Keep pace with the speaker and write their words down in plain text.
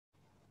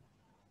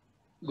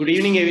Good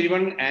evening,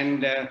 everyone,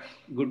 and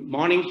good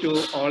morning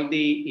to all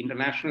the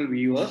international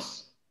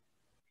viewers.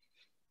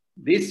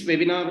 This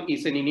webinar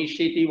is an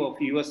initiative of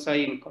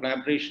USI in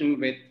collaboration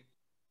with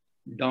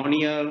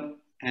Donier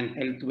and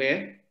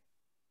Healthware,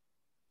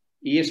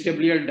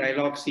 ESWL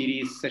Dialogue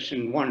Series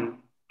Session 1.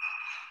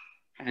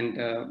 And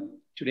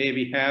today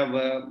we have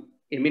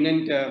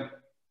eminent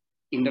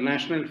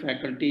international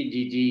faculty,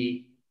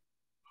 Gigi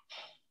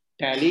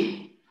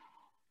Tally,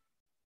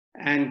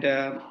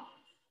 and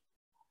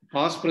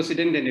past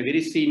president and a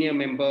very senior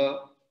member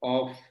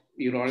of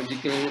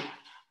Urological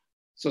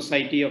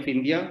Society of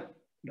India,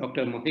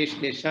 Dr. Mahesh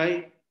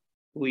Desai,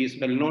 who is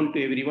well known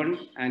to everyone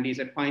and is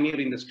a pioneer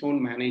in the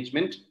stone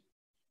management.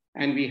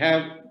 And we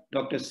have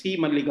Dr. C.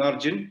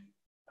 Mallikarjuna,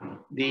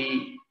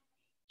 the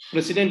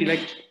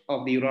president-elect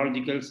of the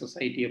Urological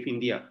Society of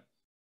India.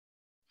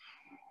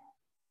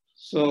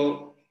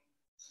 So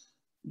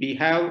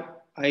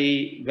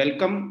I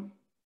welcome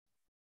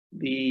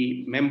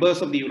the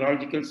members of the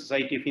Urological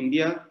Society of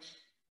India,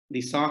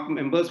 the SAARC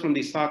members from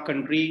the SAARC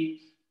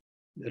country,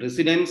 the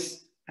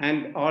residents,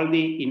 and all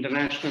the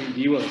international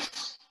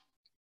viewers.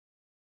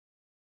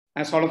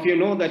 As all of you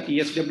know, that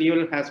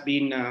ESWL has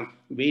been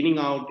waning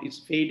out, it's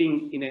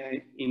fading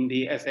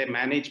as a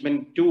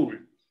management tool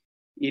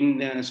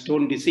in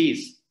stone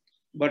disease.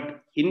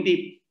 But in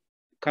the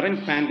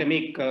current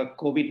pandemic,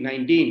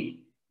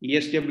 COVID-19,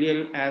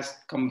 ESWL has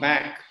come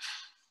back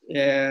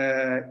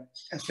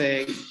as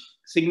a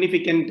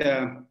significant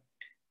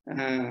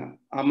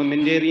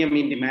armamentarium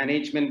in the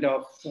management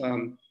of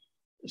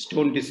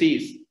stone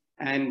disease.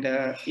 And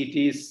it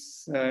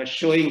is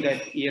showing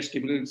that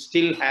ESWL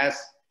still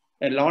has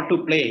a lot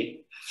to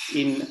play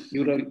in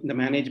the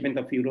management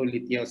of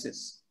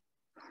urolithiasis.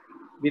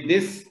 With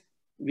this,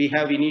 we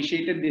have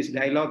initiated this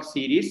dialogue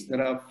series.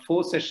 There are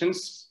 4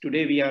 sessions.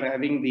 Today we are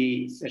having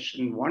the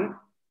session 1.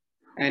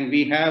 And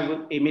we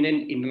have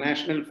eminent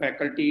international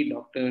faculty,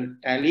 Dr.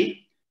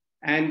 Tally,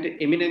 and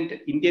eminent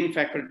Indian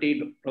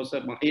faculty, Professor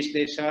Mahesh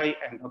Desai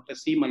and Dr.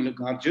 C.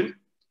 Mallikarjuna,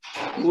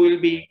 who will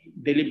be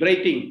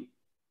deliberating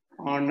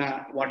on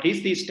what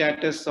is the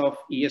status of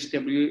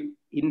ESWL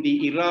in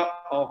the era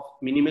of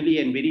minimally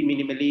and very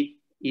minimally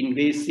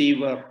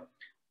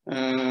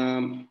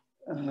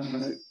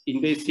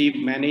invasive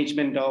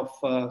management of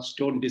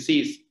stone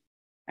disease,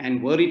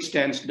 and where it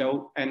stands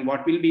now, and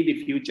what will be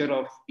the future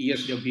of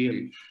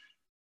ESWL.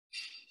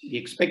 We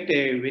expect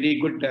a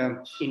very good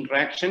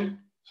interaction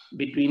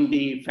between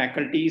the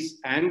faculties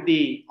and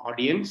the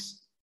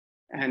audience.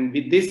 And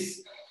with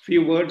this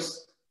few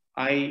words,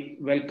 I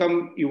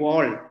welcome you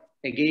all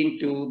again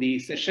to the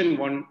session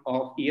 1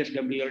 of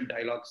ESWL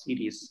Dialogue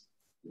Series.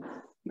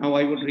 Now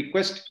I would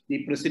request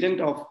the President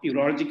of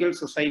Urological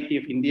Society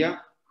of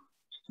India,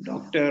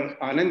 Dr.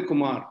 Anant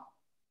Kumar,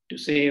 to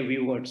say a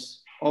few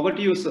words. Over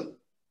to you, sir.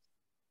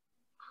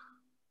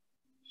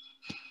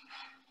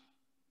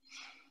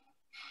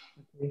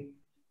 Okay.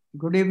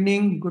 Good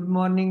evening, good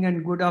morning,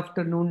 and good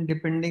afternoon,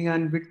 depending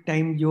on which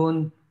time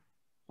zone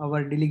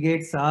our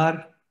delegates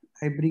are.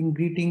 I bring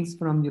greetings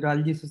from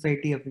Urology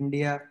Society of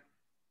India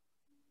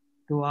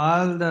to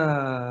all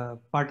the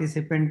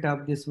participants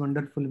of this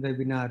wonderful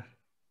webinar.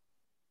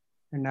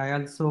 And I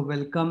also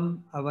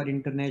welcome our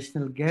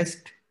international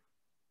guest,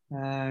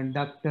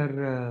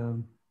 Dr.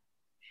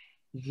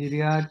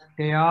 Geert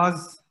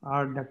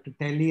or Dr.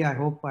 Tally. I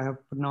hope I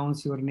have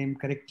pronounced your name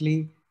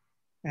correctly.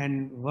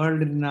 And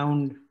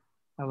world-renowned,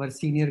 our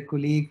senior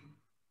colleague,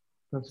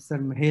 Professor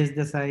Mahesh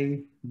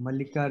Desai,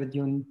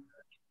 Mallikarjuna,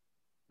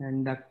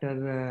 and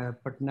Dr.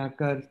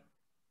 Patankar,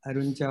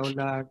 Arun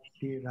Chawla,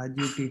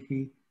 Rajeev T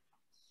P,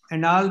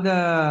 and all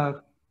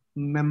the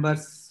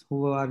members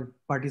who are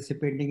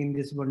participating in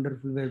this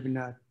wonderful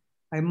webinar.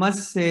 I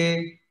must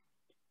say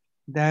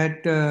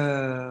that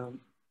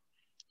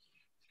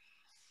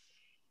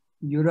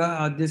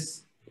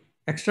this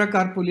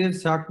extracorporeal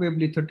shockwave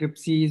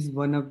lithotripsy is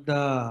one of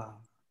the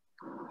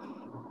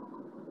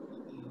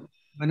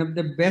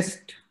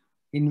best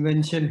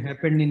invention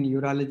happened in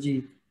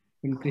urology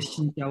in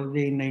Christian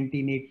Chawla in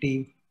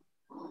 1980.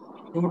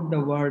 Showed the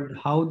world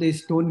how the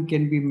stone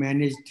can be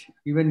managed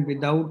even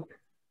without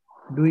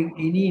doing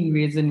any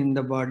invasion in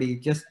the body,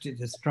 just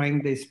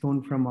destroying the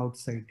stone from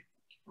outside.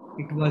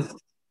 It was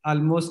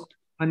almost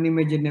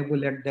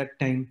unimaginable at that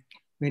time.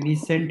 When he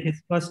sent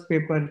his first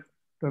paper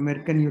to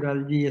American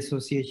Urology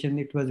Association,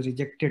 it was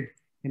rejected.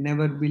 He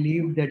never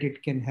believed that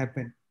it can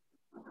happen.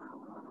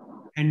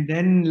 And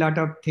then a lot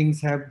of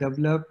things have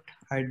developed.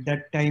 At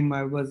that time,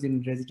 I was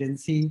in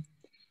residency,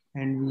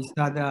 and we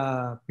saw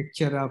the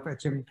picture of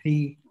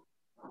HM3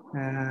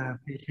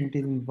 patient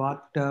in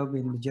bathtub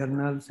in the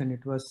journals, and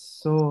it was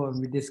so,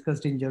 we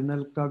discussed in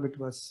journal club, it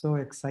was so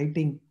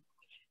exciting.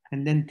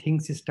 And then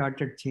things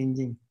started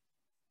changing.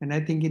 And I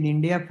think in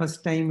India,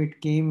 first time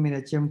it came in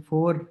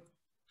HM4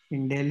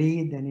 in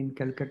Delhi, then in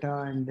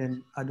Calcutta, and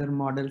then other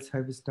models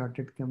have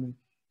started coming.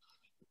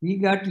 We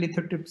got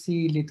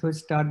lithotripsy,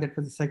 LithoStar, that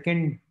was the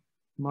second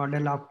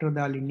model after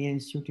the All India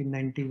Institute in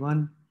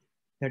 91.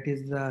 That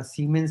is the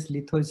Siemens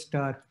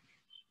LithoStar.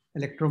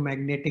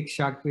 electromagnetic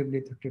shockwave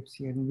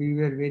lithotripsy, and we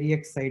were very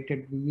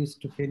excited. We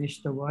used to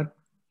finish the work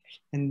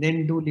and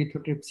then do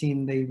lithotripsy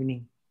in the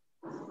evening.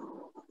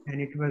 And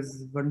it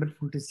was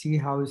wonderful to see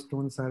how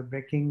stones are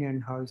breaking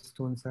and how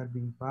stones are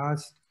being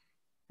passed.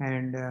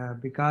 And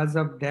because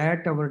of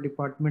that, our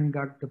department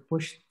got the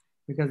push,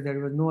 because there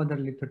was no other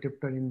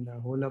lithotripter in the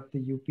whole of the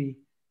UP,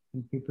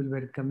 and people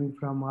were coming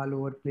from all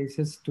over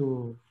places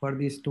for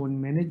the stone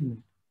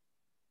management.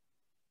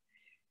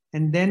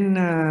 And then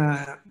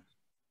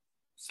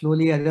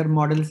slowly other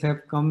models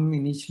have come.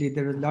 Initially,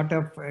 there was a lot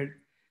of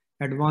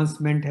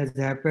advancement has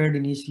happened.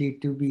 Initially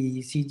to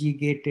be ECG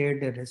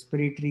gated,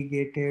 respiratory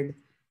gated,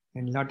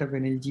 and a lot of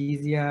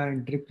analgesia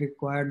and drip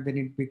required. Then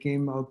it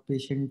became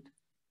outpatient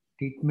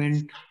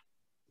treatment,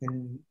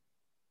 and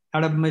a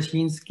lot of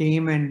machines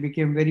came and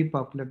became very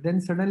popular.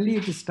 Then suddenly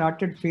it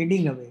started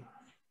fading away.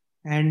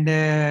 And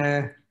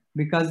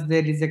because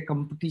there is a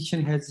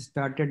competition has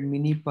started,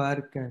 mini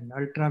perk and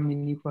ultra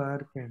mini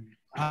perk and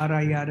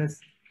RIRS,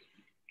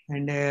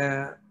 and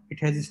it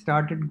has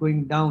started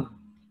going down.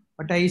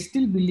 But I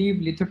still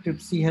believe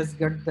lithotripsy has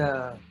got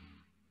the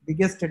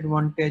biggest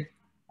advantage,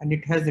 and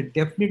it has a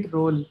definite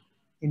role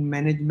in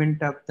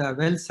management of the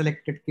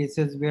well-selected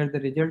cases where the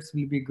results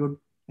will be good,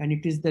 and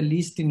it is the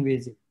least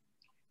invasive.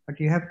 But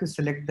you have to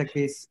select the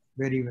case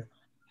very well.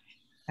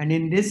 And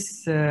in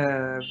this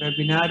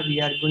webinar,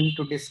 we are going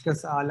to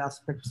discuss all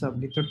aspects of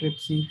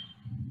lithotripsy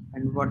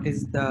and what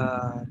is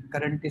the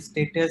current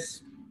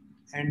status.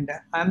 And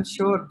I'm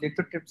sure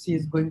lithotripsy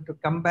is going to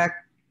come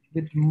back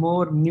with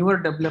more newer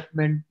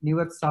development,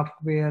 newer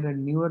software,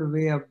 and newer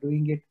way of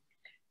doing it.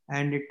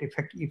 And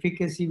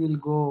efficacy will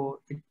go,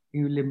 it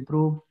will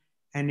improve,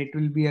 and it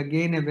will be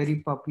again a very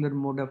popular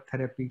mode of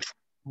therapy.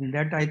 And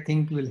that I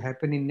think will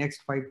happen in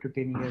next 5 to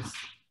 10 years.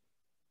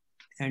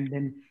 And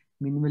then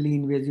minimally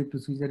invasive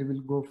procedure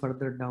will go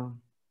further down.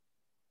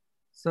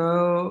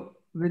 So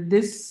with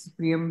this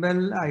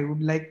preamble, I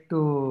would like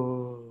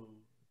to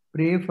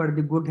pray for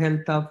the good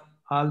health of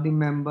all the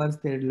members,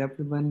 their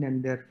loved one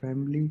and their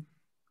family.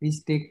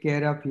 Please take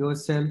care of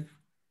yourself.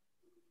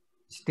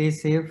 Stay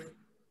safe.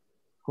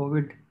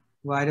 COVID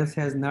virus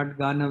has not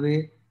gone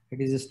away. It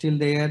is still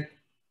there.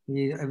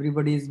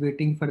 Everybody is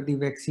waiting for the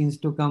vaccines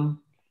to come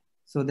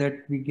so that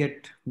we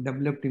get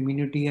developed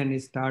immunity and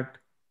start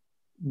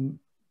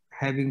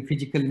having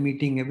physical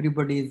meeting.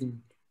 Everybody is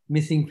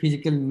missing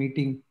physical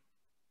meeting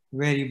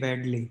very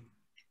badly.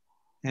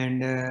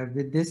 And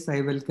with this,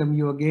 I welcome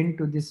you again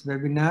to this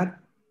webinar,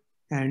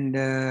 and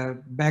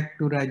back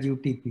to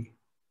Rajeev T P.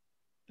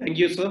 Thank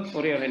you, sir,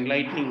 for your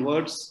enlightening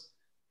words.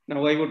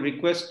 Now I would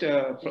request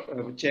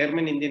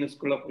Chairman, Indian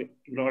School of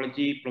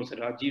Urology, Professor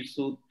Rajeev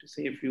Sood, to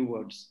say a few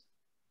words.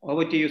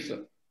 Over to you,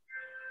 sir.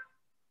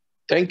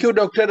 Thank you,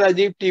 Dr.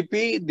 Rajeev T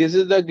P. This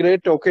is a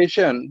great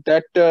occasion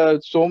that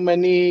so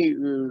many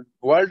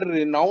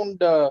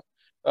world-renowned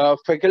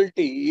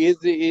faculty is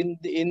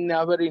in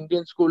our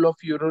Indian School of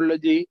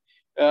Urology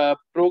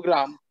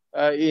program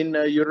in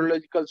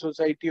Urological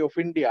Society of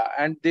India.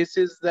 And this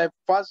is the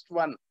first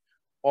one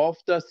of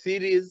the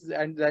series,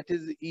 and that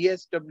is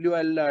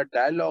ESWL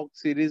Dialogue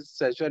Series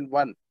Session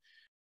 1.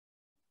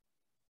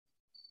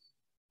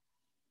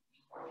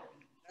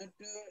 And,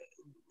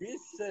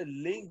 this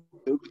link,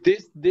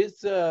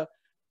 this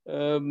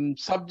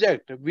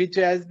subject which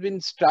has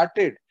been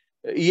started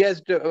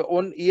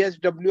on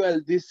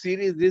ESWL, this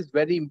series is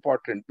very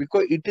important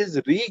because it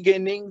is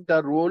regaining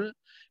the role,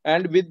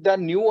 and with the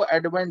new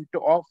advent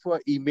of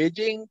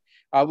imaging,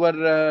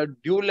 our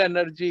dual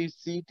energy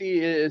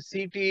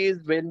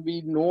CTs, when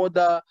we know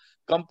the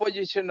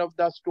composition of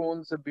the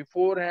stones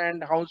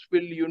beforehand,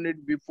 Hounsfield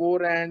unit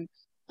beforehand,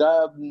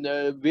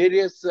 the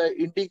various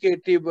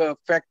indicative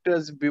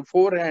factors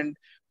beforehand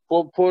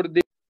for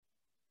this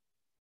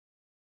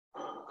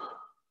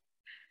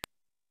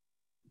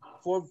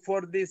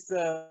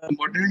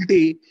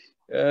modality.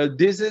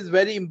 This is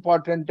very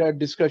important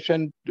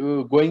discussion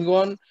going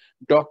on.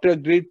 Dr.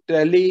 Geert,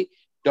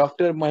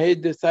 Dr.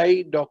 Mahesh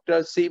Desai,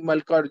 Dr. C.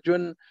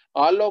 Mallikarjuna,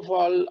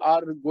 all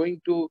are going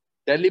to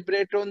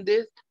deliberate on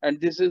this, and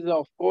this is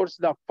of course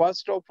the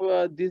first of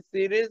this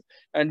series,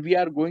 and we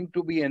are going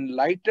to be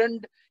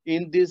enlightened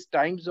in these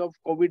times of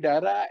COVID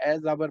era,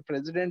 as our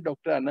President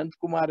Dr. Anant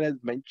Kumar has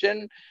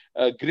mentioned.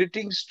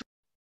 Greetings to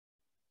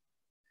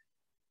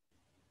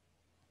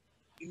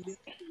Indian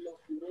School of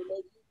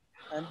Urology,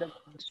 and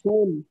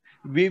soon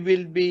we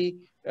will be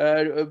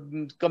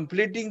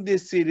completing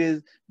this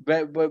series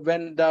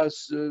when the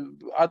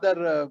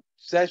other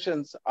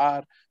sessions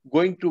are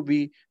going to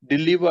be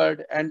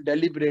delivered and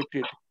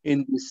deliberated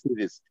in this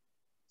series.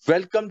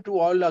 Welcome to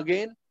all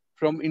again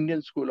from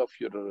Indian School of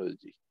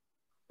Urology.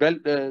 Well,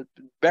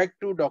 back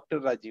to Dr.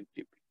 Rajeev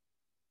T P.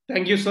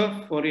 Thank you,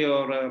 sir, for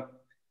your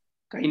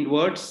kind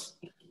words.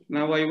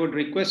 Now I would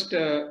request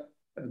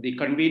the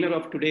convener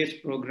of today's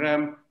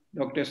program,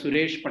 Dr.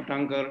 Suresh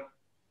Patankar,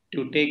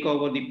 to take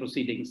over the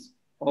proceedings.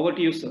 Over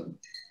to you, sir.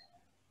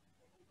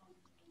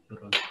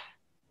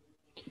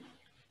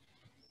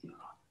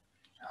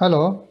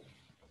 Hello.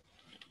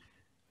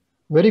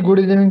 Very good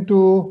evening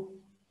to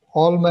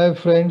all my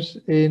friends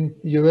in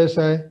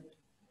USA,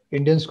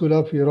 Indian School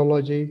of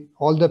Urology,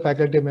 all the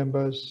faculty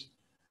members,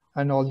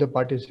 and all the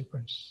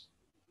participants.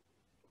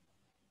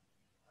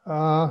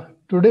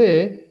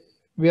 Today,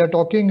 we are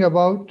talking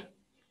about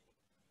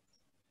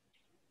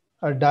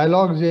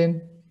dialogues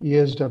in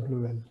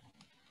ESWL.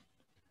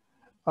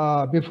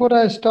 Before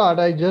I start,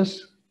 I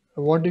just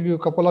want to give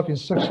a couple of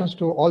instructions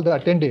to all the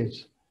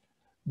attendees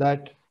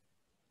that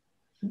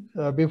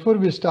before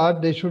we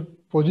start, they should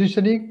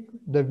positioning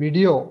the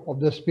video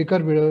of the speaker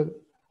video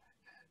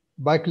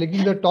by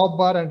clicking the top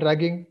bar and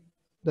dragging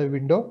the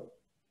window.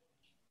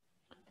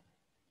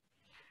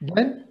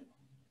 Then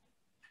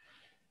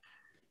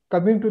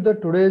coming to the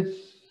today's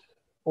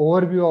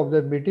overview of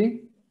the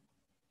meeting,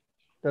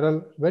 there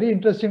are very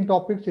interesting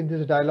topics in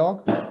this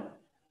dialogue.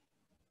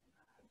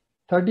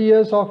 30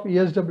 years of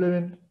ESWL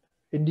in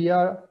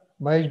India,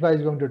 Mahesh Bhai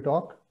is going to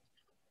talk.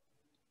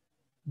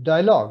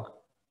 Dialogue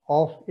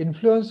of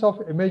influence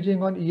of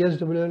imaging on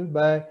ESWL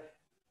by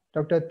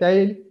Dr.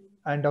 Patel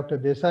and Dr.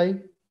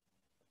 Desai.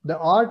 The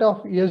art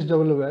of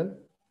ESWL.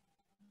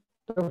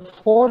 The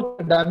fourth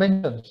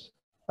dimensions.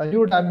 A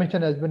new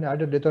dimension has been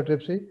added,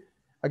 lithotripsy.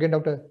 Again,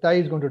 Dr. Tai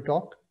is going to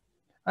talk.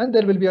 And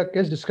there will be a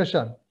case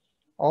discussion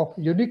of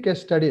unique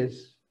case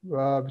studies,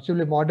 which will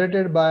be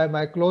moderated by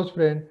my close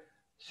friend,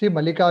 C.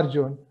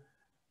 Mallikarjuna,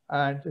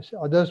 and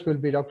others will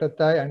be Dr.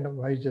 Tai and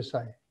Mahesh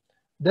Desai.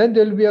 Then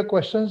there will be a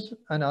questions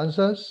and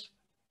answers,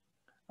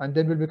 and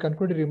then will be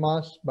concluded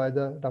remarks by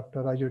the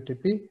Dr. Rajeev T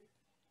P.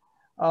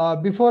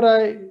 Before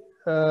I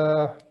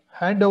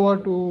hand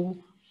over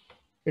to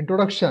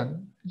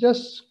introduction,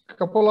 just a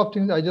couple of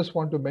things I just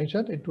want to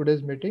mention in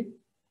today's meeting.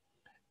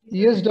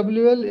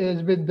 ESWL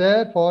has been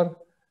there for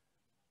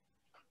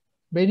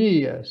many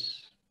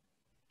years.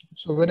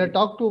 So when I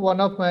talked to one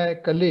of my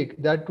colleagues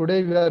that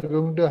today we are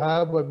going to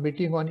have a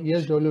meeting on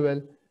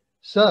ESWL,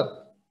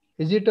 sir,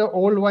 is it an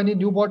old wine in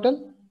new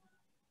bottle?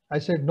 I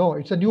said, no,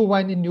 it's a new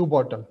wine in new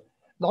bottle.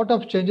 Lot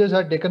of changes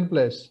have taken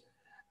place.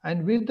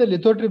 And with the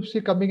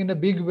lithotripsy coming in a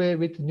big way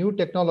with new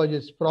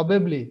technologies,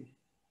 probably,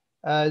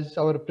 as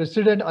our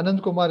president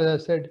Anant Kumar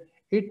has said,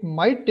 it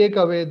might take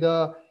away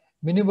the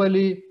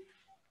minimally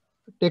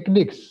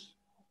techniques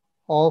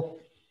of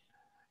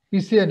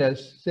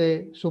PCNS,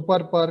 say super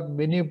perk,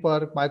 mini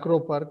perk, micro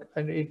perk,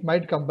 and it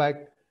might come back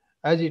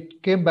as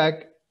it came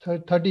back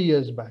 30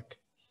 years back.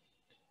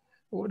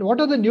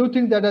 What are the new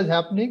things that is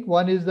happening?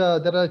 One is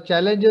there are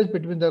challenges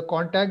between the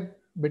contact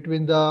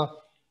between the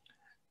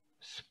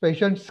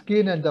patient's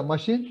skin and the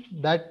machine.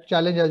 That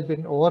challenge has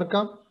been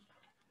overcome.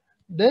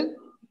 Then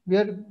we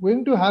are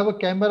going to have a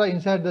camera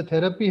inside the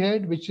therapy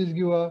head, which is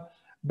give a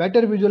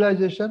better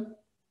visualization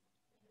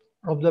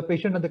of the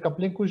patient and the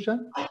coupling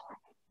cushion.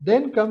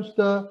 Then comes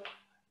the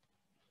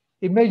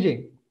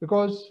imaging,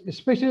 because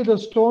especially the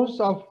stones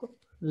of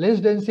less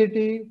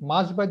density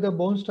masked by the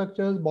bone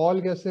structures, ball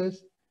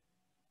gases,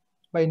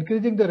 by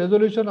increasing the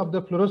resolution of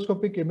the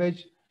fluoroscopic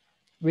image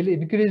will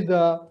increase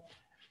the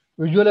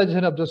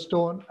visualization of the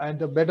stone and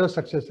the better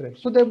success rate.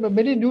 So there are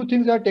many new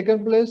things that are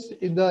taken place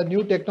in the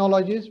new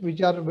technologies,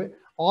 which are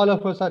all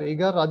of us are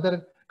eager,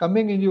 rather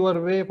coming in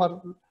your way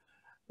for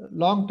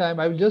long time.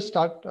 I will just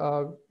start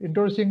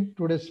introducing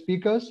today's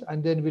speakers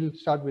and then we'll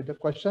start with the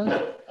questions.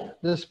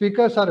 The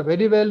speakers are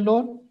very well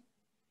known.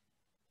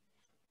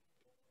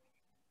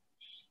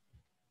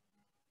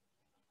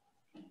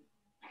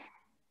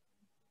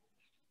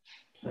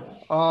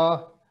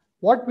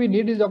 What we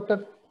need is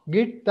Dr.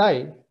 Geert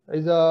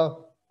is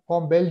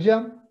from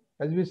Belgium.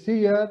 As we see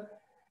here,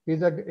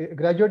 he's a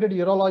graduated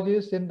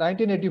urologist in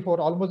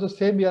 1984, almost the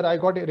same year I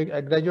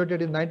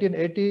graduated in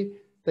 1980.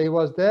 He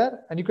was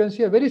there, and you can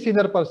see a very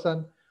senior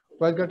person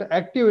who has got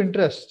active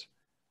interest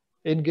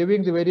in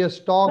giving the various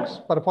talks,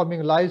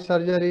 performing live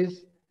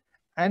surgeries,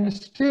 and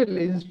still,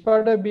 in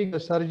spite of being a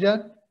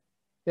surgeon,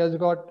 he has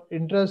got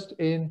interest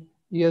in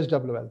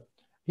ESWL.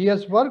 He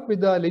has worked with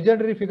the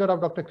legendary figure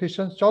of Dr.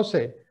 Christian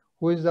Chawla,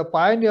 who is the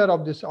pioneer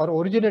of this, or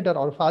originator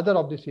or father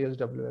of this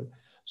ESWL.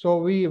 So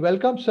we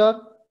welcome,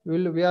 sir.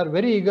 We are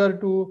very eager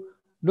to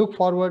look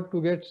forward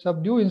to get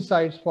some new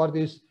insights for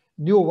this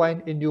new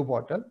wine in new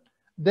bottle.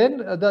 Then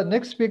the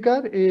next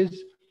speaker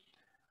is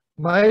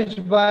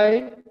Mahesh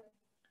Bhai,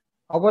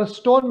 our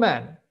stone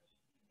man,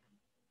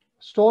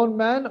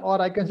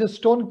 or I can say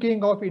stone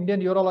king of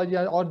Indian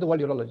urology or the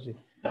world urology.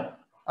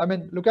 I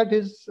mean, look at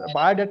his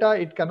biodata.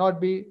 It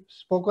cannot be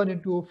spoken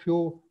into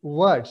few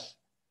words.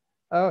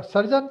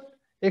 Surgeon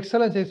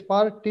excellence is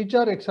par,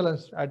 teacher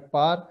excellence at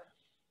par,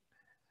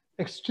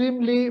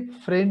 extremely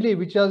friendly,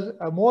 which is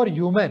more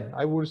human.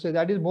 I would say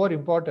that is more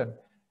important.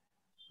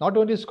 Not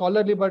only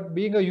scholarly, but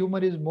being a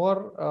human is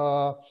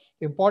more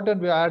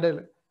important. We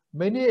had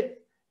many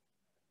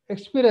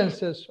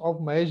experiences of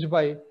Mahesh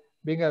Bhai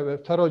being a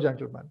thorough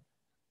gentleman.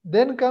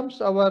 Then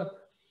comes our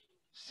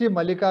C.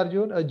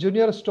 Mallikarjuna, a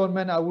junior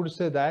stoneman, I would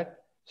say that,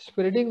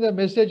 spreading the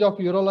message of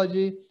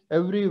urology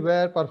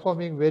everywhere,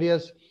 performing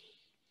various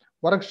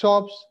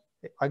workshops,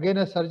 again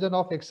a surgeon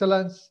of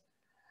excellence.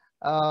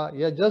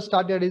 He has just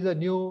started his a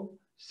new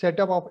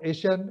setup of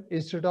Asian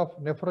Institute of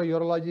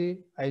Nephrology.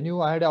 I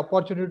knew I had an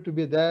opportunity to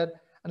be there,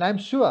 and I'm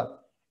sure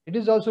it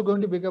is also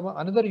going to become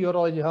another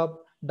urology hub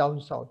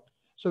down south.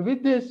 So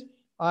with this,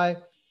 I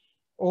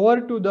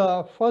over to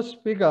the first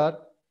speaker,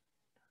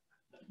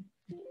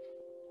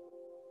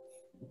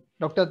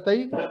 Dr.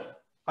 Tai.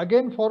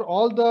 Again, for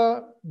all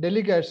the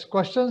delegates,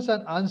 questions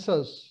and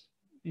answers,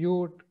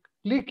 you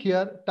click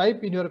here,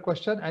 type in your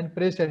question and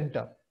press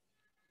enter.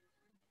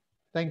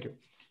 Thank you.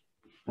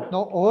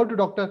 Now over to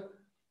Dr.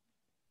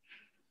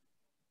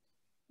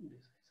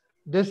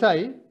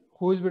 Desai,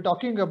 who will be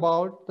talking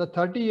about the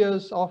 30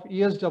 years of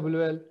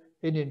ESWL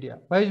in India.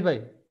 Mahesh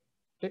bhai,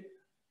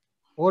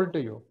 over to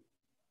you.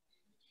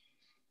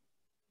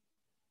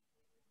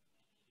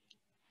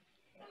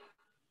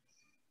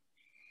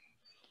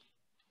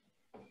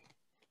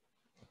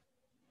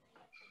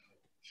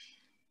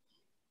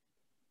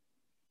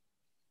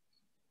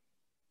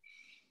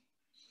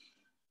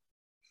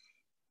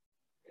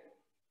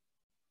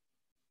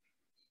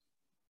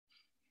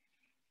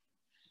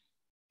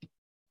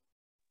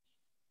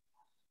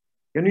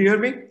 Can you hear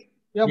me?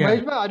 Yeah,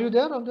 Mahesh bhai, are you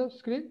there on the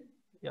screen?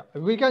 Yeah,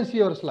 we can see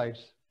your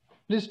slides.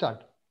 Please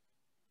start.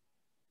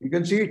 You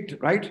can see it,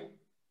 right?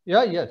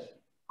 Yeah, yes.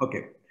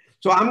 Okay.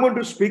 So I'm going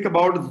to speak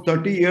about the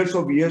 30 years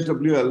of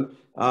ESWL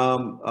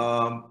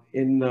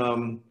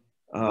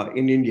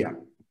in India.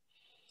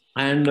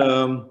 And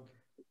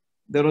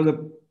there was a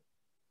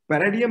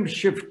paradigm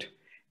shift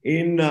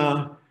in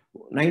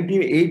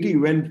 1980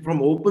 when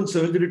from open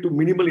surgery to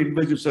minimal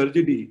invasive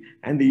surgery,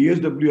 and the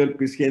ESWL,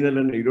 PCNL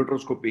and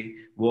ureteroscopy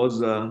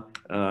was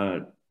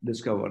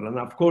discovered. And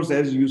of course,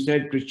 as you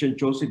said, Christian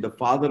Chaucy, the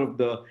father of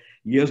the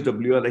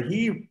ESWL,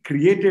 he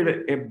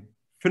created a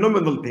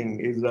phenomenal thing,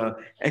 is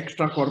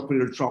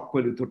extracorporeal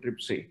shockwave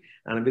lithotripsy.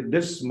 And with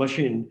this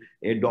machine,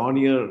 a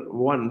Dornier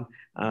 1,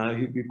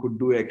 we could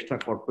do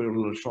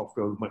extracorporeal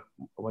shockwave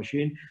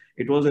machine.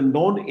 It was a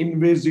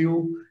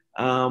non-invasive,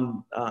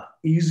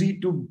 easy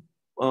to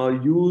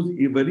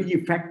use, very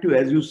effective,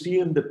 as you see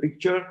in the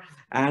picture,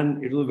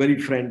 and it was very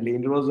friendly.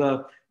 And it was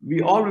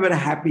we all were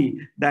happy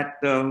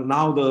that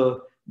now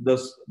the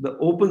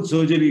open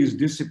surgery is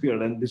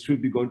disappeared, and this will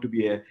be going to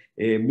be a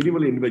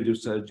minimal invasive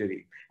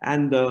surgery.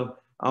 And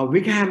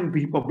Wickham,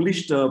 he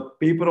published a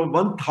paper of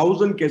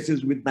 1,000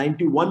 cases with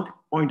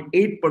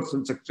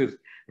 91.8% success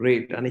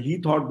rate, and he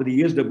thought that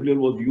the ESWL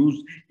was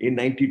used in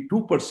 92%.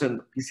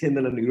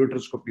 PCNL and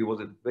ureteroscopy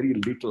was very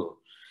little.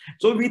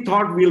 So we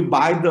thought we'll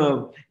buy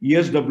the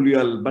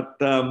ESWL, but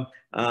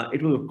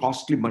it was a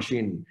costly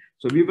machine.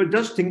 So we were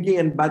just thinking,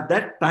 and by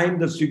that time,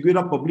 the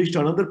Seguera published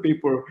another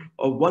paper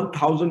of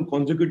 1,000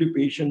 consecutive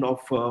patients of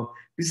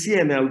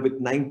PCNL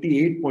with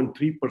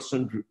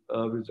 98.3%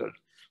 result.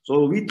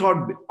 So we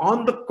thought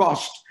on the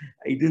cost,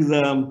 it is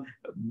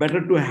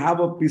better to have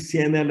a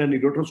PCNL and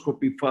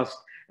ureteroscopy first.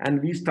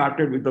 And we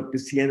started with the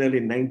PCNL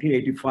in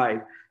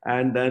 1985,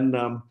 and then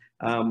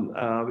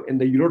in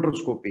the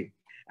ureteroscopy.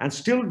 And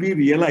still we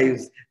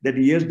realized that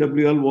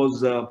ESWL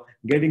was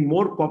getting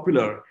more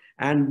popular.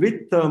 And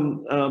with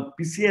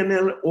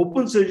PCNL,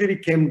 open surgery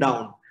came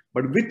down.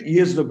 But with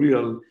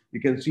ESWL, you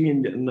can see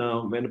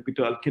when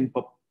Peter Alkin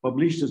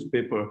published this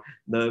paper,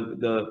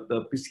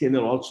 the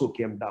PCNL also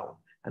came down.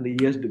 And the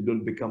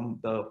ESWL become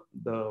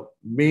the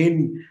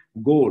main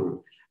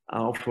goal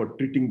for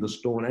treating the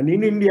stone. And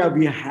in India,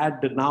 we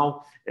had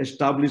now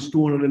established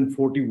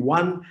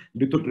 241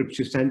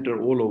 lithotripsy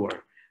center all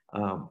over.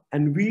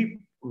 And we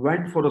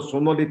went for a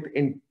sonolith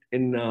in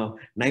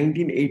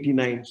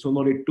 1989,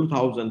 sonolith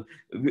 2000,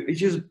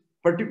 which is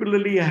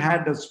particularly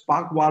had a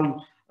spark valve,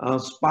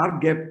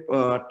 spark gap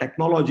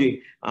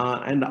technology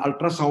and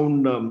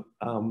ultrasound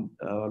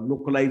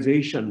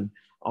localization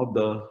of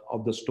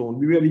the stone.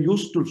 We were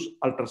used to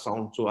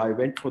ultrasound, so I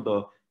went for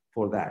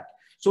that.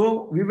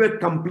 So we were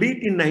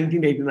complete in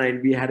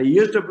 1989. We had a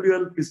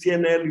ESWL,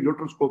 PCNL,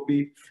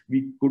 ureteroscopy.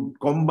 We could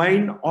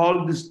combine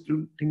all this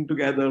thing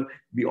together.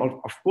 We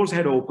all, of course,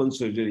 had open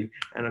surgery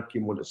and a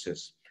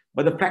chemolysis.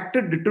 But the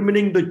factor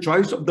determining the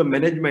choice of the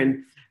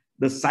management,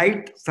 the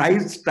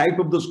size, type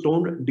of the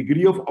stone,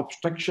 degree of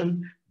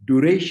obstruction,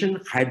 duration,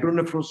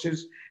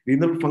 hydronephrosis,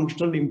 renal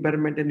functional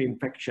impairment, and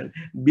infection.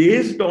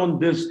 Based on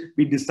this,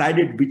 we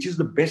decided which is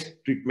the best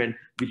treatment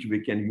which we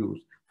can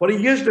use. For a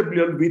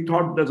ESWL, we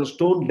thought there's a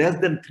stone less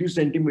than 3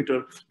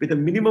 centimeters with a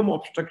minimum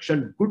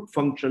obstruction, good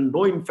function,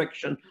 no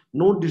infection,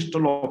 no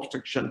distal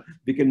obstruction,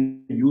 we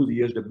can use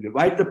ESWL.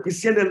 While the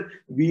PCNL,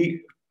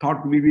 we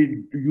thought we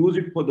would use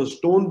it for the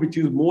stone which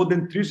is more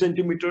than 3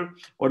 centimeters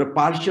or a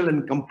partial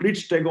and complete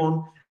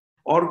stegon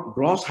or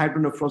gross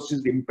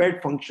hydronephrosis,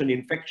 impaired function,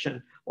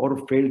 infection,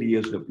 or failed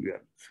ESWL.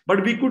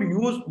 But we could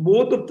use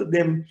both of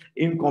them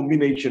in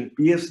combination,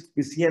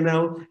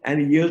 PCNL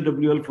and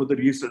ESWL for the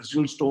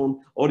residual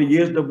stone, or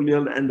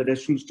ESWL and the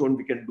residual stone,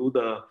 we can do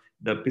the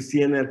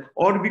PCNL,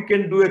 or we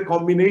can do a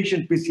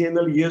combination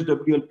PCNL,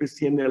 ESWL,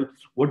 PCNL,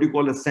 what you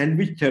call a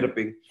sandwich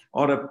therapy,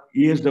 or a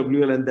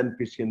ESWL and then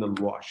PCNL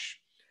wash.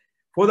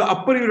 For the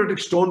upper ureteric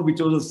stone,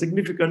 which was a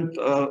significant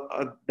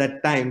at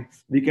that time,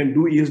 we can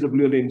do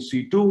ESWL in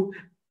C2,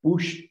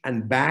 push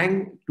and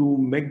bang to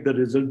make the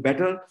result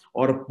better,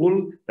 or a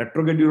pull,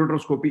 retrograde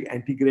ureteroscopy,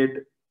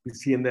 antegrade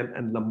PCNL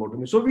and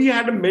lumbotomy. So we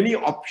had many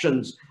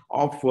options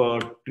of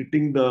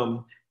treating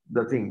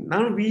the thing.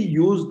 Now we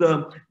use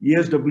the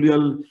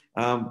ESWL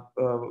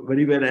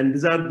very well, and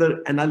these are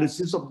the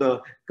analysis of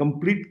the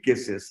complete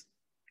cases.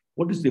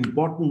 What is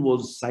important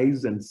was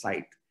size and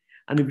site.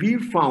 And we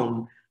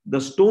found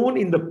the stone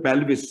in the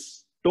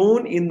pelvis,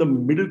 stone in the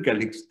middle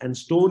calyx, and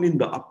stone in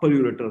the upper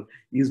ureter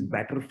is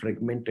better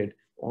fragmented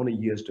on a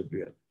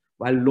ESWL.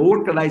 While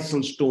lower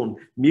calyceal stone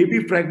may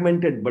be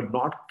fragmented but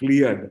not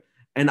cleared,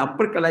 and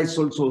upper calyx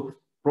also,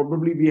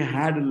 probably we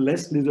had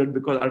less result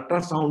because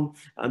ultrasound,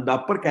 the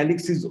upper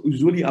calyx is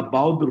usually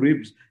above the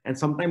ribs, and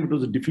sometimes it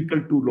was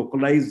difficult to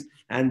localize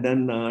and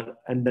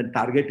then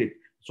target it.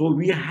 So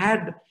we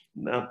had,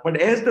 but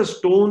as the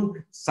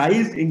stone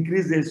size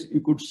increases,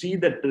 you could see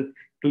that the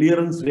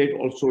clearance rate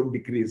also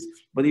decreased.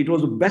 But it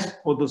was best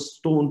for the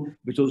stone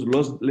which was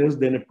less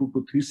than a 2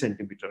 to 3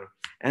 centimeter.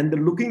 And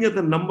looking at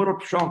the number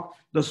of shock,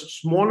 the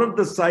smaller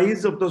the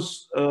size of the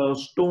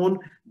stone,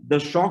 the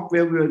shock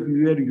wave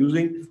we were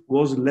using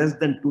was less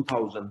than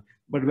 2000.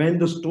 But when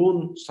the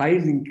stone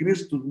size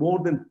increased to more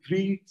than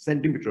 3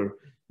 centimeter,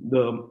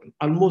 the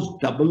almost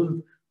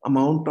double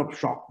amount of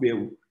shock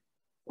wave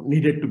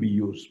needed to be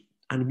used.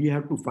 And we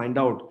have to find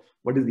out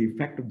what is the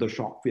effect of the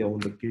shock wave on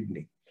the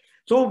kidney.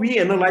 So we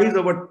analyzed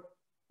about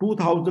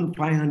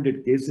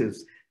 2,500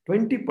 cases.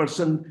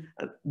 20%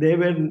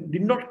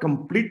 did not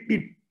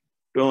completely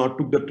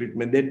took the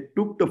treatment. They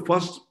took the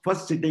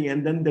first sitting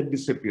and then they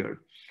disappeared,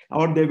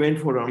 or they went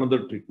for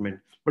another treatment.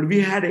 But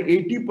we had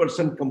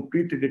 80%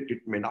 completed a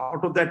treatment.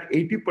 Out of that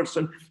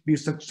 80%, we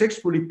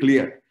successfully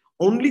cleared.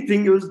 Only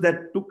thing is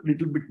that took a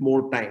little bit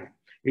more time.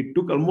 It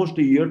took almost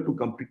a year to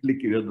completely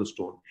clear the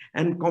stone.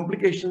 And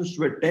complications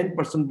were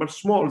 10%, but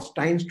small,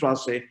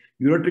 Steinstrasse,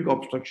 ureteric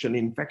obstruction,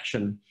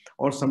 infection,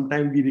 or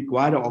sometimes we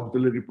require an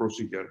auxiliary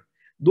procedure.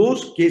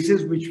 Those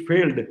cases which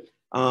failed,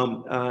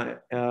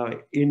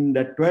 in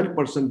that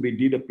 12%, we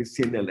did a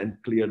PCNL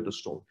and cleared the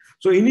stone.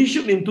 So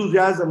initial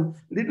enthusiasm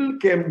little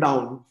came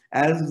down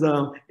as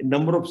the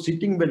number of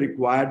sitting were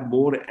required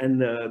more, and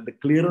the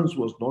clearance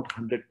was not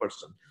 100%.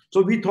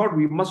 So we thought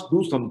we must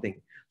do something.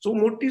 So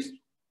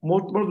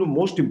the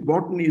most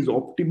important is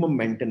optimum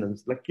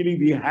maintenance. Luckily,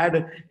 we had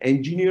an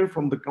engineer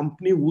from the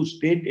company who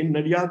stayed in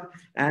Nadiad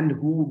and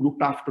who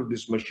looked after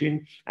this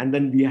machine, and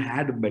then we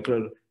had a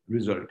better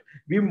result.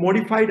 We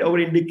modified our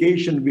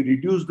indication. We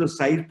reduced the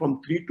size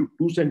from 3 to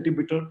 2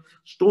 centimeter.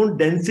 Stone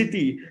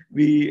density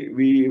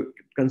we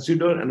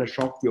consider, and a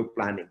shock wave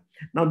planning.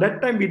 Now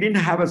that time we didn't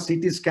have a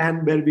CT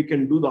scan where we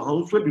can do the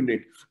Hounsfield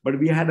unit, but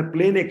we had a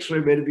plain X-ray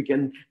where we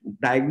can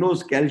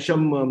diagnose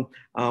calcium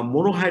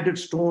monohydrate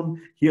stone.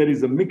 Here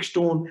is a mixed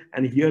stone,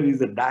 and here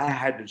is a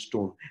dihydrate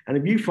stone.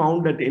 And we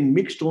found that in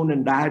mixed stone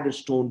and dihydrate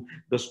stone,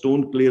 the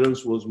stone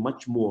clearance was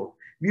much more.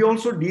 We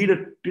also did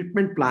a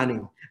treatment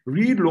planning,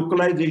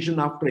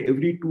 relocalization after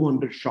every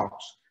 200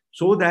 shocks,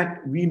 so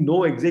that we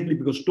know exactly,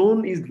 because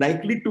stone is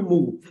likely to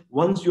move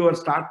once you are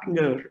starting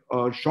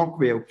a shock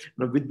wave.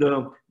 Now with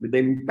the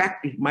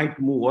impact, it might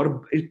move,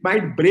 or it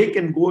might break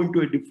and go into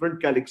a different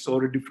calyx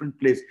or a different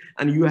place,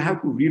 and you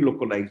have to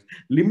relocalize.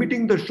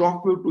 Limiting the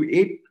shock wave to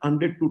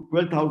 800 to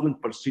 12,000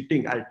 per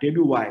sitting. I'll tell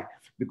you why.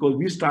 Because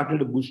we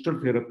started a booster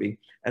therapy,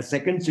 a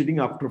second sitting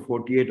after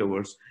 48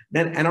 hours.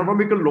 Then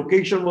anatomical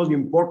location was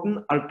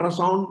important.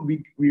 Ultrasound,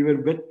 we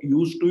were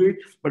used to it,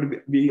 but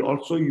we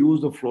also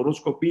used the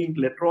fluoroscopy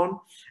later on,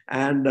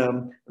 and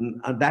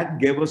that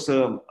gave us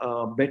a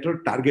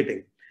better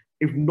targeting.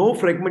 If no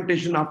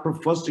fragmentation after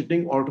first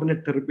sitting,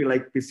 alternate therapy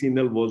like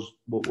PCNL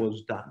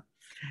was done.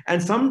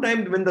 And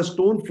sometimes when the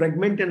stone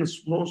fragment and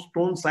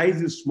stone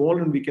size is small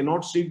and we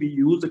cannot see, we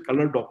use a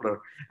color Doppler.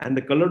 And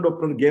the color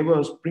Doppler gave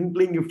us a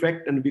sprinkling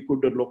effect, and we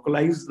could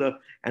localize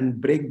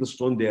and break the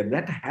stone there.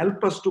 That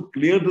helped us to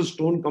clear the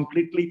stone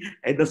completely,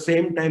 at the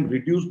same time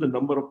reduce the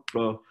number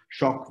of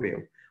shock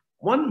wave.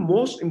 One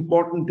most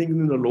important thing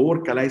in the lower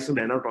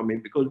calyceal anatomy,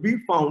 because we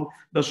found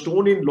the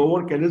stone in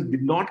lower calyx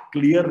did not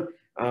clear,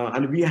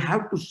 and we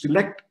have to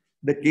select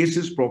the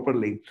cases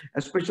properly.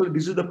 Especially,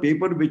 this is the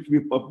paper which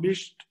we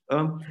published,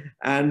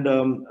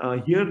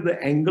 here the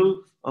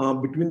angle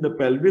between the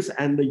pelvis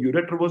and the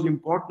ureter was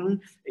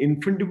important,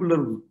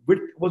 infundibular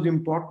width was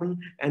important,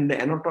 and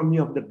the anatomy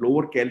of the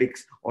lower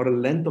calyx, or a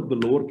length of the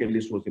lower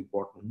calyx, was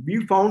important.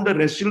 We found the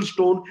residual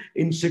stone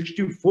in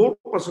 64%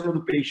 of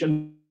the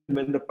patients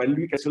when the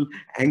pelvic axial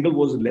angle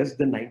was less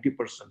than 90%.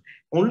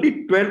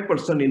 Only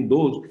 12% in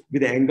those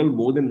with the angle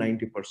more than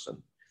 90%.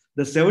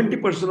 The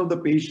 70% of the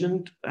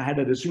patient had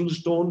a residual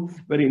stone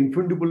where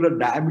infundibular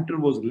diameter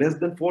was less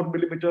than 4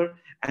 millimeter,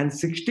 and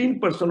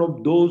 16%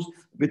 of those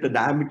with a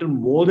diameter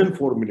more than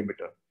 4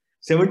 millimeter.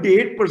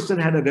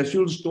 78% had a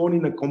residual stone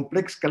in a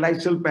complex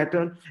calyceal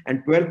pattern,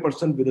 and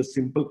 12% with a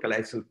simple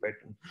calyceal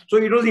pattern. So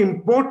it was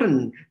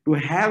important to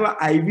have an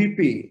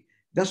IVP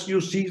Just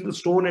you see the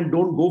stone and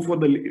don't go for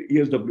the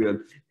ESWL.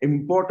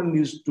 Important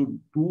is to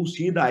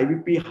see the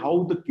IVP,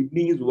 how the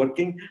kidney is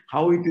working,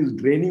 how it is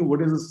draining,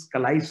 what is the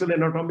scalysal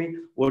anatomy,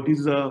 what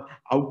is the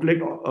outlet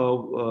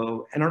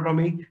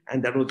anatomy,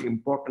 and that was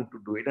important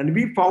to do it. And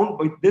we found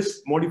with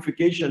this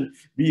modification,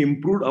 we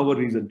improved our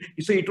result.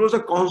 So it was a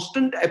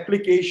constant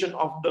application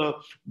of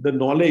the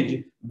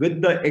knowledge.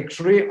 With the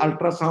X-ray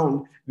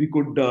ultrasound, we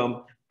could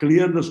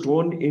clear the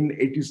stone in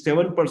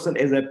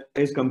 87%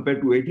 as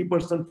compared to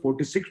 80%,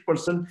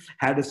 46%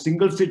 had a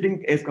single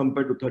sitting as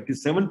compared to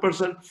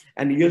 37%,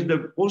 and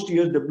the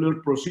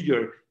post-ESWL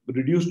procedure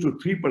reduced to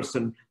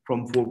 3%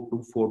 from 4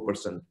 to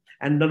 4%,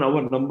 and then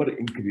our number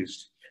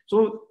increased.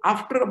 So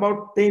after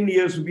about 10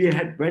 years, we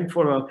went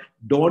for a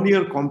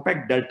Dornier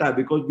compact delta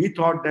because we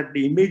thought that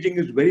the imaging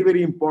is very,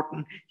 very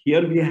important.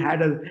 Here we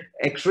had an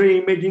X-ray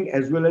imaging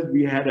as well as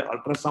we had an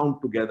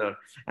ultrasound together,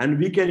 and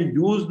we can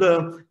use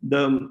the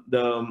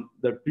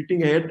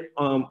treating head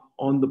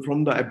from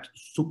the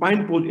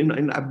supine pose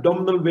in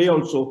abdominal way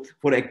also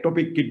for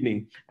ectopic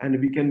kidney,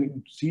 and we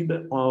can see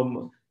the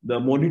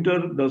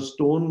monitor the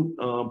stone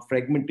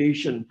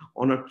fragmentation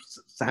on a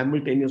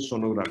simultaneous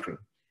sonography.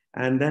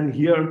 And then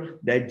here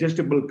the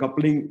adjustable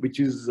coupling, which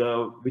is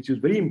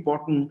very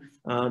important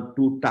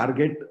to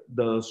target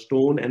the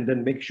stone and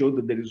then make sure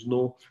that there is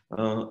no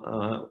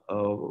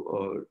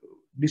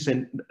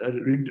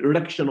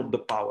reduction of the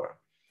power.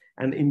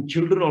 And in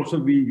children also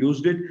we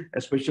used it,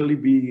 especially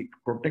we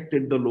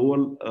protected the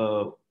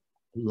lower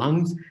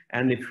lungs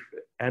and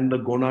the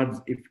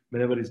gonads if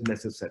whenever is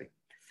necessary.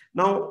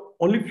 Now,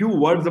 only few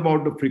words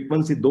about the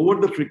frequency. The lower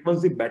the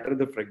frequency, better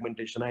the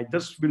fragmentation. I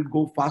just will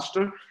go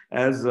faster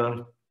as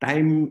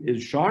time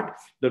is short.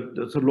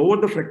 So lower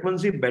the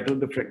frequency, better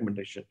the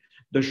fragmentation.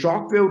 The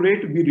shock wave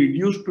rate we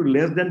reduced to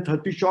less than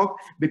 30 shock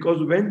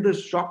because when the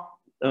shock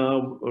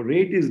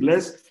rate is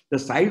less, the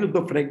size of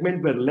the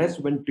fragment were less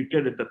when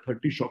treated at the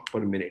 30 shock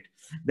per minute.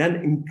 Then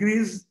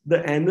increase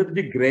the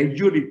energy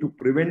gradually to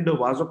prevent the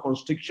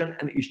vasoconstriction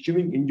and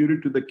ischemic injury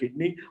to the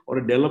kidney or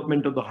a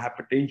development of the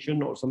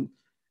hypertension or some.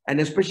 And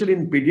especially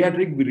in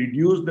pediatric, we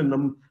reduce the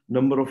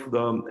number of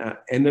the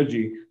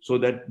energy so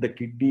that the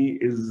kidney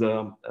is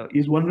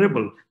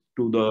vulnerable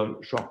to the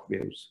shock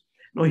waves.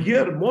 Now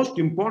here, most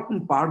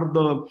important part of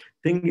the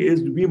thing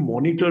is we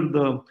monitor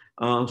the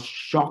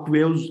shock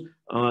waves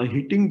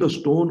hitting the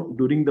stone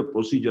during the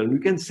procedure. And you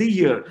can see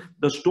here,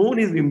 the stone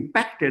is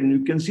impacted and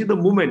you can see the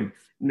movement.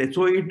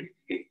 So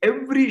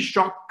every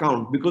shock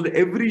count because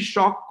every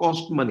shock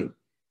costs money.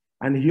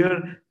 And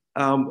here,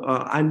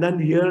 and then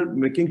here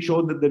making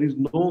sure that there is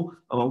no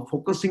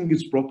focusing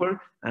is proper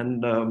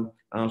and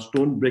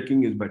stone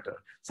breaking is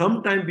better.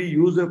 Sometimes we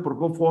use a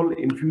propofol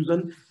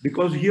infusion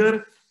because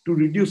here to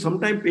reduce,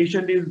 sometimes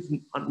patient is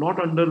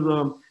not under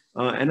the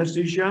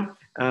anesthesia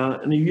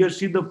and here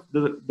see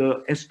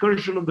the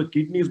excursion of the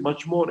kidney is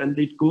much more and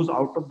it goes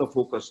out of the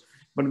focus.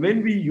 But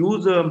when we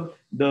use the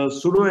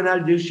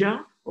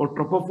pseudoanalgesia or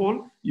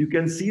propofol, you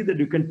can see that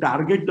you can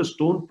target the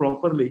stone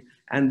properly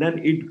and then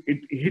it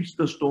hits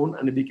the stone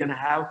and we can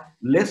have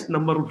less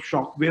number of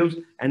shock waves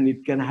and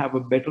it can have a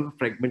better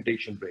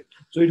fragmentation rate.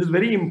 So it is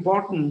very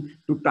important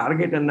to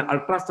target, and the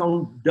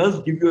ultrasound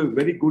does give you a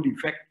very good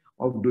effect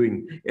of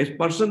doing. A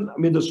person, I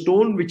mean the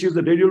stone which is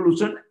the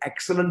radiolucent,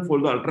 excellent for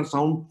the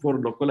ultrasound for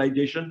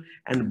localization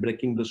and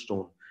breaking the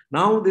stone.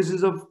 Now this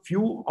is a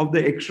few of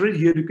the X-rays.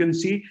 Here you can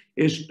see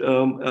is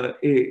a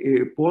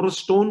porous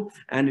stone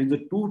and is a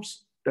 2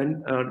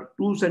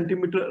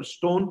 centimeter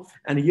stone,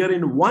 and here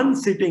in one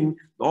sitting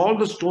all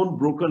the stone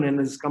broken and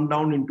has come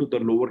down into the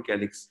lower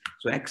calyx.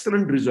 So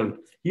excellent result.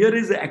 Here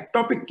is the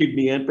ectopic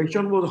kidney and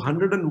patient was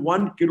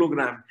 101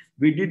 kilogram.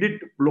 We did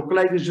it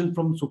localization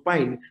from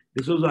supine.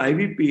 This was the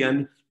IVP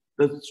and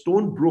the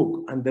stone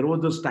broke and there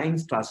was the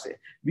Steinstrasse.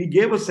 We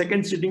gave a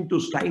second sitting to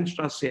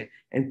Steinstrasse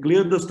and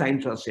cleared the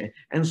Steinstrasse.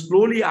 And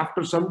slowly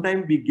after some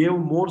time, we gave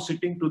more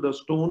sitting to the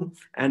stone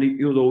and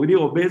it was very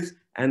obese.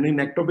 And in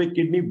ectopic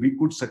kidney, we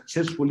could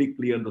successfully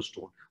clear the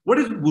stone. What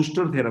is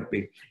booster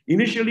therapy?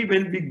 Initially,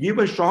 when we give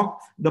a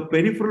shock, the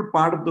peripheral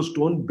part of the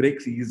stone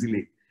breaks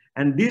easily.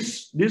 And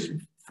this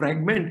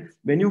fragment,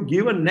 when you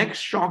give a next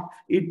shock,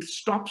 it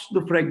stops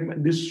the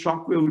fragment, this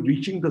shock wave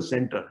reaching the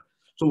center.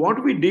 So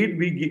what we did,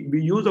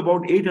 we used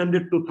about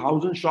 800 to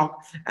 1000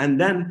 shock and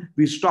then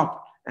we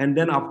stopped. And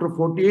then after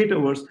 48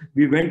 hours,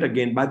 we went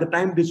again. By the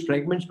time these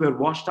fragments were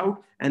washed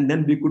out and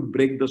then we could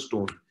break the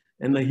stone.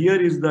 And here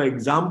is the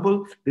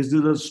example. This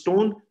is a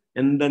stone.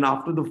 And then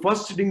after the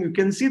first sitting, you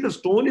can see the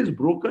stone is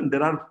broken.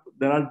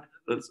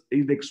 It's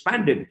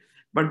expanded.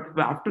 But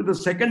after the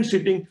second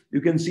sitting, you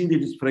can see that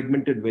it is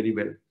fragmented very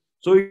well.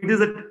 So it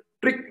is a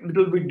trick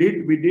little we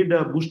did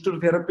a booster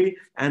therapy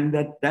and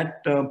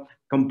that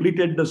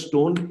completed the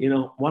stone in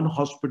one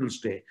hospital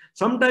stay.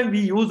 Sometimes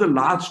we use a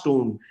large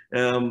stone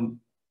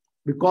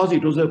because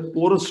it was a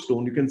porous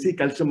stone. You can see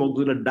calcium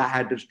oxalate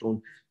dihydrate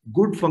stone,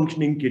 good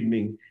functioning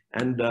kidney.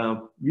 And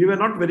we were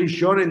not very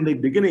sure in the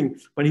beginning,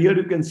 but here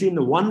you can see in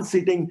the one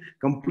sitting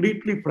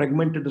completely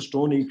fragmented the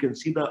stone. You can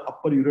see the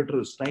upper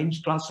ureter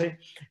Steinstrasse.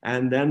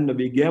 And then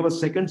we gave a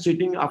second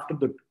sitting after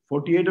the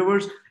 48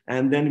 hours,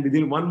 and then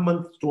within 1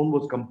 month, stone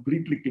was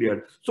completely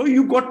cleared. So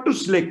you got to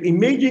select.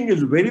 Imaging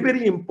is very,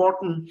 very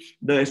important,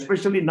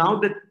 especially now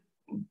that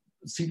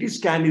CT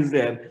scan is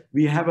there,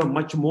 we have a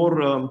much more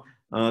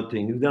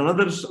thing. There's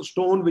another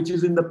stone which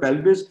is in the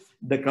pelvis.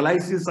 The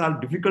callisis are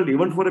difficult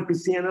even for a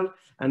PCNL.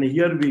 And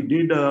here we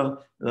did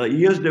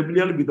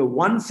ESWL with the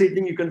one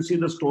sitting. You can see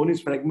the stone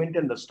is fragmented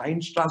and the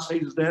Steinstrasse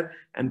is there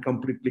and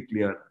completely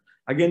clear.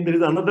 Again, there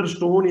is another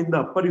stone in the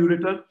upper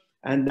ureter,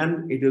 and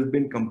then it has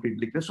been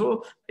completely clear.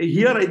 So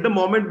here at the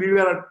moment we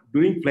were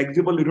doing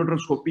flexible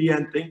ureteroscopy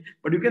and thing,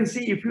 but you can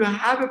see if you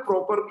have a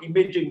proper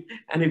imaging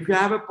and if you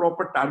have a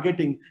proper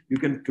targeting, you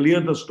can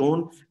clear the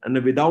stone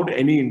and without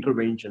any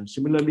intervention.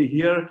 Similarly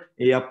here,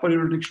 a upper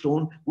ureteric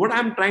stone. What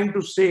I'm trying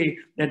to say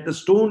that the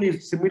stone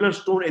is similar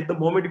stone at the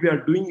moment we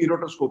are doing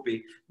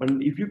ureteroscopy, but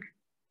if you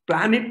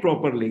plan it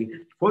properly,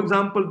 for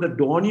example, the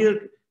Dornier,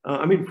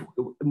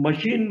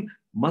 machine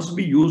must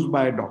be used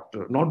by a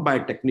doctor, not by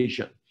a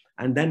technician.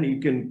 And then you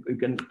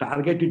can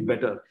target it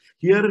better.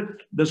 Here,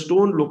 the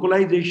stone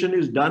localization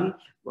is done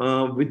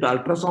with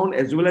ultrasound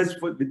as well as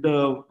with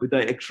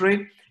the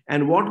X-ray.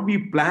 And what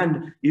we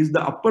planned is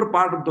the upper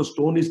part of the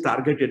stone is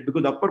targeted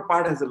because the upper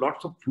part has a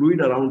lots of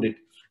fluid around it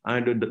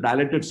and the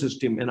dilated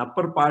system. And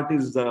upper part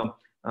is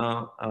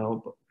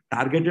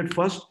targeted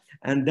first.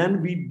 And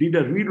then we did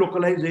a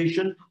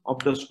relocalization of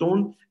the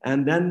stone.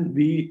 And then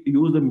we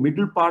use the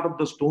middle part of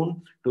the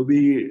stone to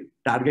be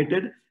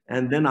targeted.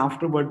 And then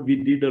afterward, we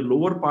did a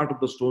lower part of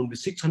the stone. The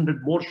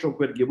 600 more shock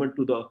were given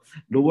to the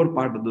lower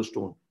part of the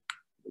stone.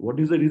 What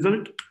is the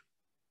result?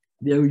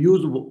 They have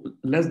used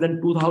less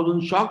than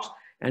 2,000 shocks.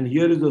 And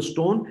here is the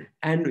stone.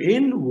 And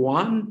in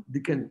one, they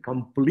can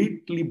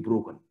completely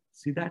broken.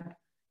 See that?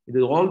 It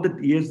is all the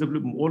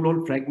ESW,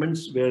 all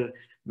fragments where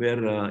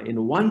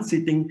in one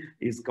sitting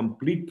is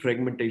complete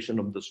fragmentation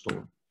of the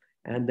stone.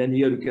 And then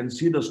here you can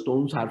see the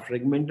stones are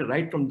fragmented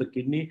right from the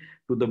kidney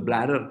to the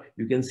bladder.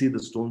 You can see the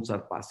stones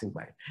are passing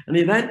by.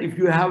 And then if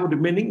you have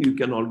remaining, you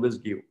can always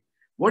give.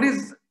 What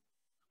is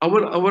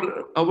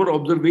our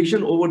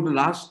observation over the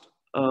last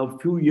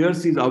few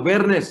years is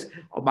awareness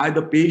by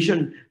the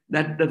patient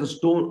that the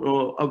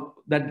stone,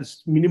 that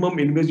this minimum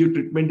invasive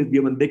treatment is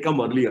given. They come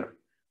earlier.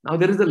 Now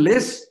there is a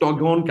less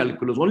Togon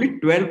calculus,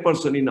 only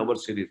 12% in our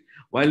series,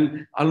 while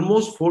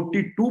almost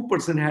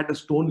 42% had a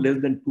stone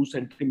less than 2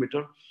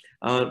 centimeter.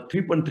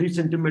 3.3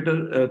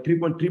 centimeter,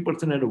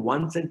 3.3% had a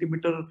 1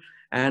 centimeter,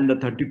 and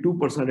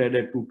 32% had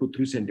a 2 to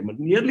 3 centimeter.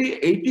 Nearly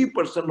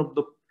 80% of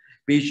the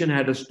patient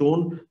had a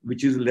stone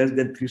which is less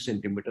than 3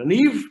 centimeter. And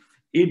if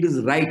it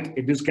is right,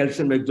 it is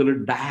calcium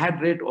oxalate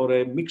dihydrate or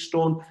a mixed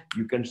stone,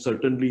 you can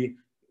certainly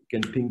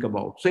think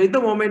about. So at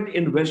the moment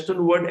in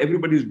Western world,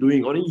 everybody is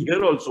doing, or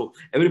here also,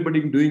 everybody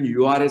is doing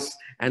URS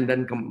and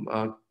then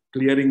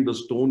clearing the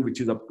stone,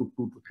 which is up to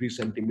 2 to 3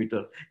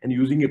 centimeter, and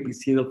using a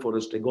PCNL for a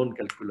Stegon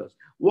calculus.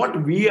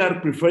 What we are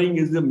preferring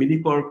is the mini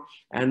perk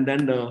and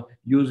then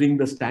using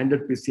the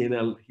standard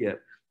PCNL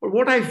here. But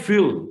what I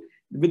feel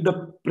with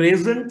the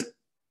present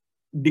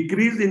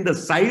decrease in the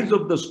size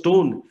of the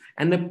stone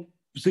and the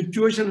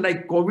situation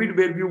like COVID,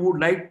 where we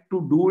would like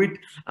to do it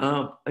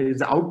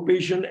as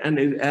outpatient and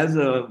as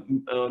a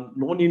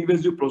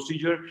non-invasive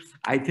procedure,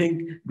 I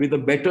think with a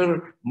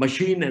better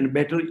machine and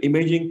better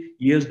imaging,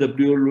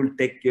 ESWL will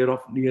take care of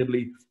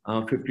nearly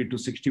 50 to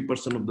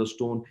 60% of the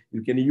stone.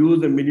 You can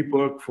use the mini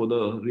perk for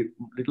the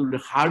little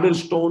bit harder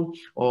stone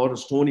or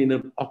stone in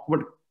an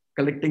awkward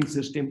collecting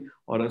system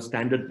or a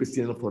standard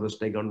PCNL for a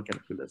Stegon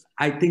calculus.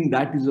 I think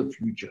that is the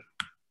future.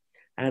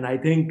 And I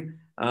think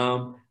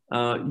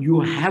you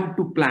have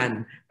to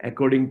plan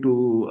according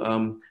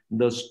to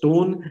the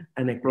stone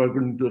and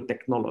according to the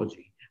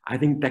technology. I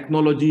think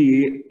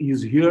technology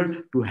is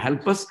here to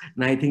help us,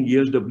 and I think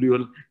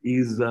ESWL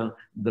is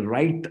the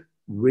right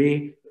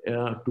way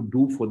to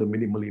do for the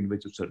minimal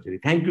invasive surgery.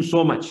 Thank you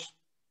so much.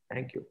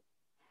 Thank you.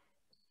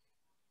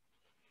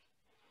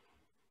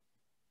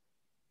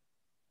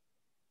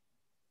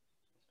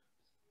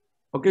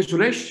 Okay,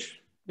 Suresh.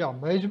 Yeah,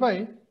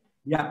 Maheshbhai.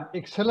 Yeah.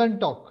 Excellent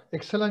talk.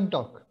 Excellent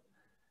talk.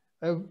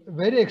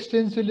 Very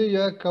extensively you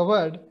have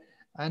covered,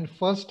 and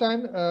first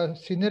time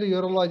senior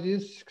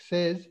urologist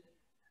says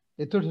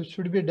it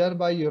should be done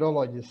by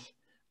urologists.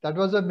 That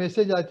was a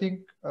message, I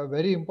think, a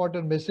very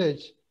important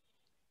message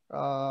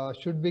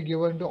should be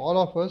given to all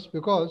of us,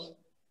 because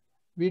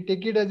we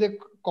take it as a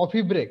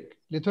coffee break.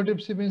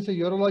 Lithotripsy means a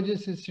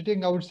urologist is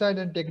sitting outside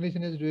and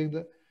technician is doing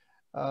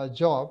the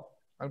job,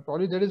 and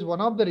probably that is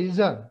one of the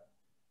reason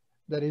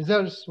the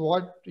results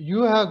what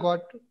you have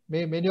got,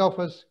 many of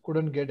us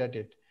couldn't get at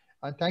it.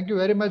 And thank you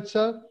very much,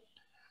 sir.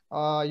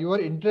 Your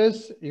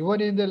interest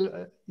even in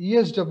the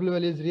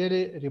ESWL is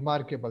really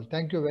remarkable.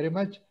 Thank you very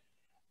much.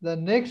 The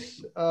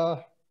next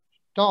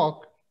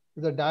talk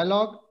is a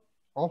dialogue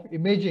of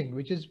imaging,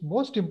 which is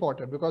most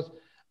important, because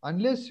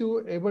unless you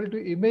are able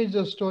to image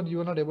the stone, you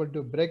are not able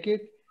to break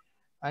it.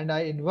 And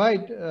I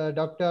invite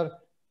Dr.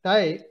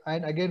 Tai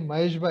and again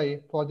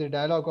Maheshbhai for the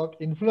dialogue of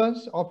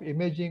influence of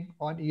imaging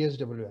on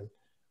ESWL.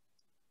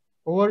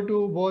 Over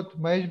to both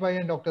Maheshbhai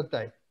and Dr.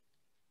 Tai.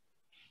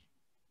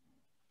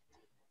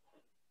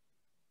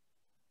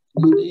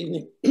 Good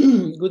evening.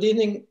 Good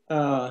evening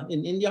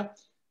in India.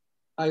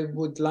 I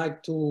would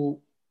like to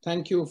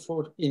thank you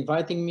for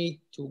inviting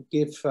me to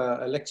give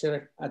a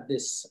lecture at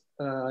this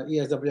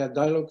ESWL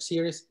Dialogue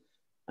Series.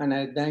 And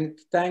I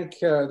thank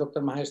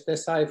Dr. Mahesh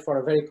Desai for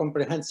a very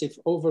comprehensive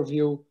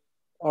overview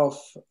of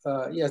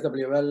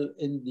ESWL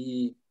in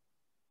the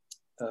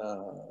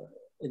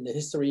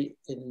history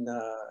in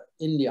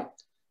India.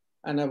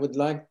 And I would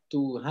like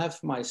to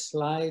have my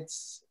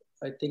slides,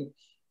 I think,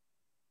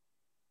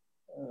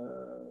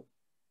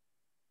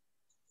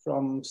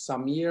 from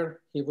Samir,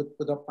 he would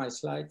put up my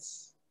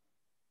slides.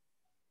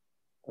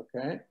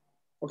 Okay.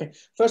 Okay.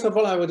 First of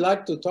all, I would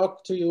like to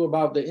talk to you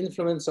about the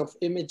influence of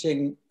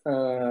imaging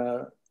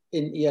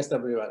in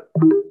ESWL.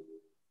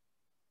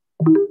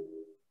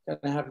 Can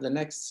I have the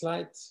next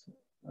slide?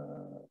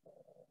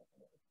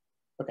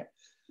 Okay.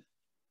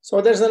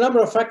 So there's a number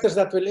of factors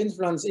that will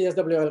influence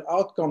ESWL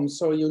outcomes.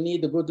 So you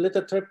need a good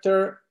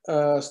lithotripter,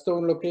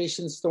 stone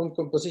location, stone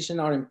composition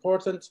are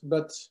important,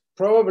 but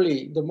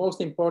probably the most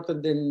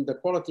important in the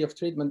quality of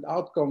treatment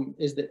outcome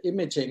is the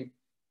imaging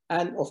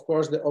and of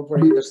course the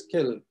operator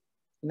skill.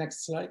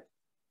 Next slide.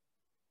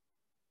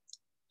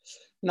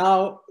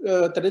 Now,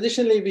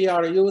 traditionally we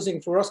are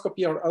using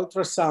fluoroscopy or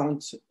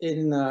ultrasound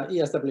in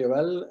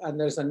ESWL, and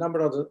there's a number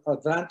of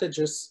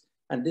advantages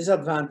and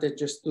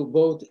disadvantages to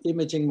both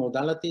imaging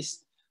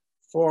modalities.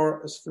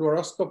 For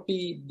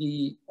fluoroscopy,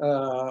 the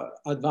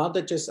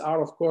advantages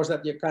are, of course,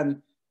 that you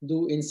can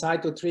do in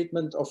situ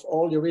treatment of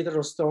all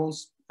urethral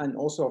stones and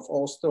also of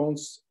all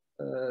stones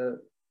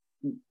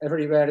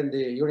everywhere in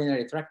the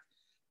urinary tract.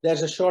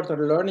 There's a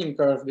shorter learning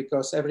curve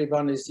because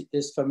everyone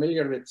is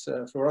familiar with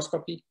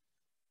fluoroscopy.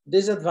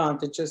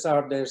 Disadvantages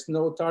are there's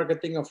no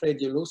targeting of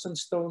radiolucent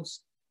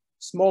stones.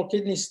 Small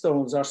kidney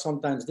stones are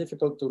sometimes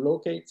difficult to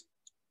locate.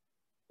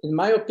 In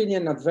my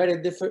opinion, a very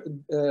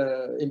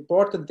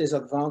important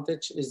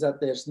disadvantage is that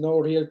there's no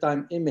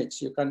real-time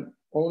image. You can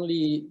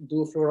only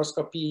do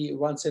fluoroscopy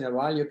once in a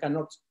while. You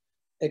cannot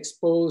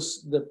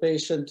expose the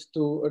patient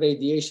to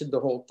radiation the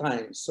whole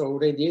time. So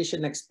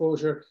radiation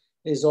exposure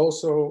is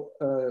also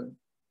an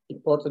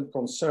important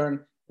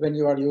concern when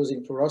you are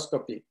using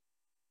fluoroscopy.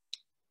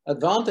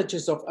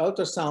 Advantages of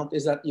ultrasound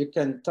is that you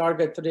can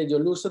target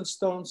radiolucent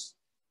stones.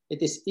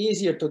 It is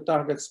easier to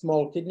target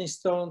small kidney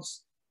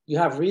stones. You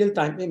have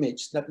real-time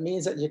image. That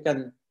means that you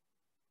can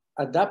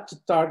adapt to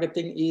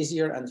targeting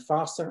easier and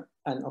faster.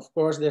 And of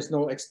course, there's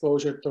no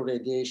exposure to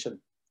radiation.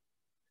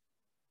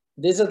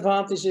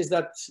 Disadvantage is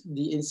that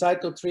the in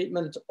situ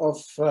treatment of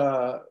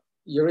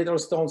urethral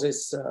stones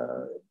is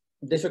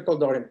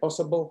difficult or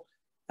impossible.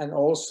 And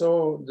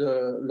also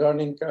the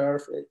learning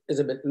curve is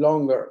a bit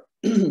longer.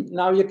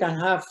 Now you can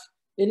have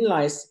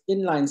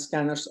inline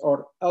scanners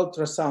or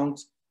ultrasound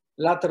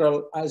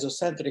lateral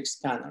isocentric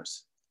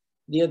scanners.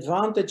 The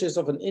advantages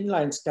of an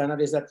inline scanner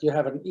is that you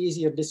have an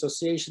easier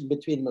dissociation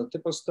between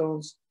multiple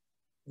stones.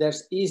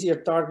 There's easier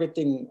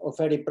targeting of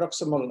very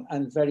proximal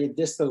and very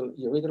distal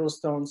urethral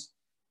stones.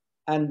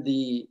 And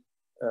the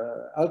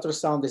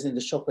ultrasound is in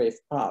the shockwave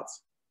path.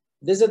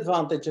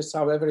 Disadvantages,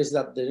 however, is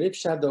that the rib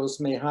shadows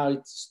may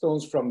hide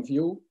stones from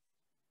view.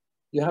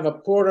 You have a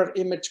poorer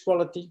image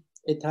quality.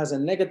 It has a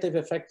negative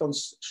effect on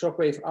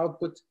shockwave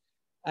output,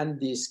 and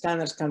the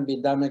scanners can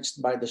be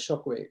damaged by the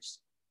shockwaves.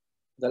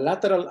 The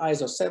lateral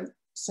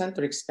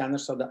isocentric scanner,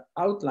 so the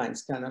outline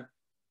scanner,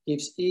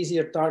 gives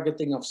easier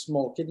targeting of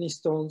small kidney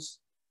stones.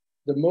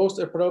 The most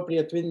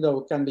appropriate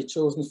window can be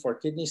chosen for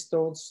kidney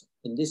stones.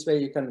 In this way,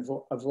 you can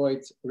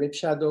avoid rib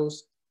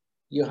shadows.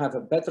 You have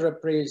a better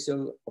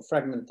appraisal of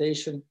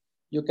fragmentation.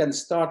 You can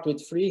start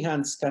with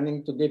freehand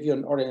scanning to give you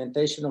an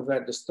orientation of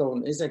where the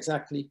stone is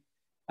exactly,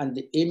 and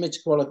the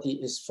image quality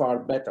is far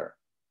better.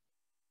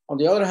 On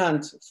the other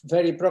hand,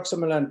 very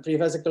proximal and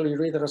prevesical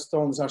urethral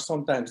stones are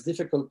sometimes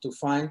difficult to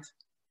find,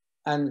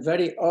 and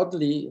very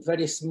oddly,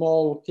 very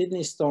small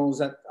kidney stones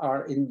that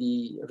are in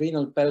the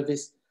renal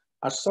pelvis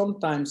are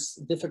sometimes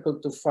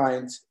difficult to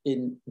find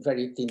in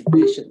very thin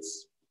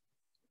patients.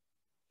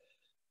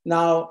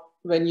 Now,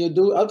 when you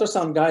do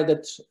ultrasound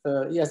guided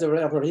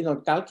ESWL renal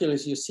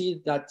calculus, you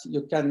see that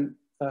you can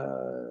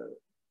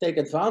take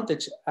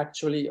advantage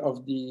actually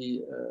of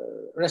the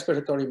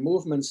respiratory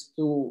movements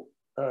to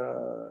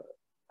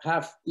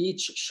have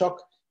each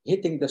shock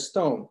hitting the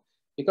stone.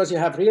 Because you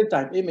have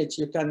real-time image,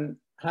 you can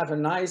have a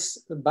nice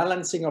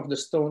balancing of the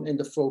stone in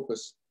the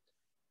focus.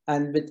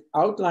 And with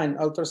outline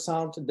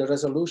ultrasound, the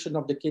resolution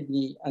of the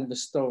kidney and the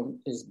stone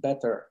is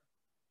better.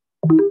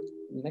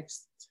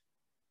 Next.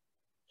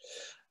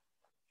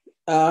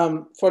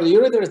 For the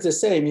ureter, it's the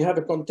same. You have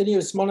a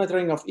continuous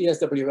monitoring of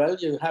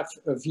ESWL. You have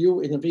a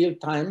view in real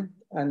time,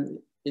 and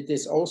it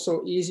is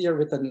also easier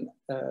with a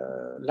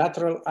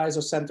lateral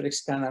isocentric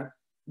scanner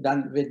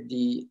than with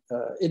the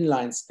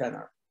inline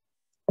scanner.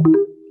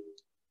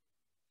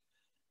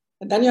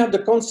 And then you have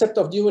the concept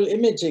of dual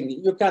imaging.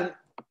 You can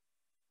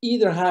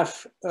either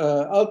have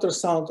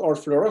ultrasound or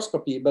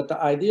fluoroscopy, but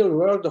the ideal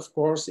world, of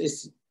course,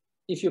 is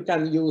if you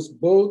can use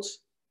both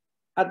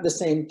at the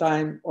same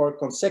time or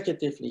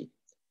consecutively.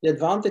 The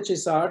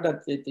advantages are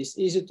that it is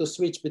easy to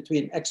switch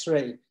between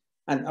X-ray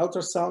and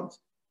ultrasound,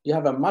 you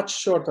have a much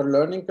shorter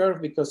learning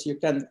curve because you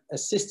can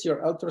assist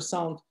your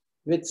ultrasound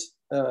with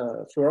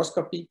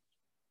fluoroscopy.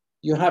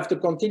 You have the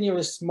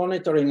continuous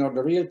monitoring or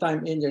the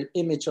real-time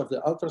image of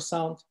the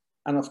ultrasound.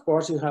 And of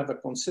course, you have a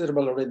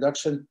considerable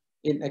reduction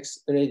in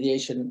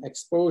radiation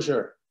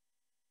exposure.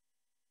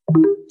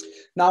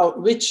 Now,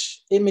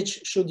 which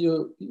image should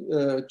you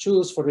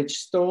choose for which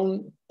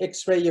stone?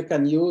 X-ray you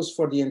can use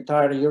for the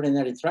entire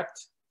urinary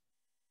tract.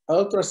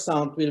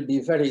 Ultrasound will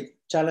be very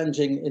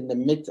challenging in the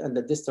mid and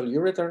the distal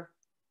ureter.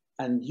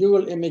 And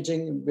dual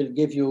imaging will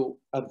give you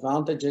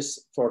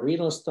advantages for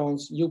renal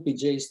stones,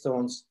 UPJ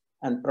stones,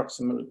 and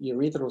proximal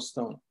urethral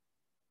stone.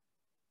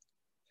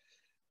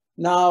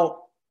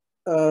 Now,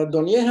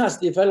 Donier has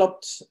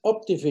developed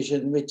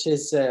Optivision, which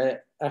is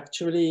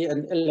actually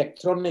an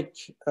electronic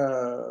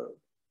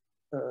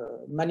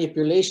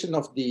manipulation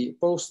of the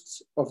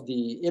posts of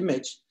the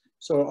image.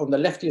 So on the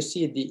left, you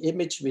see the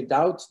image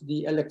without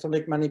the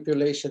electronic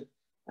manipulation.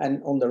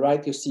 And on the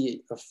right, you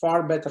see a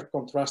far better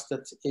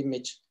contrasted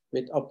image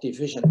with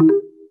Optivision.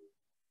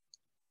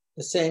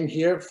 The same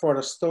here for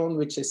a stone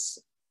which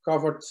is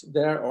covered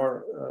there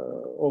or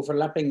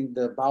overlapping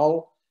the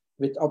bowel.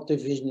 With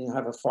Optivision, you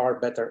have a far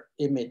better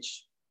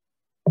image.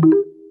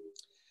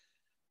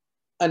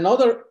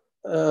 Another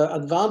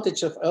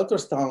advantage of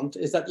ultrasound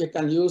is that you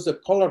can use a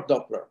color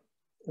Doppler.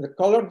 The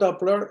color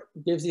Doppler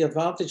gives the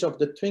advantage of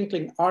the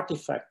twinkling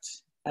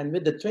artifact. And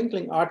with the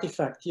twinkling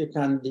artifact, you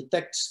can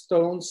detect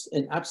stones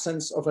in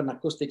absence of an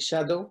acoustic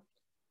shadow.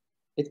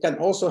 It can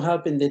also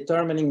help in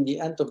determining the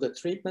end of the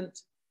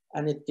treatment,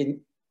 and it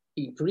can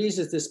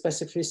increases the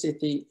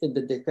specificity in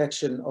the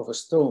detection of a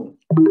stone.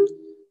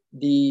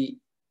 The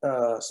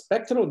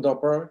spectral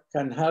Doppler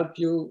can help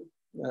you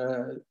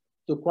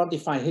to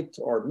quantify hit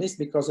or miss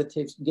because it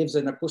gives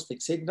an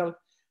acoustic signal,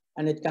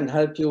 and it can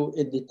help you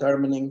in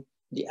determining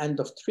the end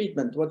of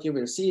treatment. What you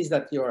will see is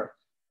that your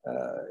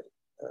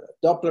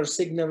Doppler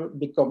signal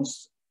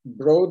becomes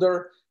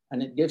broader,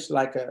 and it gives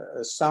like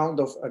a sound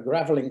of a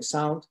graveling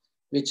sound,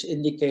 which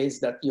indicates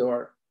that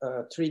your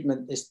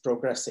treatment is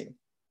progressing.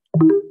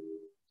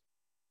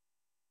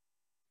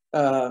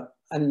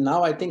 And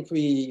now I think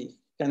we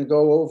can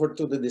go over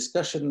to the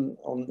discussion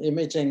on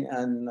imaging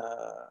and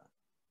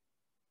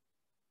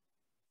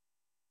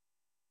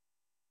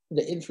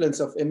the influence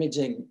of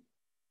imaging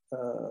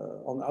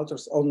on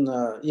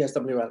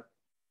ESWL.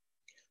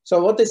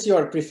 So what is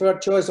your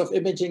preferred choice of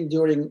imaging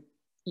during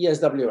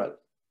ESWL?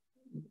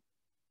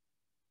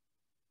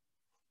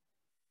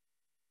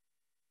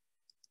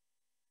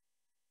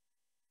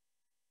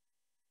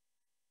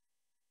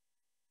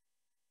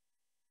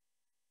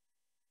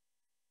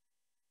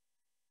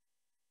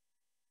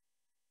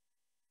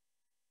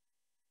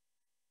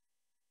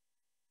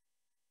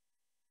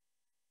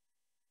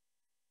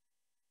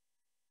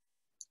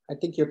 I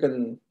think you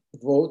can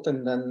vote,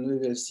 and then we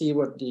will see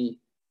what the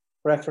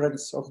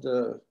preference of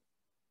the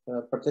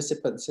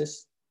participants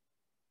is.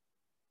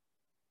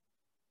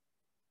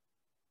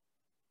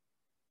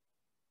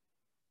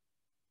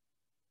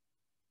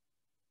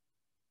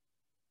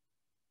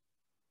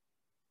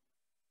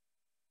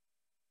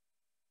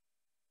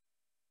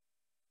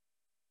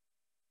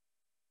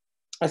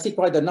 I see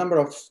quite a number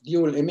of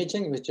dual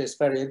imaging, which is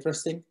very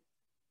interesting.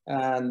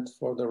 And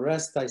for the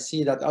rest, I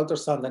see that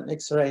ultrasound and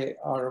X-ray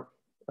are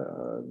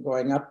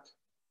going up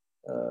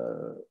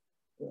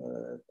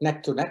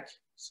neck to neck.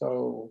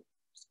 So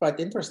it's quite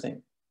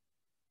interesting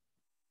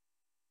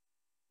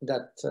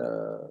that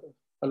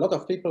a lot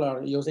of people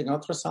are using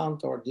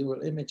ultrasound or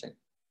dual imaging.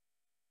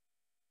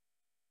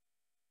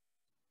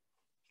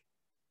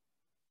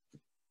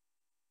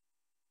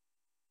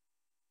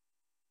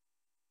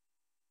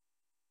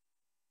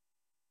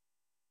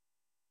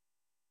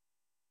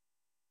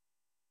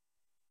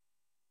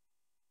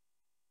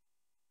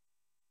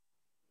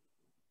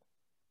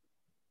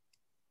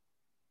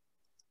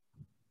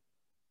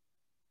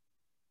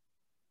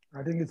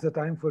 I think it's a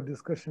time for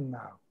discussion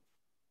now.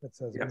 That's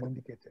as been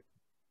indicated.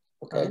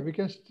 Okay. We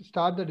can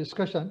start the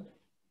discussion.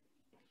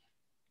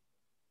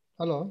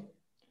 Hello.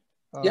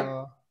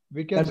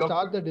 We can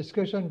start the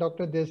discussion.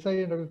 Dr.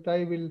 Desai and Dr.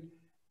 Tai will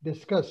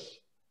discuss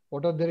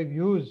what are their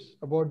views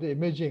about the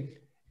imaging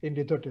in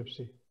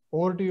lithotripsy.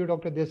 Over to you,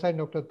 Dr. Desai and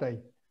Dr. Tai.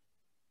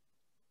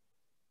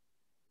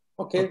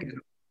 Okay.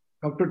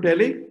 Dr.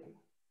 Telly?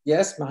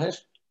 Yes,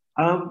 Mahesh.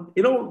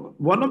 You know,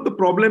 one of the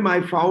problem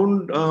I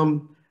found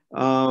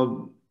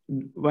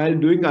while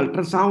doing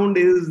ultrasound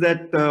is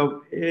that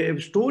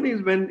if stone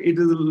is when it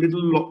is a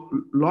little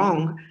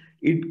long,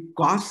 it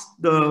casts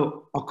the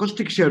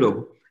acoustic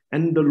shadow,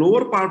 and the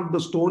lower part of the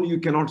stone you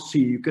cannot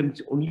see. You can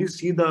only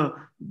see the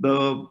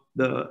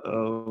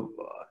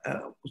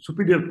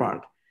superior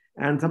part,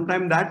 and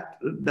sometimes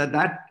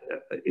that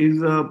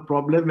is a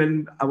problem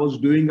when I was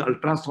doing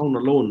ultrasound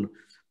alone.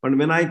 But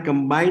when I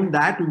combined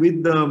that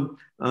with the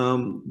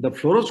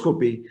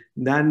fluoroscopy,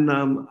 then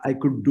I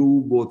could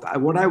do both.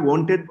 What I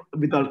wanted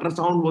with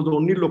ultrasound was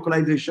only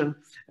localization,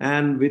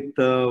 and with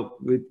the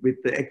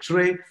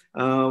X-ray,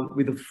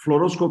 with the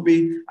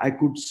fluoroscopy, I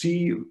could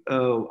see,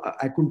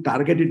 I could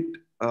target it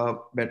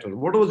better.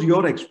 What was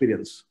your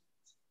experience?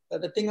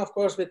 The thing, of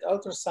course, with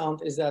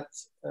ultrasound is that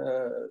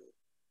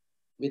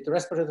with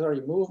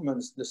respiratory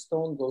movements, the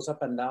stone goes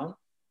up and down,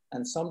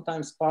 and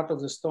sometimes part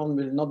of the stone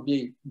will not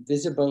be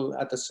visible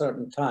at a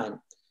certain time.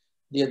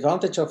 The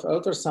advantage of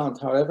ultrasound,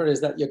 however,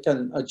 is that you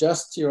can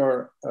adjust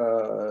your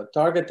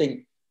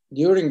targeting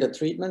during the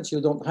treatment.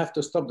 You don't have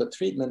to stop the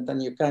treatment,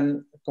 and you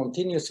can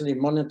continuously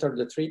monitor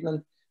the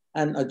treatment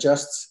and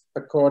adjust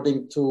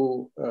according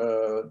to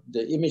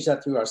the image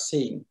that you are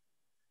seeing.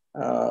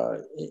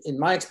 In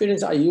my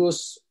experience, I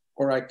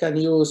can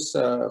use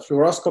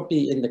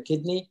fluoroscopy in the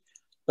kidney,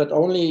 but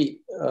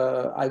only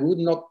I would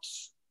not,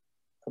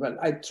 well,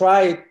 I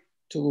try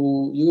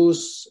to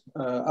use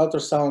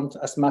ultrasound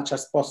as much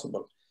as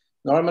possible.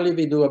 Normally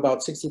we do about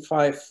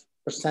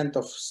 65%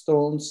 of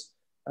stones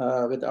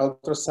with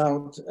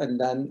ultrasound, and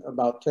then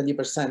about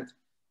 20%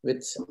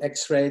 with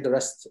X-ray, the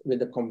rest with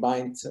the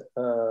combined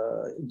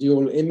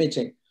dual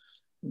imaging.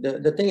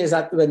 The thing is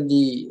that when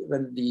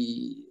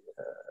the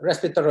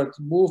respiratory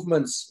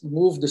movements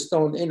move the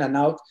stone in and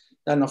out,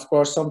 then of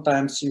course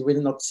sometimes you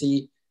will not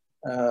see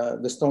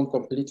the stone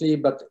completely,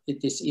 but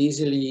it is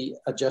easily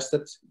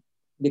adjusted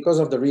because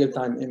of the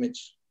real-time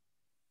image.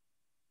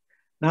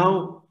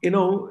 Now, you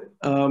know,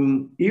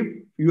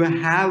 if you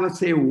have, let's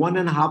say,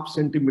 1.5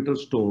 centimeter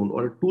stone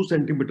or a 2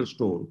 centimeter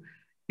stone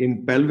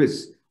in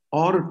pelvis,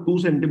 or 2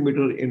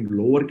 centimeter in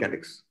lower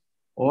calyx,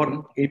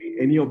 or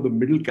any of the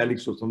middle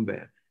calyx or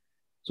somewhere,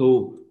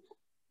 so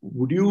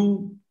would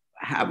you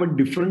have a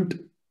different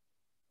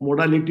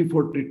modality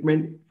for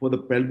treatment for the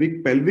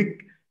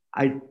pelvic,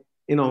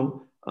 you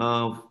know,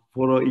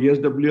 for a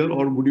ESWL,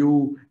 or would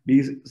you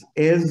be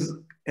as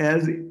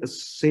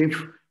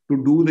safe to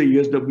do the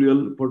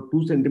ESWL for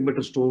 2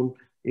 centimeter stone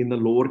in the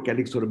lower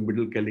calyx or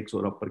middle calyx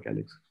or upper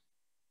calyx?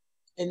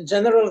 In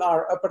general,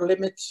 our upper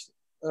limit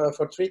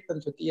for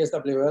treatment with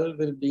ESWL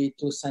will be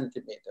 2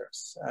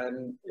 centimeters.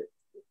 And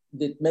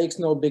it makes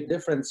no big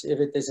difference if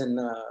it is in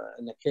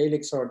a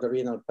calyx or the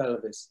renal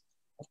pelvis.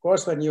 Of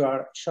course, when you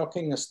are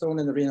shocking a stone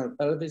in the renal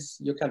pelvis,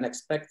 you can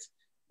expect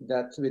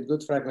that with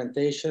good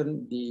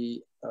fragmentation,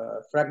 the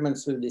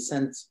fragments will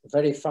descend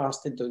very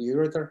fast into the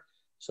ureter.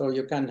 So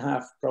you can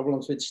have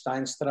problems with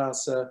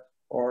Steinstrasse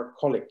or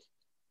colic.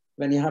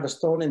 When you have a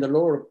stone in the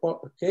lower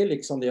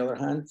calyx, on the other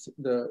hand,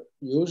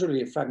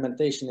 usually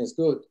fragmentation is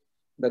good.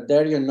 But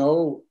there you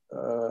know,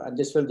 and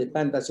this will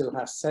depend, as you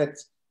have said,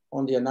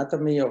 on the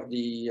anatomy of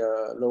the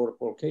lower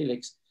pole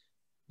calyx,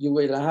 you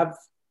will have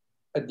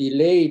a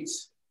delayed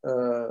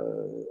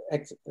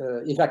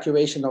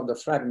evacuation of the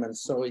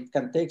fragments. So it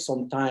can take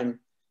some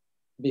time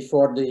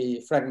before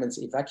the fragments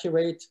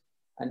evacuate.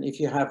 And if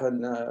you have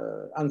an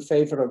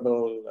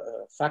unfavorable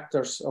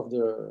factors of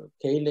the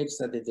calyx,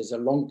 that it is a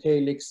long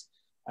calyx,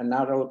 a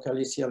narrow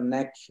calyceal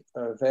neck,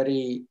 a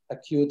very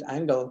acute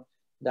angle,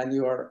 then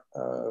your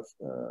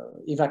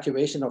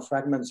evacuation of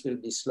fragments will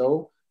be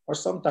slow, or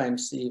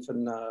sometimes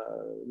even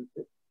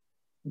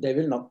they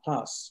will not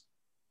pass.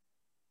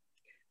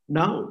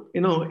 Now,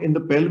 you know, in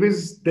the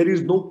pelvis, there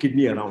is no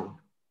kidney around.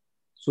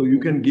 So you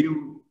can give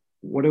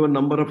whatever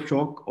number of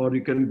shock, or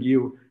you can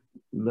give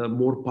the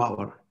more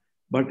power.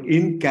 But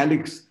in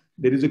calyx,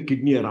 there is a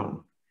kidney around.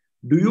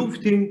 Do you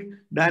think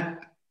that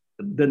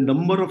the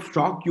number of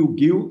shock you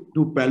give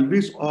to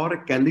pelvis or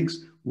a calyx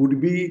would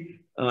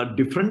be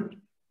different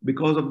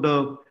because of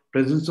the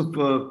presence of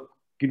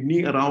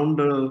kidney around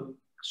the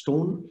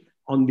stone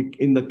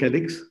in the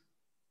calyx?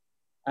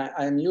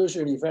 I'm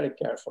usually very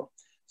careful.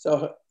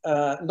 So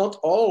not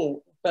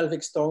all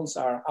pelvic stones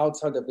are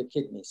outside of the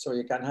kidney. So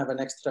you can have an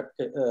extra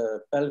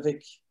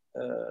pelvic,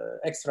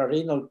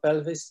 extra-renal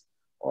pelvis,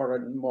 or a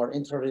more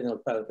intrarenal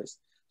pelvis.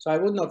 So I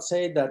would not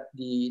say that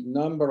the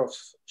number of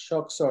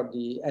shocks or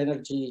the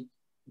energy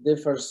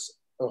differs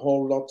a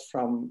whole lot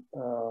from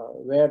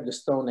where the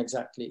stone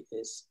exactly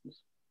is.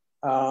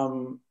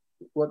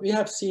 What we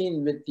have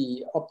seen with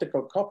the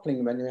optical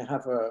coupling, when we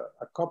have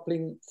a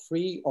coupling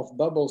free of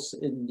bubbles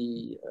in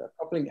the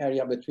coupling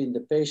area between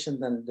the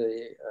patient and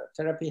the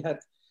therapy head,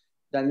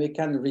 then we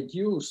can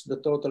reduce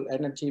the total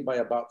energy by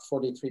about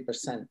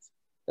 43%.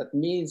 That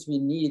means we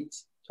need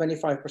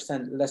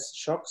 25% less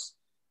shocks,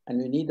 and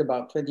we need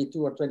about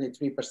 22 or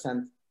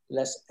 23%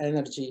 less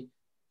energy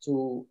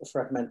to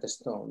fragment the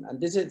stone. And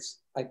this is,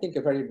 I think,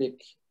 a very big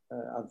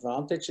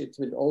advantage. It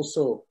will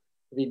also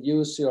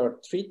reduce your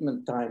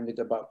treatment time with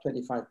about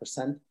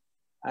 25%.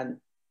 And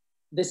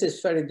this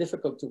is very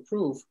difficult to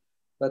prove,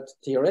 but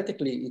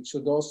theoretically, it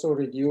should also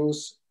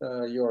reduce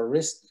your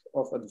risk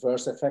of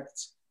adverse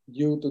effects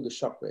due to the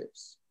shock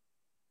waves.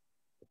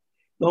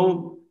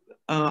 Now,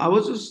 I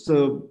was just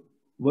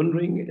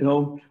wondering, you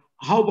know,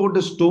 how about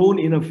the stone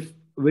in a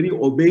very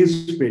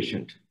obese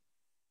patient?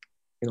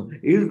 You know,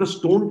 is the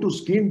stone to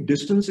skin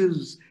distance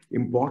is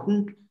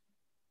important?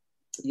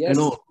 Yes.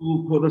 You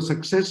know, for the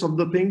success of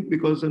the thing,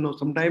 because, you know,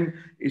 sometimes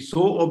it's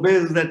so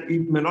obese that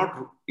it may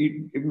not,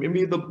 it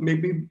may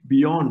be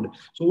beyond.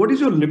 So what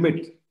is your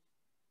limit?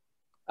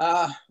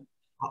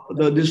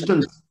 The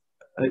distance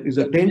is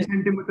a 10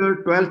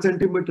 centimeter, 12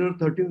 centimeter,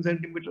 13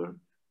 centimeter?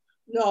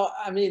 No,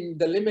 I mean,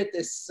 the limit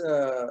is,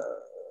 the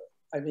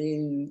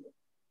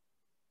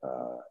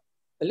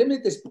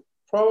limit is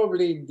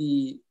probably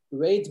the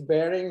weight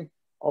bearing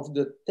of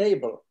the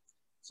table.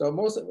 So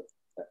most of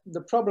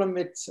the problem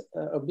with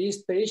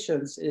obese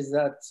patients is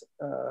that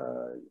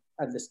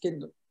at the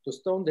skin to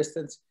stone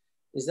distance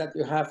is that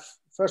you have,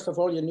 first of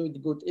all, you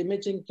need good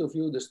imaging to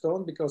view the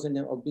stone, because in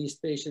obese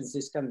patients,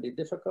 this can be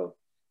difficult.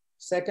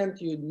 Second,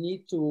 you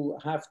need to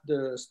have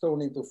the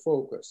stone into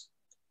focus.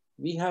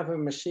 We have a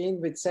machine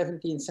with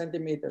 17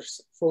 centimeters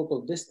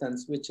focal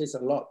distance, which is a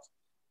lot.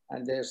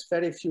 And there's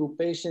very few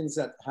patients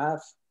that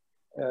have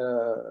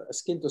a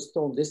skin to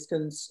stone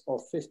distance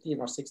of 15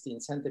 or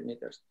 16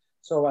 centimeters.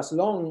 So as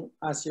long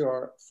as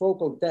your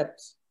focal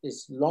depth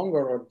is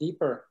longer or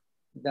deeper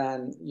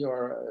than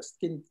your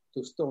skin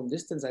to stone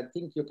distance, I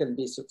think you can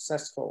be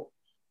successful.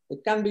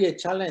 It can be a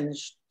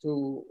challenge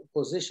to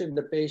position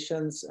the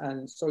patients,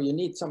 and so you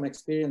need some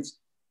experience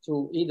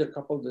to either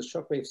couple the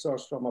shockwave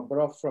source from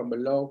above, from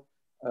below,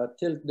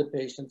 tilt the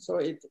patient. So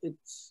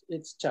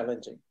it's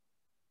challenging.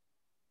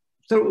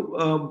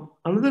 So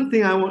another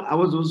thing I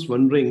was just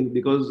wondering,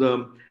 because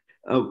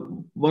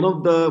one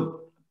of the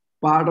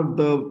part of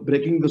the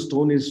breaking the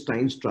stone is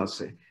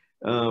Steinstrasse.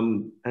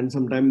 And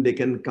sometimes they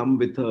can come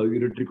with a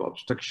ureteric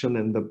obstruction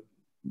and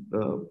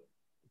the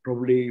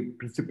probably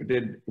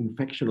precipitated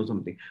infection or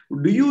something.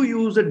 Do you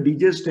use a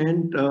DJ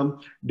stent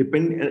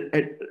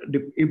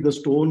if the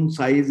stone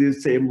size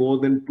is, say, more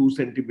than 2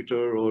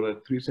 centimeter or a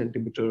 3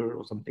 centimeter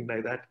or something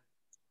like that?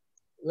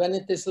 When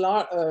it is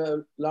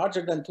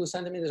larger than 2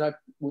 centimeters, I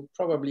would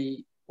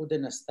probably put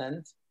in a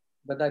stent,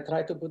 but I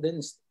try to put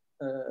in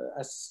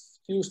as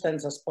few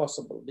stents as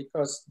possible,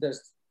 because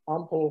there's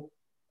ample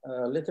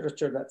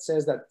literature that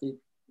says that it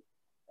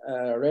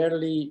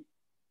rarely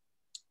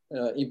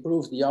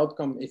improves the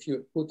outcome if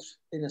you put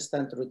in a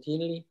stent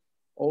routinely.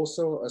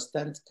 Also, a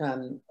stent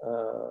can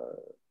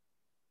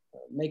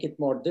make it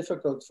more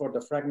difficult for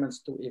the fragments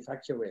to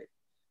evacuate.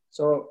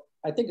 So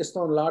I think a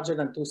stone larger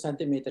than 2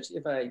 centimeters,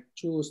 if I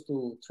choose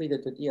to treat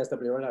it with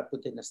ESWL, I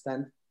put in a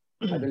stent.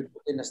 I will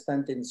put in a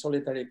stent in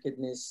solitary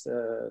kidneys,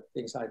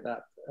 things like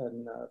that.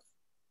 And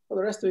for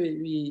the rest,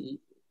 we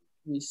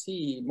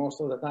see most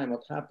of the time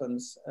what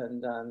happens,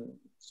 and then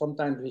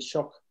sometimes we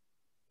shock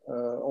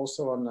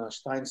also on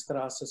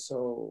Steinstrasse.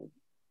 So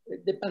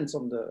it depends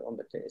on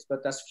the case,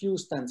 but as few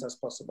stents as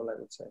possible, I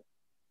would say.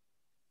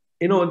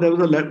 You know, there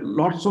was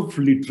lots of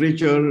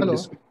literature.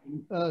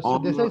 Hello,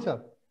 Desai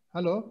sir.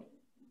 Hello.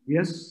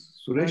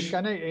 Yes, Suresh.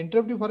 Can I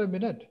interrupt you for a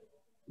minute?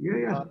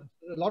 Yeah.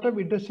 A lot of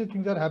interesting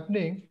things are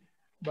happening,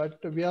 but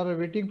we are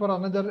waiting for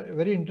another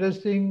very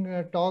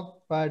interesting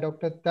talk by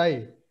Dr.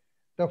 Tai,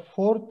 the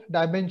 4th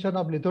dimension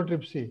of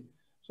lithotripsy.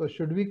 So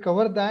should we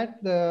cover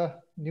that, the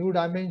new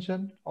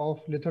dimension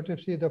of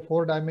lithotripsy, the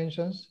 4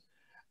 dimensions?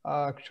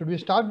 Should we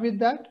start with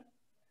that?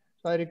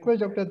 So I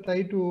request Dr.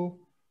 Tai to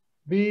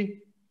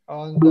be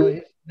on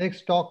the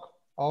next talk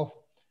of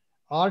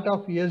Art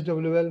of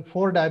ESWL,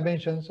 4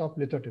 dimensions of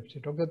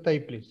lithotripsy. Dr. Tai,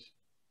 please.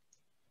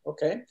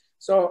 Okay,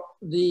 so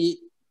the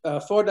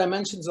 4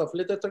 dimensions of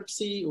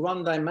lithotripsy,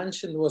 1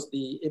 dimension was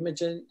the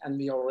imaging, and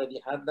we already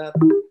had that.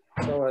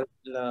 So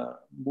I'll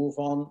move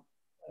on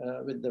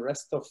with the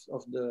rest of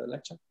the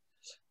lecture.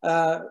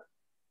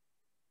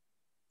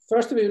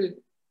 First, we will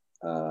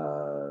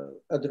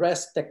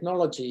address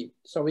technology.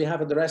 So we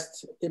have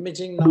addressed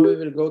imaging. Now we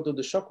will go to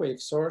the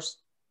shockwave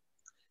source.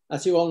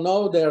 As you all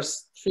know,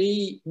 there's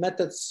 3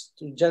 methods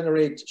to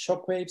generate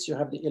shockwaves. You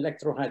have the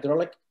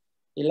electrohydraulic,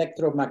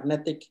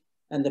 electromagnetic,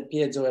 and the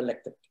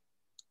piezoelectric.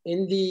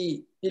 In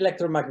the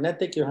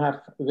electromagnetic, you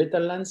have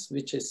Whittle lens,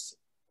 which is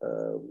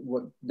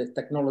the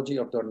technology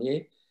of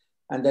Dornier,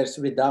 and there's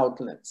without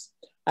lens.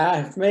 I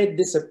have made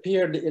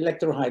disappear the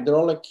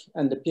electrohydraulic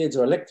and the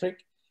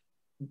piezoelectric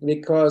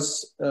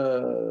because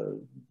the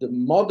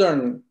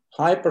modern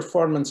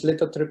high-performance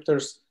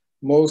lithotripters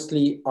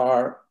mostly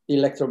are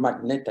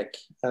electromagnetic,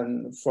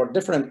 and for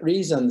different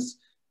reasons,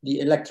 the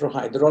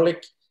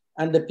electrohydraulic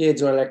and the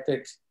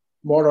piezoelectric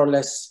more or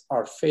less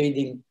are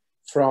fading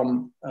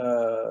from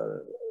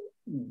the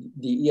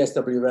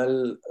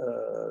ESWL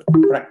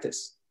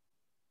practice.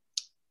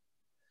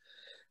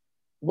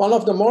 One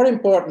of the more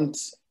important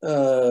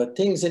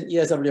things in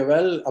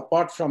ESWL,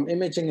 apart from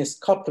imaging, is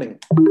coupling.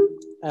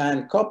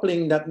 And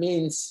coupling, that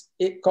means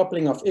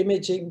coupling of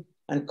imaging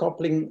and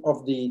coupling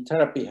of the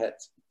therapy head.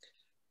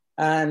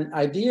 And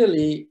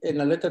ideally,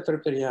 in a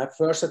lithotripsy, you have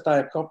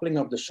versatile coupling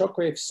of the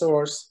shockwave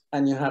source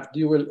and you have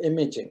dual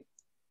imaging.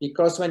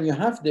 Because when you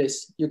have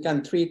this, you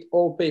can treat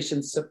all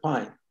patients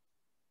supine.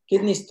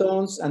 Kidney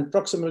stones and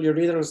proximal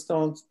ureteral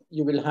stones,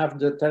 you will have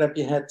the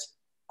therapy head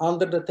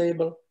under the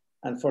table.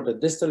 And for the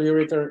distal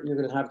ureter, you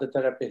will have the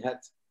therapy head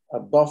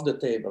above the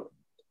table.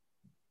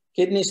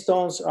 Kidney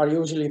stones are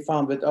usually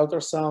found with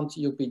ultrasound,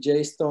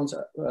 UPJ stones,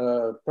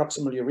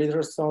 proximal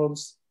ureteral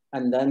stones,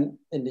 and then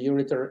in the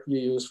ureter, you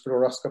use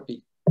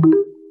fluoroscopy.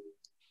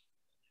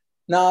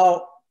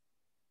 Now,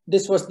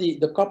 this was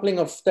the coupling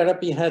of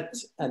therapy head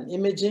and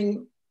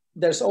imaging.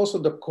 There's also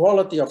the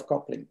quality of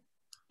coupling.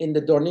 in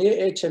the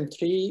Dornier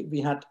HM3, we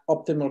had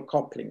optimal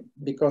coupling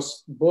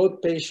because both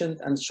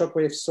patient and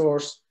shockwave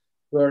source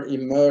were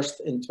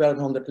immersed in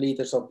 1200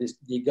 liters of this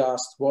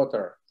degassed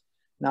water.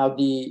 Now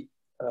the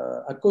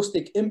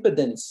acoustic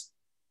impedance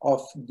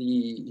of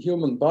the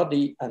human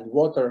body and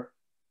water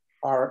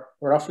are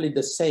roughly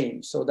the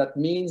same. So that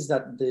means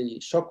that the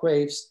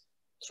shockwaves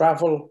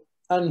travel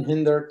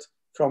unhindered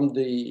from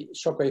the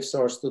shockwave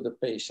source to the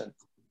patient.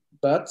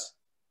 But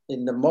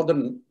in the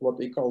modern, what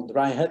we call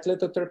dry head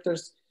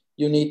lithotripters,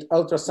 you need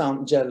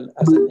ultrasound gel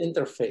as an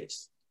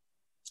interface.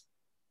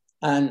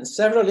 And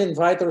several in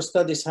vitro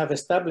studies have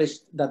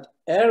established that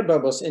air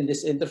bubbles in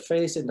this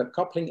interface in the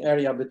coupling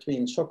area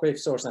between shockwave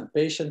source and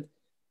patient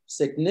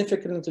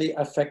significantly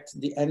affect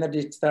the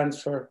energy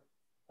transfer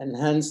and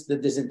hence the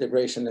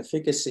disintegration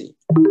efficacy.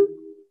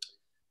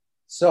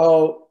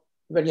 So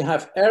when you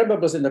have air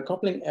bubbles in the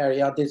coupling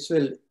area, this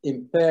will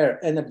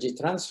impair energy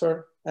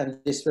transfer and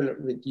this will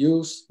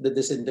reduce the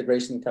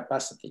disintegration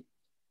capacity.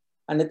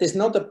 And it is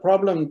not a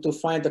problem to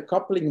find a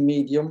coupling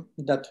medium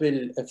that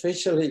will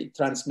efficiently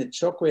transmit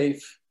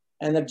shockwave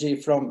energy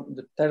from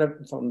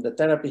the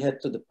therapy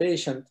head to the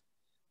patient,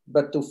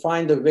 but to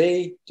find a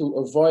way to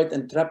avoid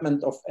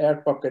entrapment of air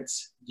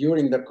pockets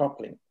during the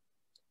coupling.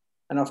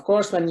 And of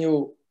course, when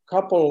you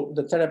couple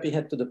the therapy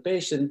head to the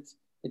patient,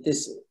 it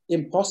is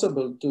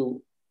impossible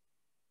to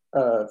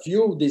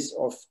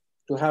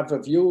have a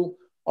view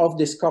of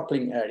this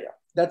coupling area.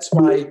 That's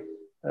why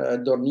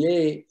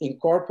Dornier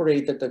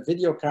incorporated a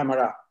video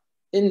camera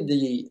in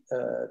the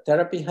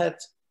therapy head,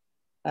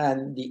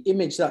 and the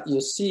image that you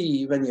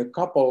see when you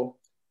couple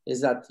is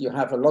that you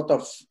have a lot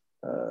of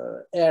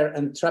air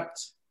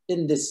entrapped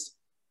in this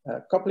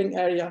coupling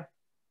area.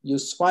 You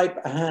swipe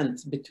a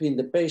hand between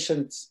the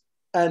patient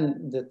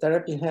and the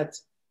therapy head,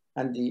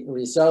 and the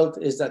result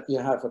is that you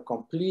have a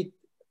complete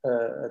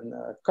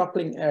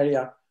coupling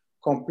area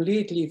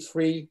completely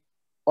free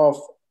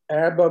of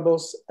air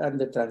bubbles, and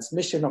the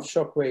transmission of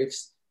shock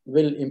waves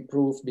will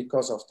improve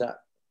because of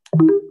that.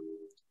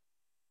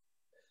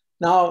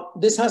 Now,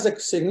 this has a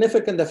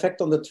significant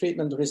effect on the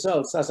treatment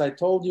results. As I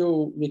told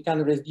you, we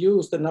can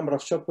reduce the number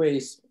of shock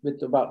waves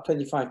with about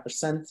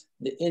 25%,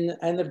 the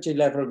energy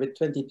level with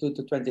 22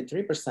 to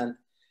 23%.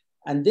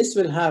 And this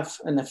will have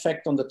an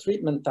effect on the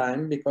treatment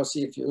time, because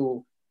if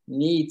you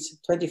need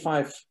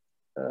 25,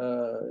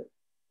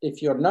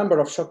 if your number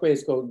of shock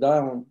waves go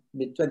down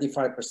with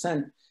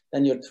 25%,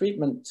 then your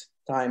treatment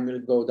time will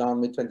go down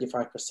with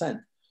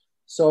 25%.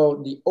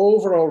 So the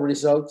overall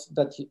result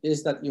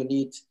is that you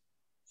need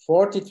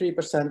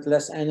 43%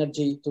 less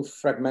energy to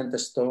fragment the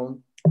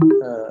stone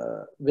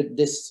with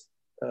this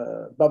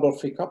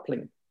bubble-free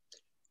coupling.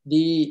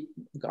 The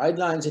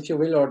guidelines, if you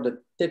will, or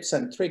the tips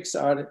and tricks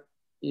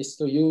is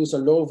to use a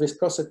low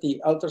viscosity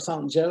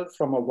ultrasound gel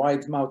from a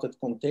wide mounted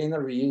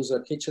container. We use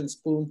a kitchen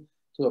spoon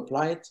to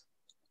apply it.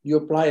 You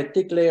apply a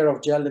thick layer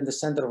of gel in the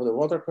center of the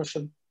water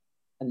cushion,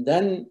 and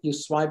then you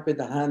swipe with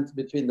the hand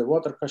between the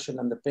water cushion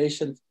and the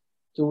patient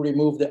to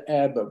remove the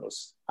air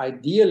bubbles.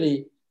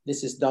 Ideally,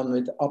 this is done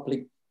with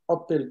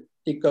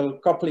optical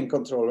coupling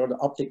control, or the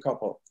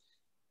OptiCouple.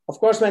 Of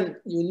course, when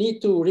you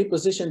need to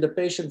reposition the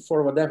patient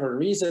for whatever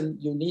reason,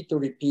 you need to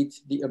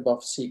repeat the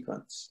above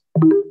sequence.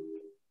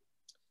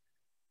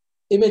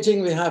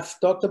 Imaging we have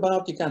talked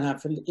about. You can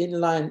have an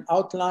inline,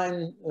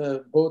 outline,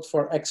 both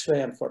for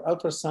X-ray and for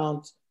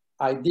ultrasound.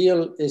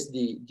 Ideal is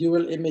the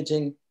dual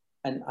imaging,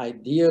 and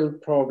ideal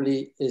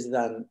probably is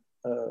then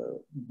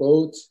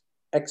both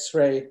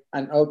X-ray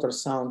and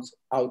ultrasound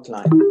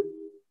outline.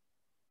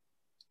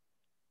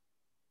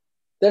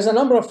 There's a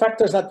number of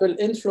factors that will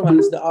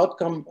influence the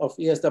outcome of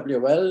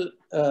ESWL.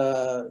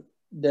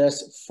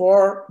 There's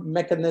 4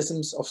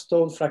 mechanisms of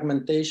stone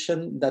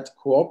fragmentation that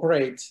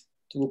cooperate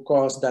to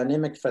cause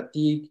dynamic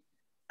fatigue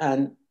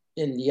and,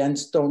 in the end,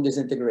 stone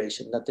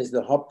disintegration. That is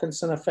the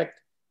Hopkinson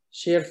effect,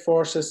 shear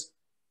forces,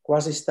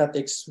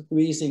 quasi-static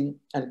squeezing,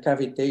 and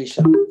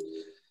cavitation.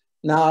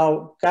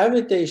 Now,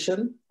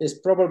 cavitation is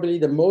probably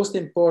the most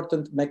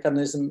important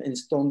mechanism in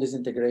stone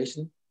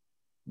disintegration,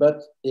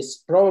 but it's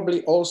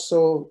probably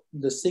also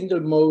the single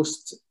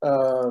most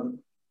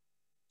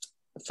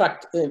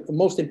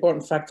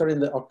important factor in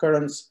the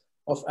occurrence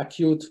of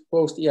acute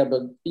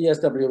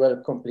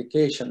post-ESWL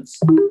complications.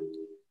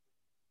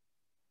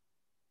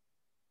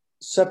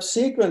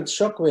 Subsequent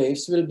shock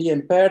waves will be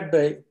impaired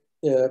by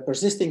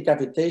persisting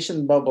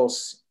cavitation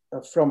bubbles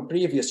from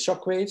previous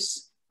shock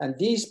waves, and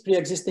these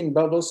pre-existing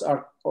bubbles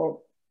are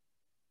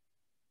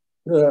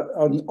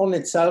on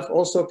itself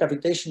also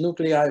cavitation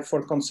nuclei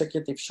for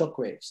consecutive shock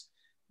waves.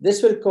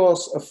 This will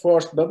cause a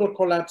forced bubble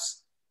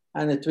collapse,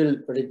 and it will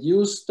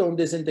reduce stone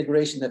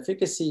disintegration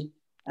efficacy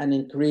and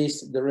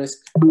increase the risk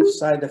of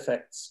side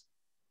effects.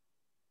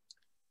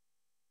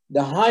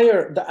 The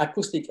higher the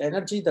acoustic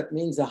energy, that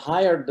means the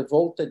higher the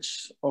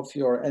voltage of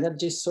your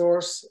energy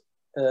source,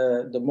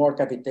 the more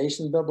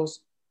cavitation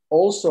bubbles.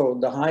 Also,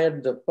 the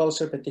higher the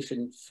pulse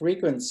repetition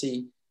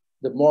frequency,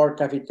 the more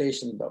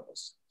cavitation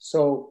bubbles.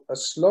 So a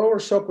slower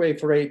shock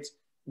wave rate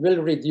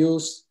will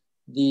reduce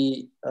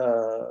the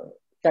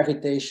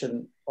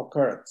cavitation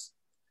occurrence.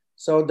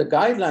 So the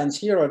guidelines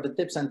here, or the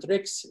tips and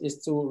tricks, is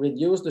to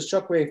reduce the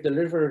shockwave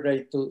delivery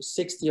rate to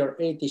 60 or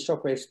 80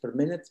 shockwaves per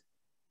minute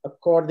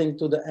according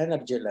to the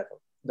energy level.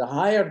 The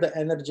higher the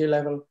energy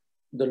level,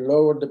 the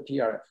lower the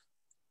PRF.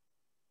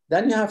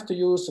 Then you have to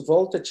use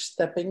voltage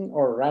stepping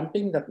or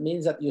ramping. That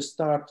means that you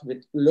start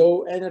with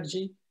low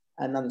energy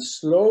and then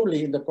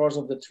slowly in the course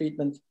of the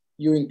treatment,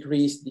 you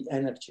increase the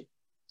energy.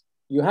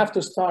 You have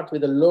to start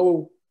with a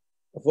low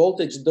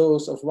voltage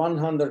dose of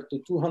 100 to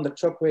 200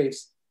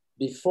 shockwaves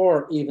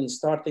before even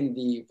starting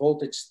the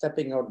voltage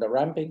stepping or the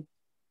ramping.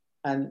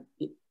 And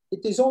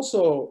it is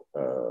also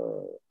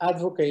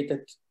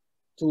advocated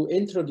to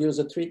introduce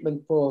a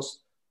treatment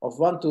pause of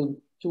 1 to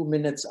 2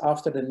 minutes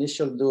after the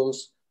initial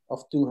dose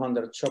of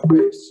 200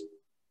 shockwaves.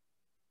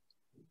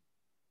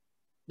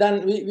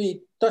 Then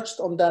we touched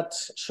on that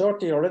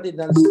shortly already,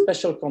 then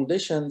special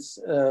conditions.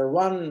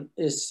 One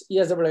is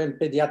ESWL in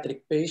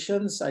pediatric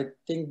patients. I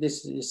think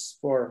this is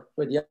for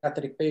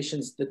pediatric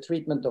patients, the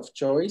treatment of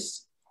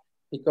choice,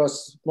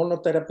 because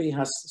monotherapy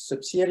has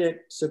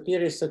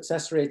superior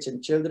success rates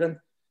in children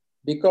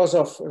because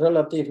of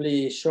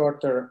relatively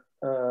shorter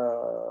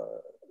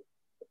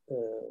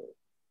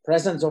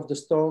presence of the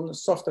stone,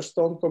 softer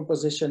stone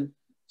composition,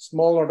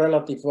 smaller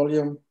relative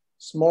volume,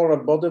 smaller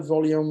body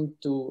volume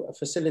to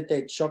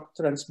facilitate shock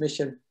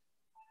transmission.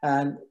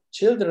 And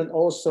children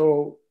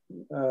also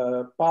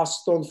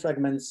pass stone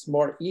fragments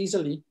more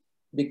easily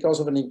because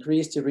of an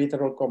increased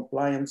urethral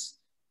compliance,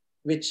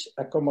 which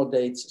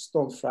accommodates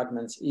stone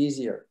fragments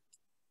easier.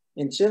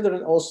 In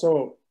children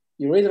also,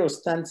 urethral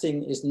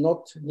stenting is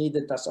not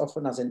needed as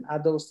often as in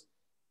adults,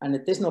 and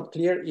it is not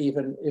clear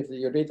even if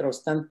the urethral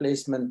stent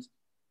placement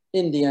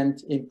in the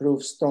end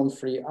improves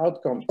stone-free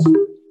outcomes.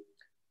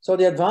 So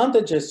the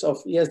advantages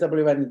of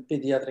ESWL in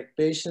pediatric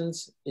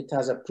patients, it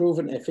has a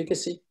proven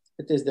efficacy.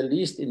 It is the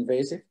least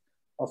invasive.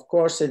 Of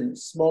course, in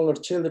smaller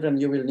children,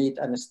 you will need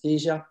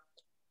anesthesia.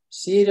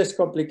 Serious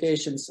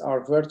complications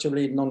are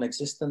virtually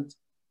non-existent.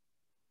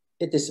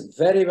 It is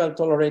very well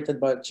tolerated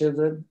by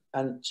children,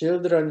 and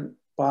children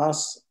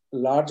pass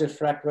larger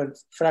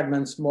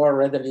fragments more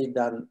readily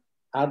than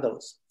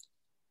adults.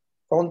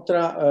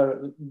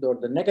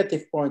 The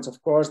negative points,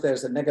 of course,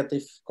 there's a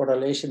negative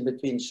correlation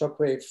between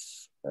shockwave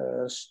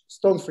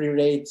stone-free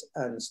rate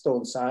and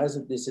stone size.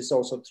 This is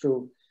also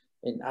true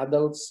in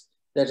adults.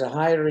 There's a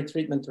higher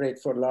retreatment rate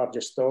for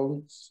larger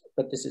stones,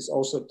 but this is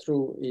also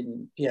true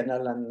in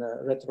PNL and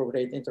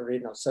retrograde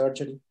intrarenal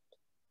surgery.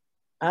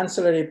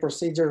 Ancillary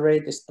procedure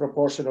rate is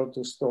proportional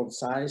to stone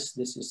size.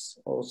 This is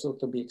also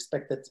to be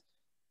expected,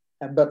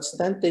 but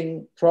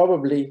stenting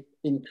probably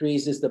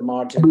increases the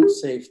margin of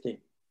safety.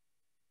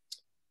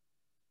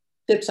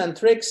 Tips and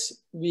tricks,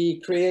 we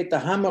create a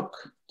hammock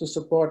to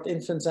support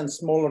infants and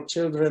smaller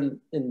children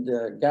in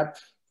the gap.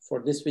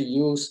 For this, we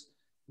use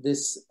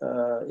this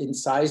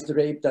incised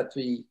drape that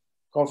we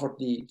covered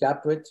the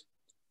gap with.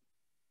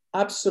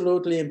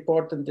 Absolutely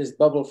important is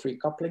bubble-free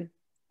coupling.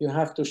 You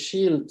have to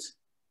shield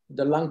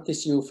the lung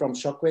tissue from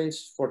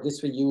shockwaves. For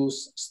this, we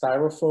use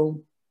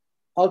styrofoam.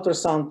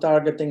 Ultrasound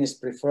targeting is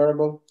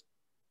preferable.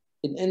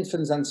 In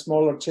infants and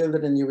smaller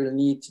children, you will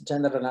need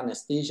general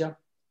anesthesia.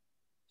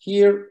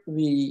 Here,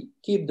 we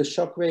keep the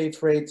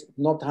shockwave rate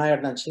not higher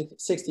than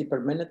 60 per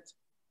minute,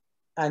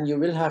 and you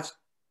will have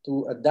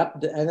to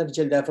adapt the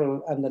energy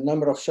level and the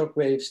number of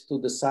shockwaves to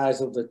the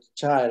size of the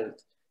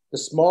child. The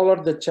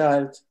smaller the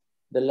child,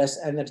 the less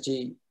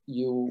energy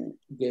you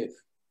give.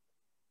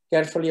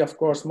 Carefully, of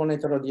course,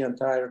 monitor the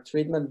entire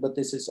treatment, but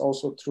this is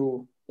also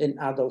true in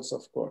adults,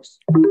 of course.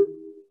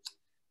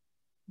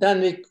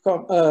 Then we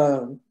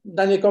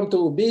come to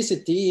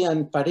obesity,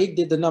 and Parikh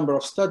did a number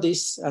of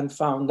studies and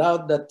found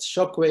out that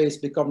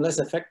shockwaves become less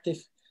effective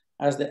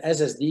as the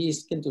SSD,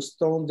 skin to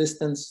stone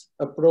distance,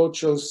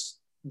 approaches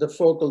the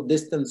focal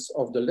distance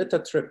of the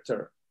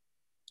lithotripter.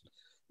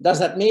 Does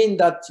that mean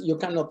that you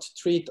cannot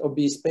treat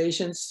obese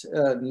patients?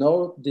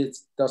 No,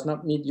 this does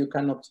not mean you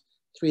cannot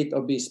treat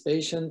obese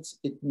patients.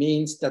 It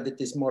means that it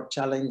is more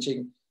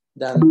challenging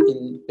than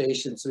in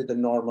patients with a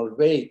normal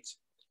weight.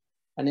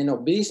 And in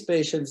obese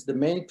patients, the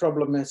main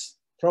problem is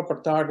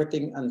proper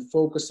targeting and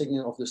focusing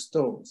of the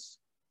stones.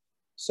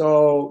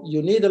 So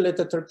you need a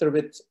lithotripter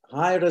with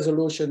high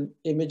resolution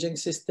imaging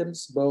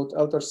systems, both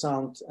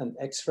ultrasound and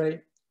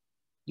X-ray.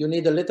 You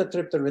need a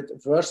lithotripter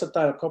with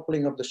versatile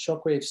coupling of the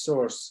shockwave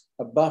source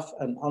above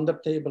and under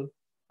table.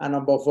 And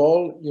above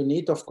all, you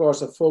need, of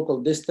course, a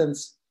focal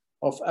distance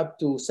of up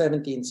to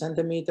 17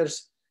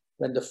 centimeters.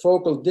 When the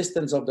focal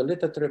distance of the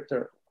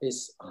lithotripter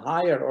is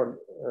higher or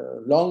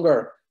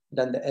longer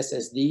than the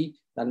SSD,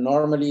 then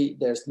normally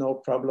there's no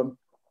problem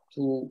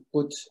to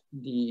put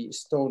the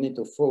stone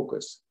into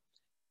focus.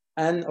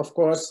 And of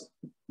course,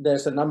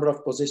 there's a number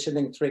of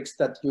positioning tricks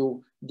that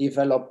you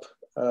develop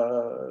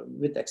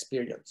with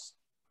experience.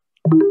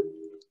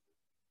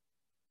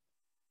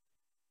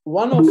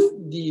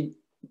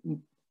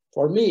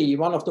 For me,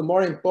 one of the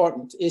more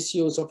important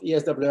issues of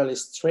ESWL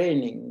is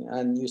training.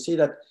 And you see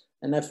that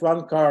an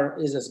F1 car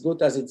is as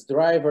good as its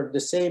driver. The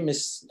same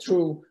is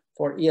true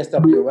for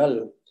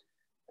ESWL.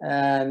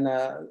 And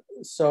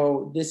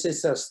so this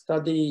is a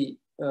study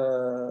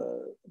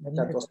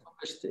that was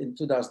published in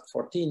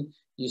 2014,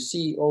 you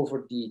see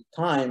over the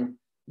time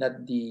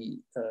that the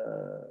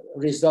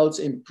results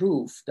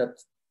improve,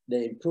 that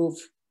they improve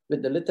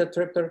with the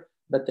lithotripsy,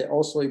 but they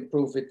also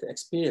improve with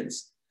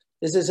experience.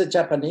 This is a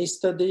Japanese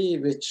study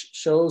which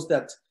shows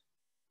that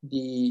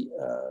the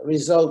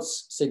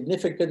results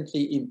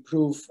significantly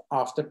improve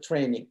after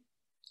training.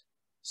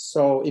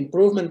 So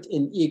improvement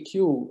in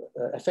EQ,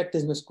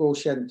 effectiveness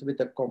quotient, with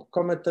a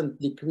concomitant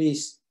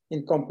decrease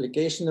in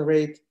complication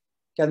rate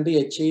can be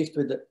achieved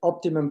with the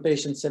optimum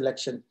patient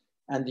selection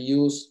and the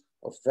use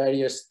of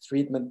various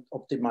treatment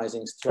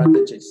optimizing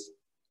strategies.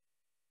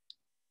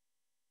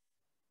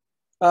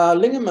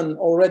 Lingemann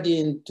already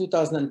in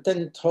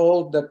 2010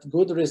 told that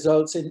good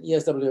results in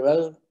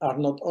ESWL are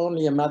not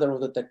only a matter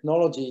of the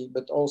technology,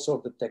 but also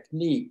of the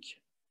technique.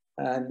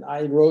 And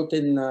I wrote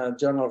in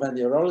Journal of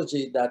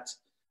Urology that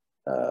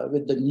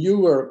with the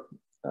newer,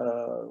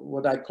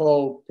 what I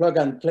call plug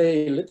and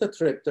play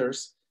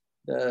lithotripters,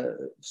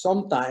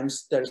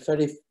 sometimes there's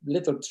very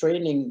little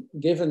training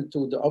given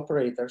to the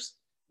operators.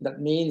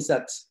 That means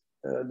that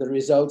the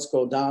results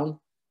go down,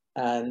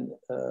 and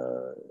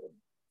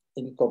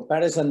in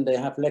comparison, they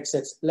have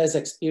less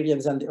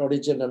experience than the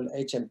original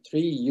HM3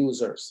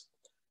 users.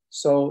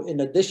 So in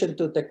addition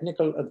to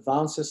technical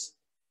advances,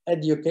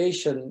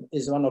 education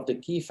is one of the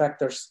key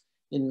factors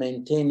in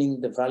maintaining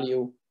the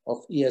value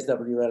of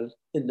ESWL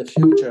in the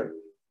future.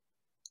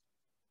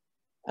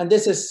 And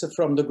this is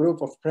from the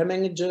group of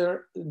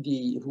Preminger,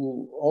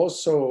 who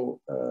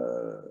also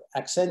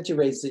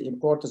accentuates the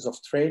importance of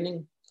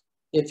training.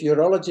 If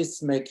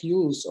urologists make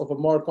use of a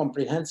more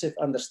comprehensive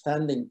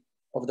understanding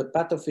of the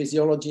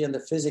pathophysiology and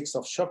the physics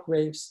of shock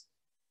waves,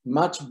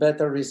 much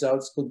better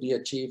results could be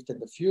achieved in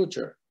the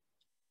future.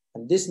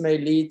 And this may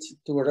lead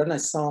to a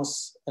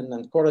renaissance and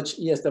encourage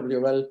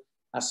ESWL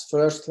as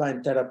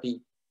first-line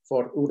therapy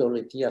for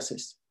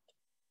urolithiasis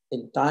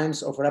in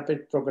times of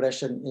rapid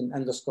progression in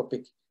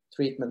endoscopic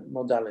treatment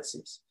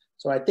modalities.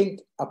 So I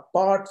think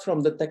apart from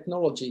the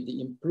technology,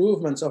 the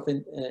improvements of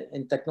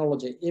in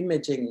technology,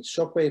 imaging,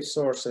 shockwave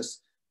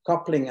sources,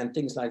 coupling and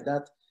things like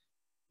that,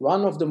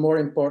 one of the more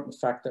important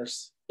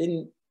factors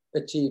in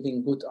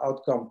achieving good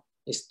outcome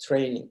is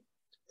training,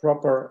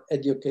 proper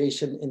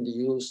education in the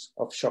use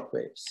of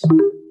shockwaves.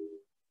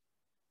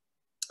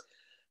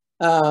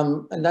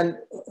 And then,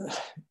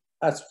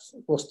 as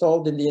was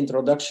told in the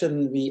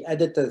introduction, we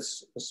edited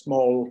a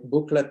small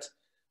booklet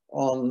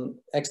on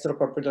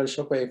extracorporeal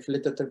shockwave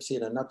lithotripsy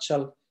in a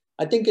nutshell.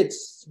 I think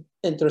it's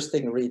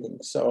interesting reading.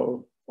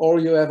 So all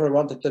you ever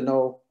wanted to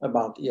know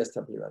about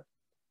ESWL.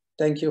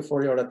 Thank you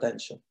for your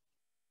attention.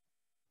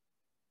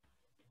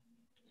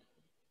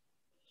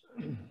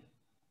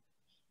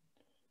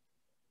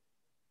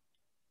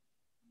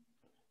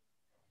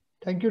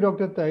 Thank you,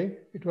 Dr. Tai.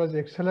 It was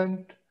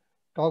excellent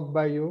talk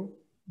by you.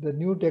 The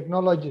new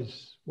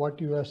technologies,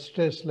 what you have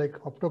stressed, like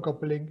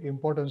optocoupling,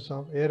 importance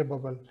of air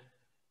bubble,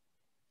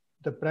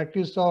 the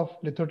practice of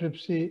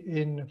lithotripsy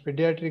in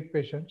pediatric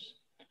patients.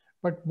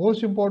 But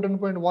most important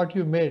point, what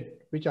you made,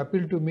 which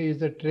appealed to me, is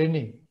the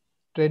training.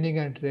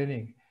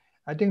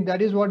 I think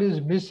that is what is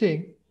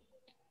missing.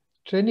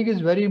 Training is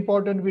very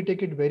important. We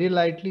take it very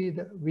lightly.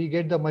 We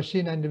get the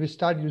machine and we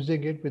start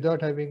using it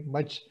without having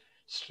much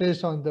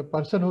stress on the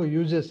person who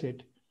uses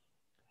it.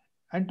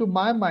 And to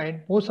my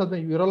mind, most of the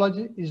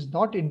urology is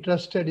not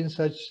interested in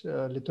such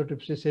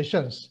lithotripsy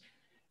sessions.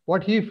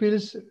 What he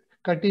feels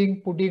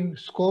cutting, putting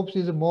scopes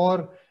is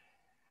more,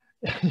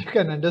 you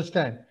can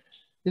understand,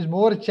 is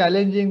more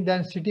challenging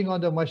than sitting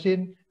on the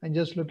machine and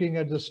just looking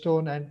at the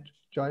stone and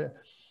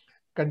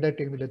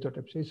conducting the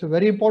lithotripsy. It's a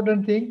very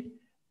important thing.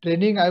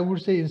 Training, I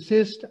would say,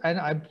 insist, and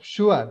I'm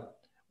sure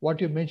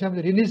what you mentioned,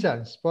 the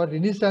Renaissance. For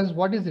Renaissance,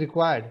 what is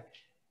required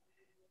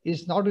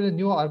is not only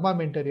new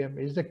armamentarium,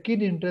 it's the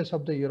keen interest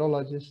of the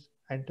urologist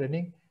and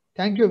training.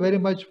 Thank you very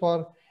much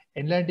for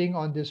enlightening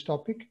on this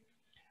topic.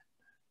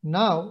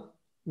 Now,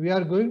 we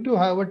are going to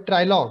have a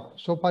trilogue.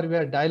 So far, we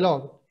have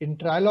dialogue. In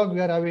trilogue, we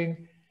are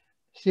having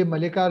C.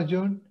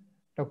 Mallikarjuna,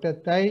 Dr.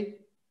 Tai,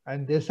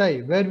 and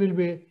Desai, where we'll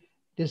be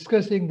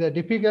discussing the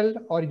difficult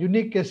or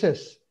unique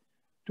cases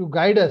to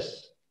guide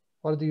us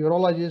for the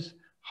urologists,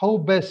 how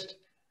best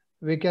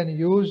we can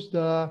use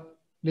the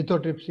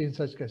lithotripsy in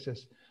such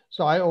cases.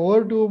 So I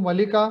over to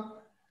Mallika,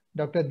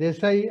 Dr.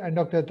 Desai, and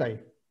Dr. Tai.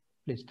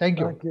 Please, thank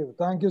you.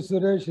 Thank you,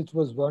 Suresh. It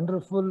was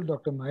wonderful.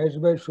 Dr.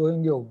 Mahesh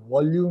showing you a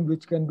volume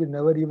which can be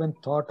never even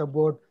thought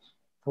about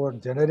for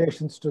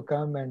generations to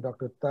come, and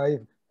Dr. Tai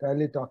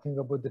talking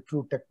about the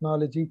true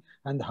technology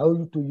and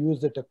how to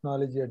use the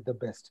technology at the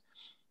best.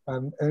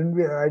 And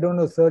I don't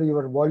know, sir,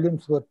 your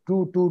volumes were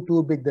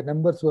too big. The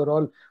numbers were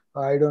all,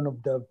 I don't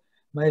know,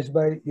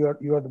 Mahesh,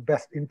 you are the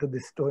best into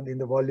this stone in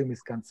the volume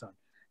is concerned.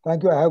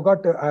 Thank you. I have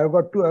got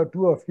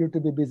two of you to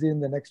be busy in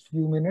the next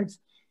few minutes.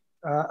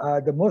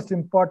 The most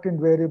important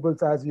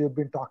variables, as you've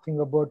been talking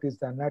about, is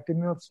the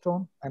anatomy of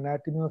stone,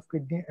 anatomy of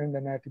kidney, and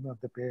anatomy of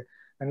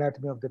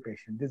the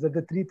patient. These are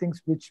the three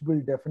things which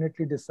will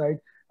definitely decide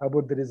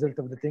about the result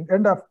of the thing.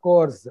 And of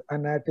course,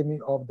 anatomy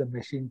of the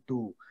machine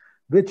too.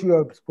 which you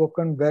have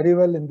spoken very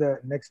well in the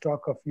next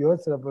talk of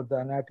yours about the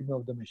anatomy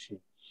of the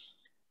machine.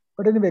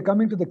 But anyway,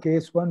 coming to the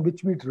case one,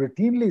 which we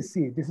routinely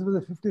see, this was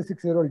a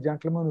 56-year-old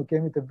gentleman who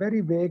came with a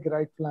very vague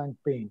right flank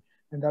pain,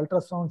 and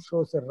ultrasound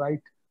shows a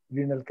right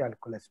renal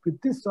calculus. With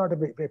this sort of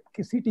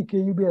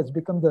CT-KUB has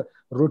become the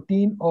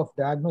routine of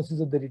diagnosis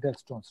of the renal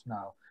stones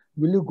now.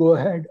 Will you go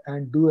ahead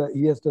and do a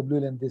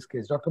ESWL in this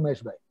case? Dr.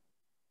 Mahesh Bhai.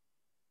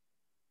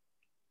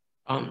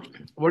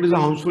 What is the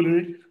Hounsfield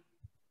unit?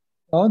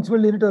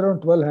 Hounsfield unit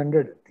around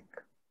 1200, I think.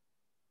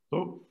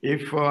 So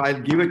if I'll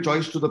give a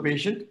choice to the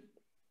patient,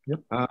 yep.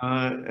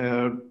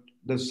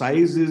 The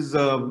size is,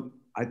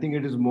 I think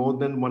it is more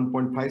than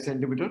 1.5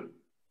 centimeter.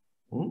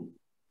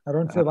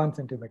 Around say 1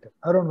 centimeter,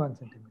 around 1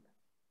 centimeter.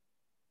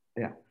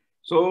 Yeah.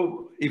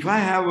 So if I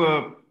have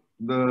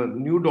the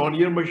new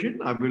Dornier machine,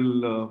 I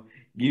will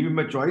give him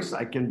a choice.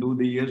 I can do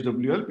the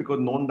ESWL because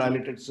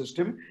non-dilated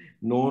system,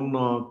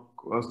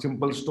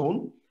 simple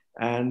stone,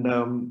 and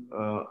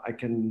I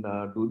can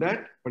do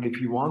that. But if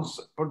he wants,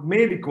 but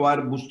may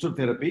require booster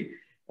therapy,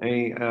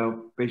 a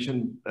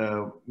patient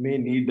may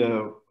need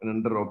an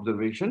under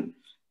observation.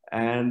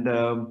 And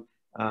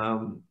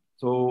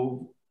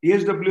so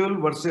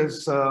ESWL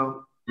versus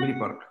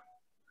Minipark.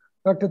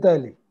 Dr.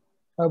 Thaili,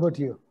 how about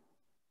you?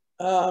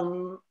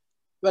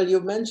 Well,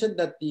 you mentioned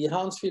that the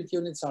Hounsfield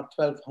units are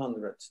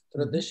 1200.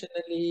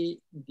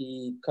 Traditionally,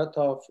 the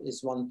cutoff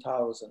is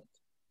 1000.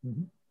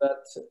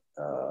 But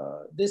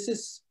this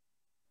is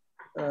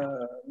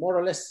more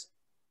or less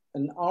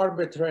an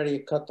arbitrary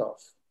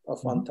cutoff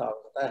of 1000.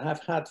 I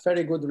have had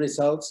very good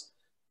results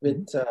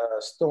with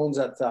stones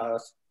that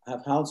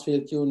have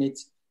Hounsfield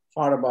units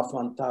far above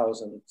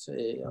 1000.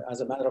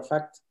 As a matter of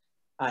fact,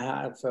 I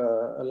have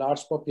a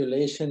large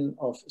population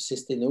of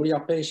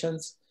cystinuria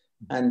patients,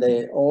 and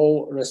they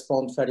all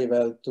respond very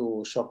well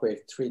to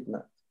shockwave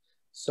treatment.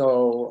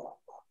 So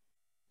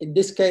in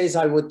this case,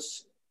 I would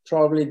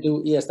probably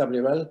do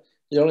ESWL.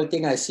 The only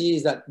thing I see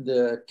is that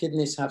the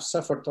kidneys have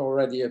suffered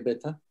already a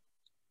bit. Huh?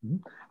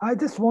 I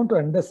just want to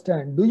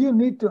understand, do you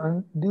need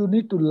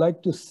to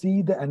like to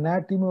see the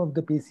anatomy of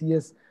the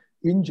PCS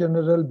in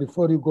general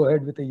before you go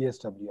ahead with the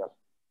ESWL?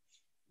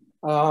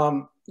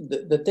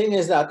 The thing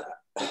is that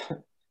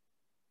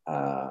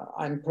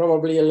I'm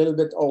probably a little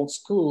bit old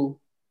school.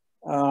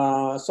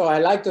 So I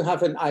like to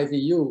have an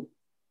IVU,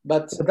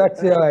 but so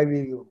that's your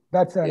IVU.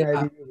 That's an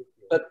IVU.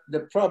 But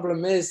the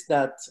problem is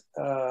that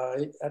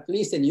at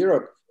least in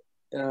Europe,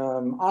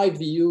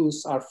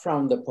 IVUs are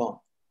frowned upon.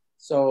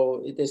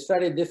 So it is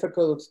very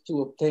difficult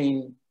to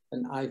obtain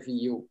an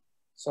IVU.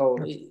 So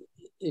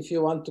if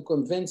you want to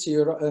convince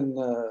a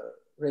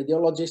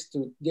radiologist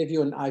to give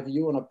you an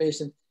IVU on a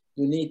patient,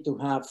 you need to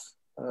have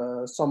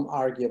some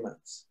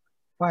arguments.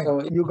 Fine.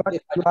 So you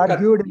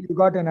argued and you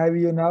got an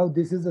IVU now.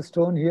 This is a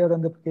stone here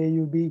on the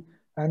KUB,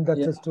 and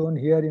that's a stone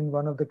here in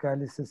one of the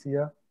calyces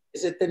here.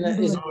 Is it in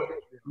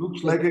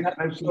looks like a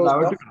callicial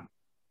diverticulum.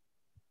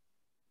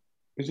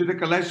 Is it a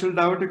callicial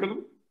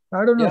diverticulum?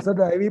 I don't know, sir.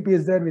 The IVP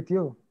is there with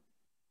you.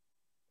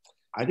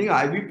 I think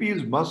IVP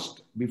is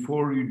must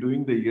before you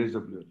doing the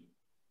ESWL.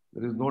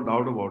 There is no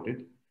doubt about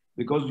it.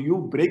 Because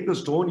you break the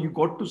stone, you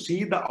got to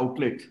see the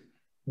outlet.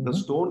 The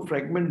stone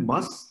fragment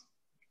must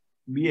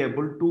be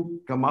able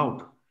to come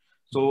out.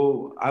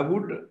 So I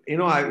would,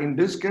 in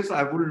this case,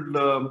 I would,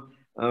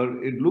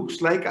 it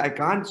looks like I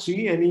can't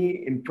see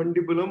any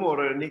infundibulum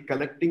or any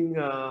collecting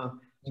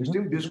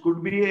system. This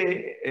could be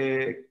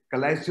a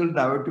callicial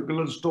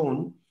diverticular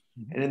stone.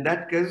 And in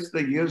that case, the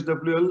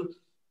ESWL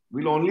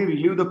will only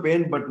relieve the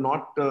pain, but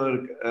not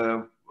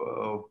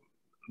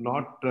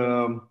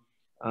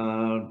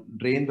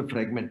drain the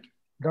fragment.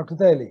 Dr.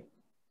 Thaili.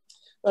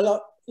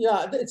 Well,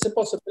 yeah, it's a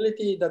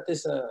possibility that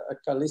is a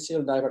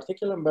callicial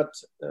diverticulum, but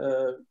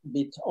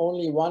with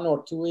only 1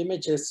 or 2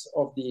 images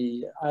of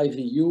the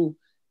IVU,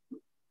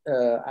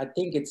 I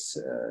think it's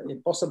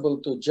impossible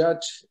to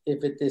judge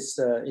if it is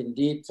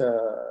indeed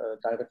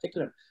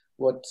diverticulum.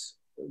 What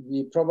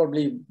we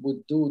probably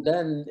would do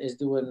then is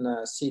do an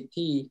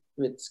CT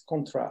with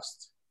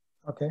contrast.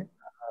 Okay.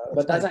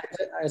 But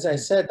as I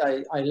said,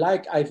 I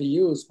like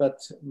IVUs, but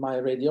my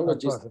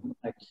radiologist doesn't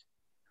like.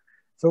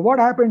 So what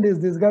happened is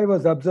this guy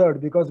was observed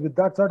because with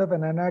that sort of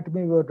an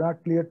anatomy, we were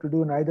not clear to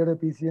do neither a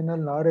PCNL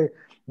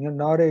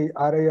nor a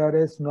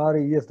RIRS nor a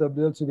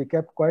ESWL. So we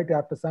kept quiet.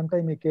 After some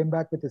time, he came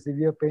back with a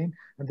severe pain,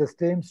 and the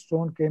same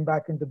stone came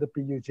back into the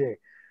PUJ.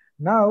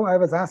 Now I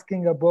was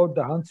asking about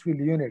the Hounsfield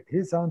unit.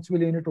 His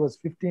Hounsfield unit was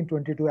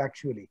 1522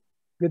 actually.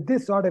 With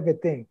this sort of a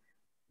thing,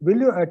 will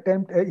you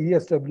attempt a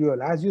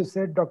ESWL? As you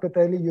said, Dr.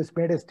 Thaili, you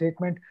made a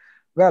statement,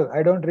 well,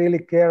 I don't really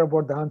care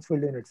about the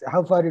Hounsfield units.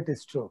 How far it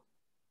is true?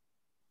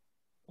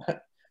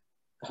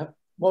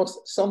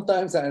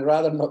 Sometimes I'd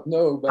rather not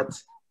know, but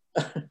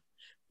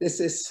this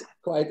is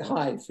quite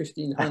high,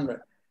 1500.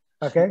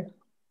 Okay.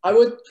 I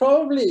would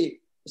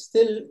probably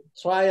still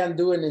try and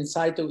do an in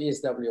situ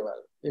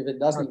ESWL. If it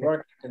doesn't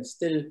work, I can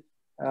still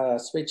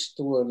switch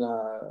to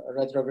a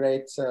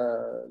retrograde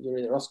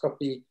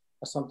ureteroscopy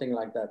or something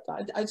like that.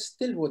 I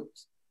still would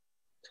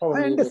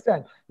I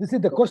understand. You see,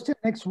 the question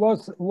next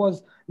was,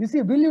 you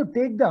see, will you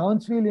take the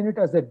Hounsfield unit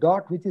as a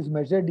dot which is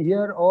measured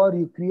here, or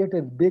you create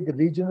a big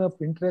region of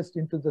interest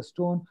into the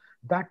stone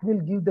that will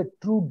give the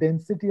true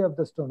density of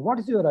the stone? What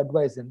is your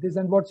advice in this,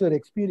 and what's your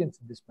experience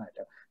in this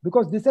matter?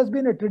 Because this has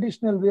been a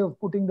traditional way of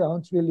putting the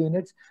Hounsfield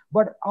units,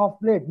 but of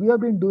late we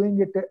have been doing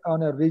it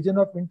on a region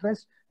of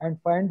interest and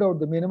find out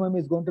the minimum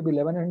is going to be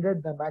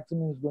 1100, the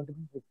maximum is going to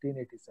be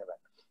 1587.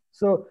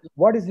 So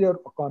what is your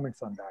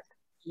comments on that?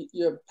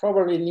 You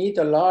probably need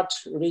a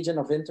large region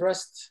of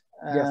interest.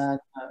 Yes. And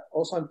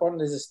also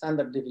important is the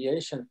standard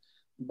deviation.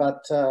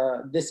 But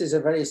this is a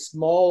very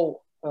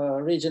small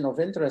region of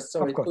interest,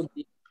 so it could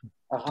be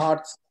a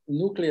hard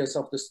nucleus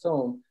of the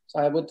stone. So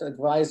I would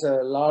advise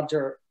a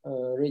larger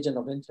region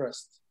of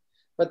interest.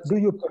 But do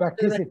you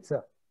practice it,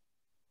 sir?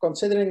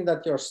 Considering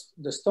that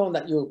the stone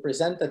that you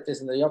presented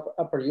is in the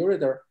upper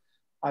ureter,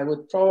 I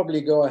would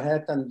probably go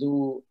ahead and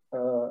do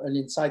an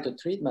in situ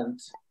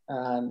treatment.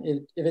 And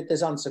if it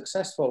is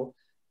unsuccessful,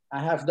 I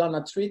have done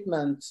a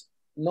treatment,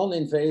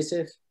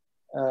 non-invasive,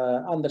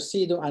 under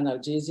pseudo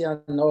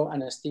analgesia, no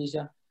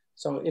anesthesia.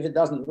 So if it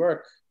doesn't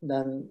work,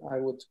 then I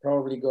would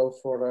probably go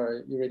for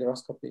a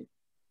ureteroscopy.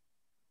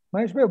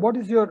 Mahesh bhai, what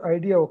is your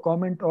idea or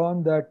comment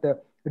on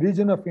that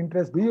region of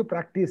interest? Do you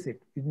practice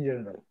it in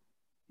general?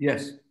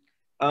 Yes.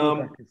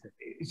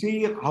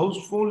 See,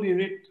 Hounsfield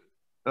unit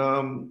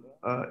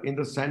in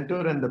the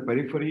center and the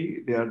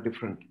periphery, they are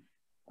different.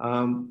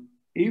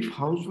 If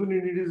Hounsfield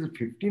unit is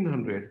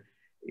 1500,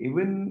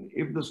 even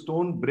if the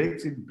stone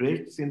breaks, it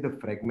breaks in the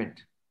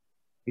fragment.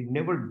 It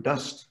never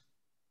dusts.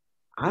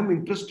 I'm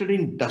interested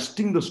in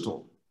dusting the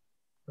stone,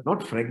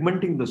 not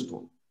fragmenting the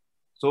stone.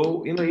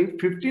 So, if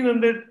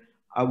 1500,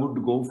 I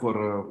would go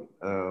for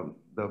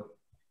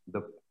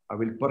I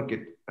will perk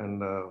it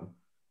and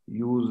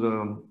use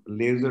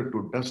laser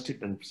to dust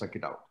it and suck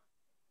it out.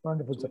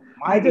 Wonderful, sir.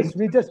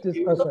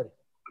 So sorry.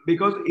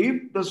 Because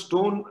if the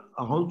stone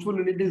Hounsfield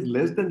unit is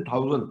less than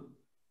 1000,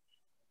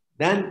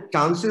 then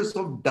chances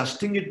of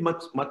dusting it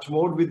much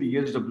more with the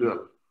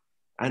ESWL.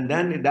 And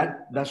then in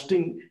that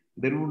dusting,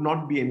 there would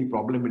not be any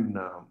problem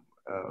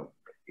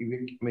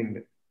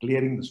in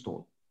clearing the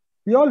stone.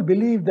 We all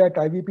believe that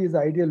IVP is the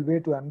ideal way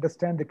to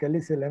understand the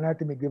calyceal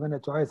anatomy given a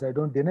choice. I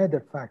don't deny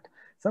that fact.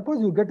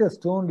 Suppose you get a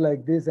stone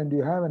like this and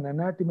you have an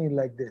anatomy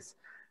like this.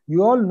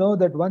 You all know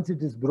that once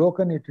it is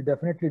broken, it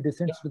definitely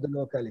descends to the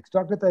lower calyx.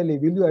 Dr. Taili,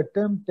 will you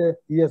attempt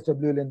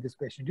ESWL in this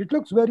patient? It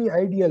looks very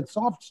ideal.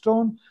 Soft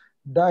stone,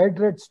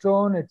 dihydrate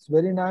stone, it's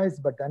very nice,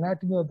 but the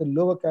anatomy of the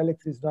lower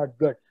calyx is not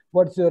good.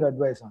 What's your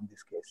advice on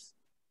this case?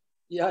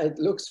 Yeah, it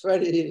looks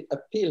very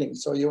appealing.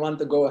 So you want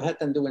to go ahead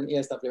and do an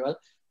ESWL.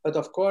 But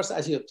of course,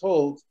 as you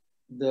told,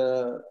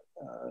 the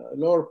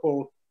lower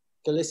pole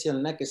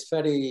calyceal neck is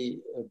very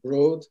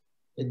broad.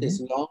 It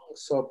is long,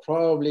 so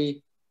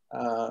probably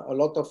a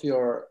lot of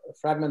your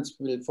fragments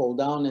will fall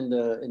down in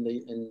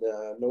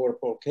the lower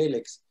pole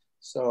calyx.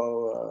 So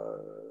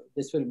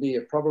this will be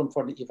a problem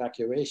for the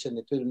evacuation.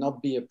 It will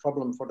not be a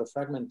problem for the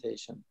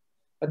fragmentation.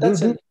 But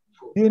that's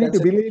you need to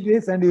believe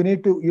this, and you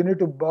need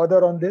to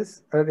bother on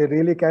this,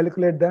 really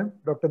calculate them,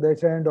 Dr.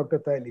 Desai and Dr.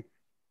 Taili.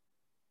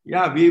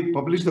 Yeah, we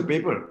published the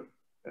paper.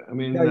 I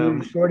mean, yeah,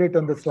 you showed it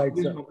on the slides.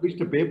 We published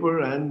a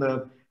paper, and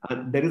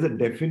there is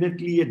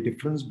definitely a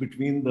difference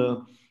between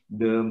the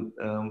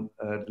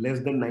less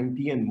than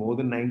 90 and more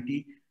than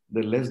 90,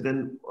 the less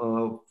than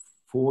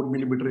 4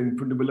 millimeter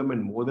infundibulum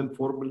and more than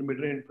 4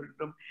 millimeter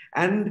infundibulum,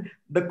 and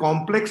the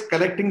complex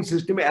collecting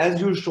system, as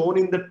you shown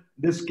in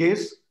this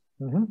case.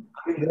 I mean,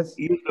 yes.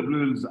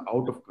 ESWL is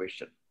out of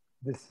question.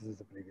 This is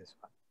the biggest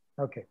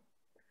one. Okay.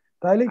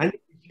 Taili? And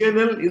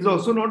ESWL is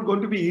also not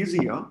going to be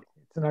easy. Huh?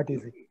 It's not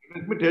easy.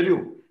 Let me tell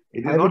you.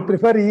 I would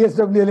prefer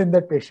ESWL in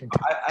that patient.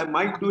 I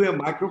might do a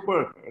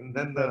microperk and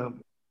then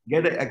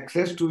get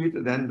access to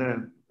it.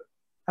 Then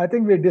I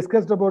think we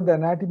discussed about the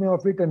anatomy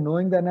of it, and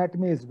knowing the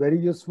anatomy is very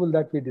useful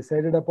that we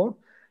decided about.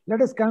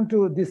 Let us come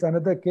to this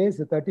another case,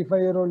 a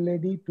 35-year-old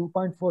lady,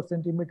 2.4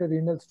 centimeter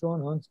renal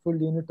stone,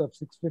 Hounsfield unit of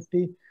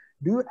 650.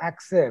 Do you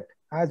accept,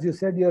 as you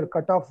said, your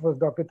cutoff was,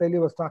 Dr. Taili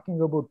was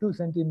talking about 2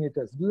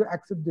 centimeters. Do you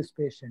accept this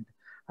patient?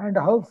 And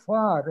how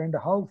far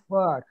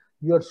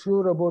you are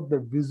sure about the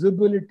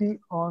visibility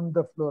on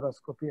the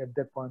fluoroscopy at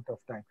that point of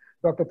time?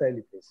 Dr.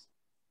 Taili, please.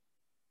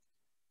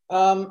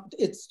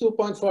 It's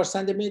 2.4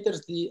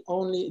 centimeters.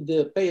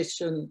 The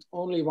patient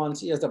only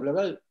wants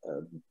ESWL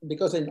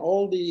because in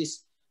all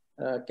these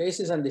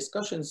cases and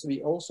discussions,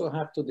 we also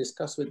have to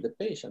discuss with the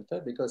patient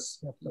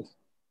because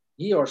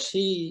he or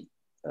she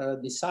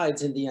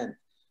decides in the end.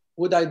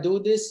 Would I do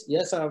this?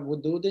 Yes, I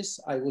would do this.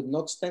 I would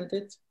not stent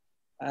it.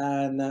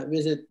 And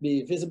will it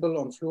be visible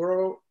on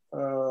fluoro?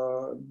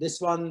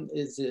 This one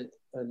is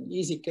an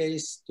easy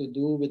case to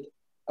do with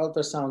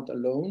ultrasound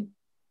alone.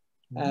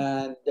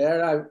 And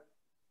there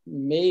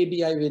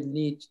maybe I would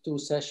need 2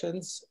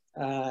 sessions.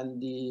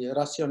 And the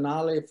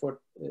rationale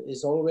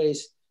is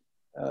always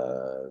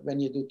when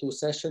you do 2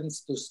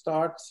 sessions to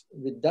start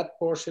with that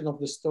portion of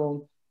the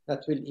stone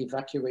that will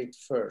evacuate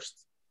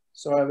first.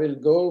 So I will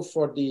go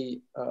for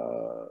the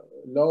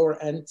lower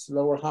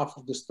half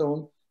of the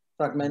stone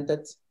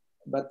fragmented.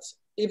 But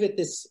if it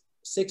is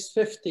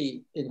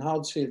 650 in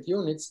Hounsfield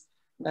units,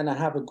 then I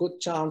have a good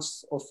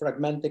chance of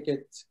fragmenting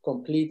it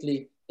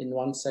completely in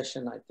one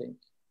session, I think.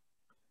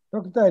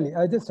 Dr. Tali,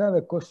 I just have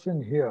a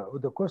question here.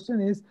 The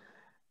question is,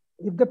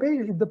 if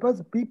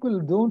the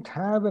people don't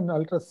have an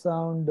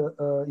ultrasound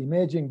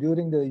imaging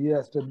during the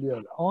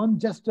ESWL on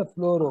just a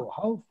fluoro,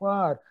 how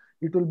far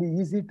it will be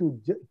easy to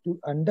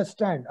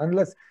understand,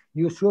 unless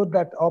you show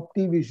that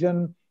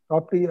optivision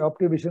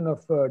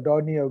of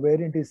Dornier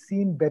variant is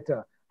seen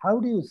better. How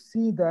do you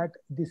see that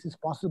this is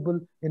possible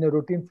in a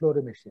routine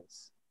fluoro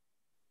machines?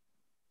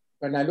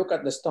 When I look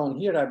at the stone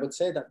here, I would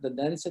say that the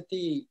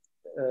density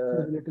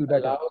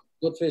allows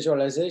good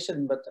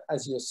visualization, but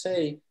as you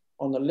say,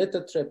 on a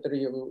lithotripter,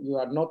 you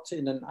are not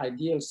in an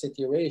ideal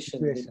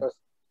situation because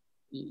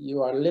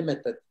you are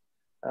limited.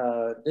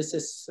 This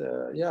is,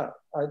 yeah,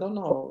 I don't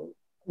know.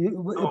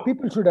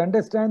 People should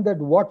understand that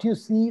what you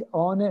see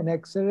on an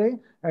X-ray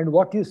and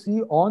what you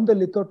see on the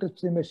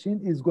lithotripsy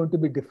machine is going to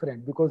be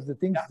different, because the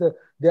things,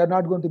 they are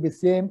not going to be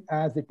same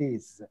as it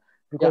is,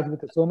 because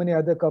with so many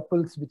other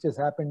couples which has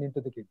happened into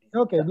the kidney.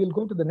 Okay, we'll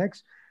go to the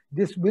next.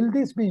 Will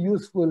this be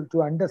useful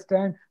to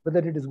understand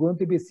whether it is going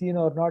to be seen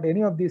or not?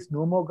 Any of these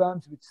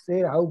nomograms which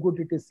say how good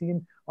it is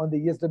seen on the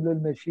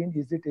ESWL machine,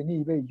 is it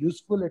any way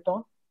useful at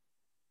all?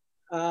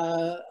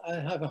 I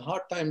have a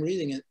hard time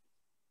reading it.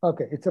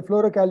 Okay, it's a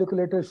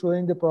fluorocalculator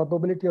showing the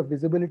probability of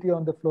visibility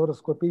on the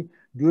fluoroscopy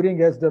during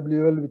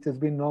SWL, which has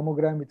been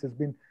nomogram, which has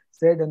been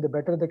said, and the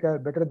better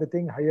the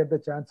thing, higher the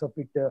chance of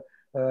it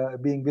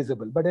being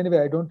visible. But anyway,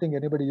 I don't think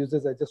anybody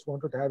uses. I just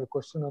wanted to have a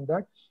question on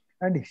that.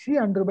 And she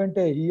underwent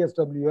a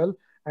ESWL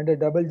and a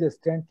double J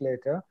stent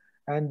later,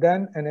 and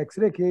then an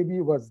X-ray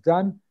KB was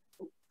done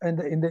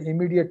in the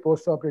immediate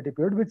post-operative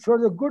period, which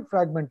shows a good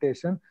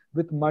fragmentation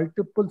with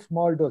multiple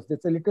small dose.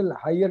 It's a little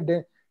higher.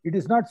 It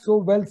is not so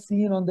well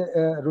seen on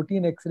the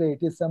routine X-ray.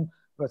 It is some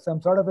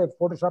sort of a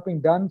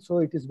photoshopping done, so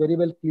it is very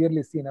well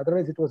clearly seen.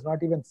 Otherwise, it was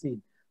not even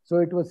seen. So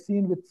it was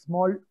seen with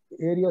small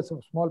areas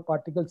of small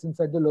particles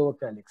inside the lower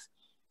calyx.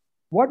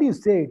 What do you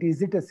say?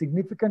 Is it a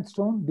significant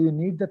stone? Do you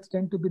need that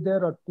stent to be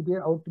there or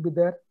to be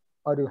there?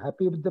 Are you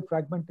happy with the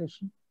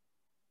fragmentation?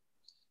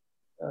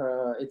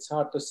 It's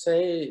hard to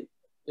say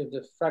if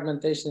the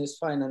fragmentation is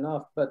fine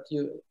enough, but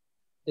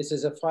this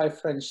is a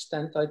 5 French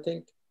stent, I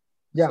think.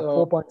 Yeah,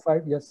 so,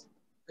 4.5, yes.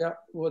 Yeah,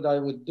 what I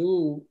would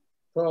do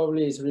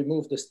probably is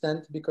remove the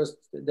stent, because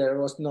there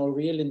was no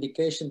real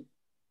indication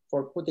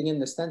for putting in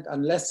the stent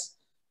unless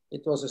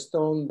it was a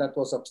stone that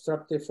was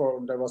obstructive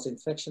or there was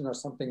infection or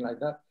something like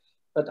that.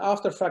 But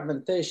after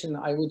fragmentation,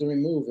 I would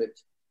remove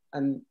it.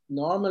 And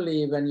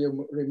normally when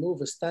you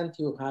remove a stent,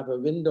 you have a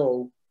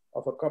window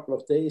of a couple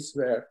of days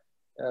where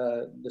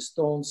the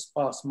stones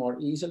pass more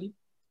easily.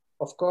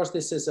 Of course,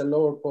 this is a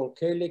lower pole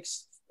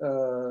calyx.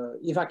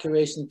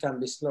 Evacuation can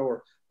be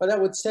slower. But I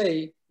would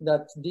say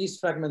that these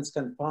fragments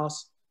can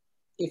pass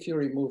if you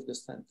remove the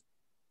stent.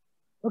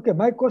 Okay,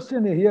 my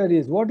question here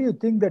is, what do you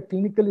think the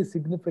clinically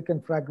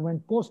significant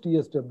fragment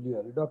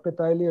post-ESWL, Dr.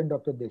 Thaili and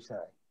Dr. Desai?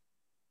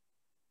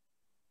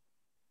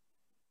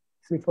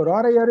 See, for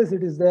RIRS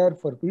it is there,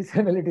 for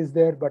PCNL it is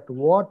there, but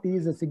what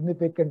is a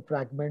significant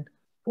fragment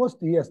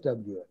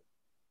post-ESWL?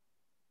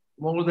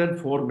 More than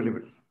 4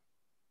 millimeters.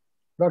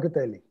 Dr.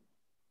 Thaili.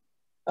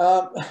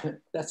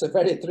 That's a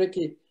very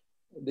tricky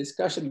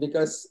discussion,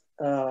 because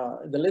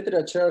the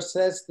literature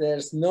says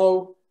there's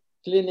no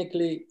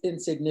clinically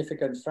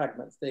insignificant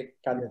fragments. They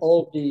can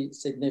all be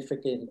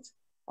significant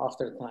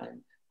after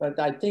time. But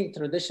I think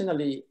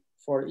traditionally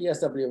for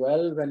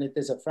ESWL, when it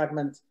is a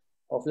fragment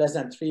of less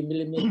than 3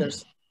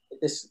 millimeters, it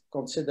is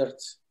considered,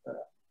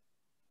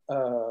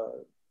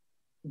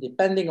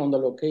 depending on the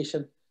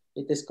location,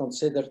 it is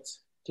considered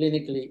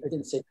clinically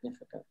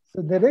insignificant.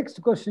 So the next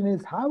question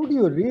is, how do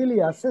you really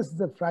assess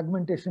the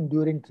fragmentation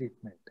during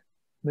treatment?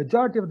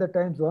 Majority of the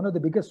times, one of the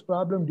biggest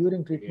problem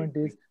during treatment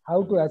is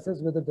how to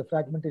assess whether the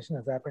fragmentation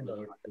has happened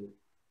or not.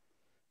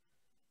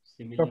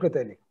 Dr.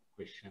 Thaili.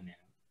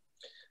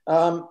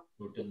 Well,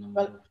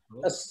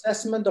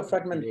 assessment of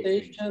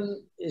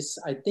fragmentation is,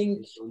 I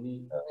think,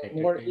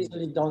 more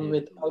easily done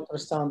with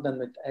ultrasound than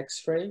with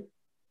X-ray,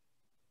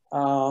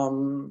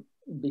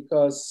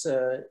 because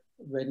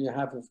when you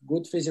have a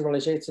good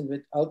visualization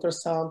with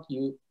ultrasound,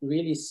 you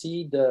really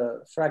see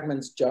the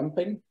fragments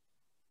jumping.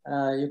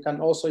 You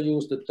can also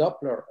use the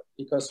Doppler,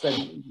 because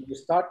when you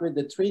start with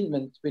the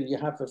treatment, you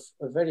have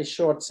a very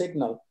short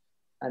signal.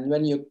 And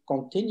when you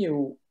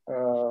continue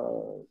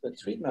the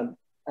treatment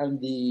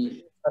and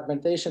the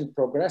fragmentation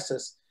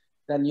progresses,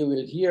 then you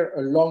will hear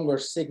a longer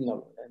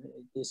signal. And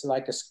it is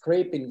like a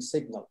scraping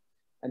signal.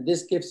 And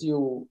this gives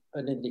you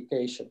an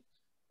indication.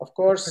 Of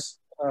course,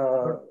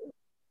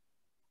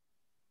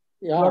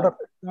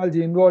 A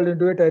technology involved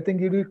into it. I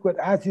think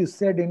as you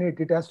said in it,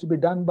 it has to be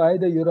done by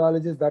the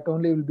urologist. That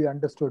only will be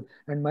understood.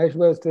 And Mahesh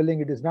was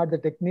telling it is not the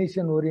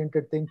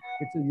technician-oriented thing;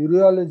 it's a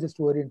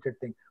urologist-oriented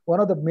thing. One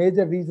of the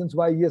major reasons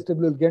why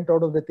ESWL Gent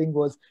out of the thing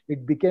was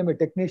it became a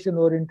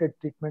technician-oriented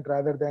treatment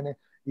rather than a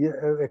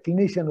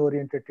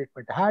clinician-oriented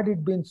treatment. Had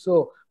it been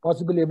so,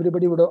 possibly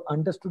everybody would have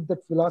understood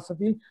that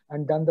philosophy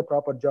and done the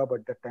proper job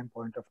at that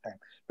point of time.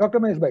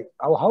 Dr. Maheshbhai,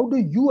 how do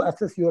you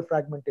assess your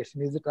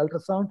fragmentation? Is it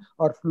ultrasound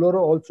or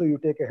fluoro also you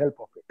take a help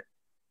of it?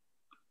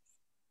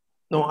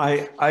 No,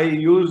 I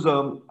use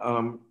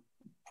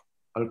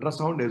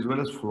ultrasound as well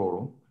as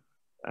fluoro.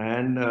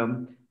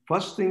 And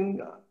first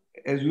thing,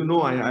 as you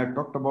know, I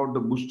talked about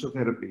the booster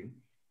therapy.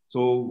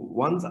 So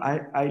once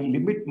I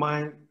limit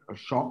my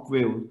shock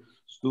waves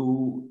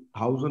to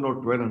 1000 or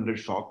 1200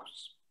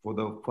 shocks for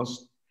the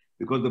first,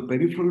 because the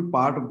peripheral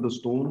part of the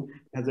stone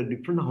has a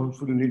different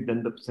Hounsfield unit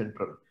than the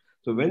central.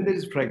 So when this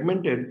is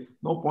fragmented,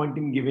 no point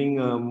in giving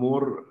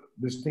more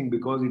this thing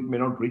because it may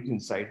not reach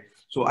inside.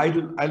 So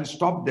I'll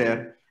stop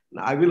there.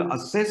 I will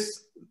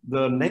assess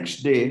the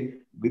next day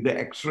with the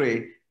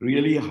X-ray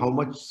really how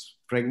much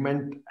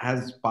fragment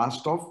has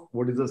passed off,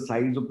 what is the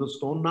size of the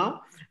stone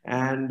now,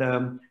 and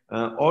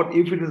or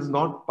if it is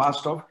not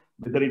passed off,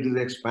 whether it is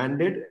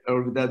expanded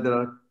or whether there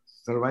are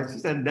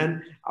cervices, and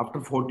then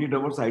after 48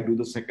 hours I do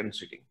the second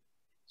sitting.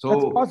 So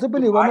that's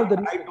possibly one of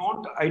the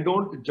I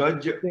don't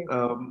judge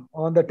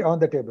on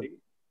the table.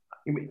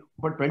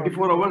 But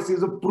 24 hours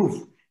is a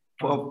proof.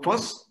 For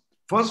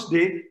first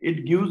day,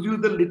 it gives you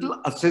the little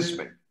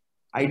assessment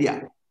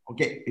idea.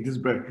 Okay, it is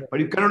better, but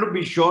you cannot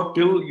be sure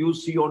till you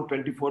see on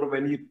 24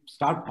 when you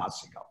start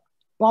passing out.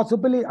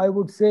 Possibly, I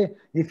would say,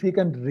 if we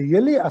can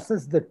really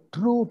assess the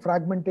true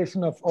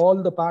fragmentation of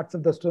all the parts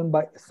of the stone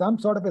by some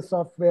sort of a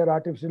software,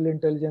 artificial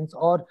intelligence,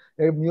 or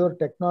a newer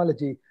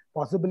technology,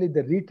 possibly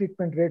the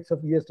retreatment rates of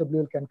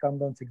ESWL can come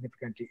down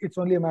significantly. It's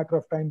only a matter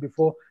of time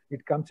before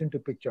it comes into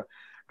picture.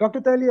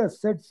 Dr. Thalia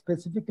said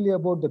specifically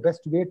about the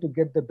best way to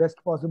get the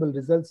best possible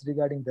results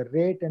regarding the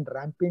rate and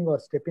ramping or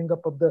stepping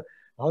up of the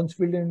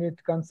Hounsfield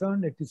unit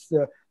concern. It is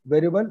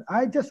very well.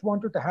 I just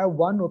wanted to have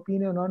one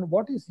opinion on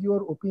what is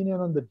your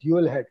opinion on the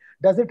dual head.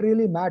 Does it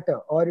really matter,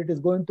 or it is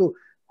going to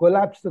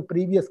collapse the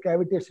previous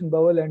cavitation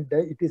bowel and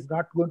it is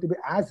not going to be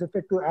as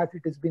effective as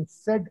it has been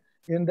said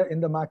in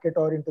the market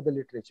or into the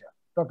literature?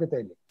 Dr.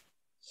 Thalia.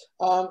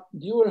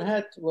 Dual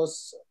head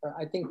was,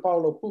 I think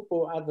Paolo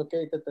Pupo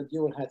advocated the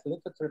dual head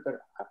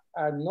literature.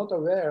 I'm not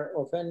aware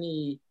of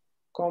any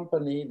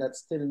company that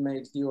still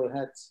makes dual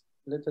head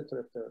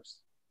literatures.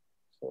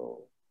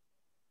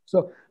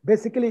 So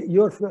basically,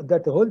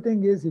 that the whole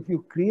thing is, if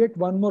you create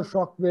one more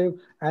shock wave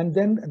and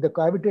then the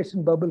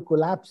cavitation bubble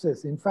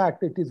collapses, in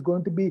fact, it is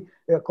going to be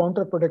a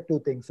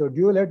counterproductive thing. So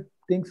dual head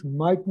things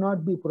might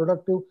not be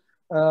productive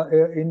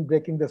in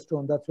breaking the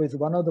stone. That's why it's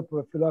one of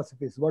the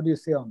philosophies. What do you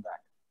say on that?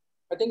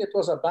 I think it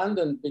was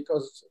abandoned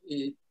because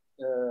it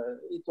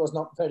was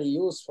not very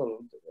useful.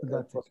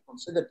 That was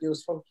considered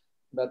useful,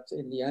 but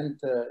in the end,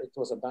 it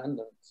was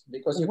abandoned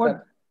because you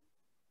can.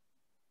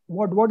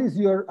 What is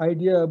your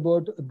idea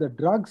about the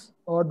drugs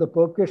or the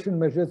percussion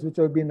measures which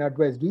have been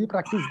advised? Do you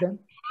practice them?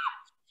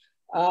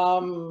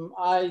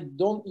 I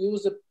don't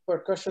use the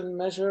percussion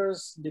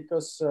measures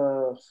because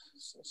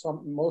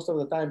most of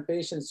the time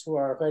patients who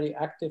are very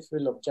active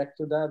will object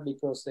to that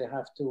because they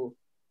have to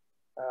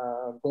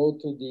go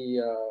to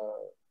the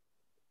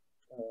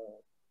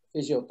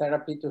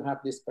physiotherapy to have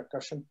this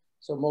percussion.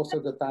 So most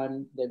of the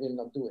time they will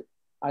not do it.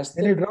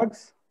 Any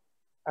drugs?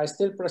 I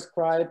still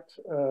prescribe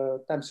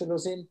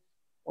tamsulosin,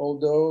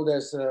 although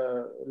there's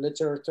a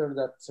literature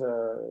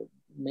that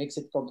makes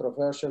it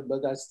controversial,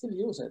 but I still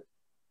use it.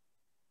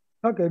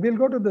 Okay, we'll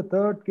go to the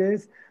third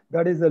case.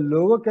 That is a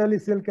lower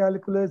calyceal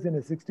calculus in a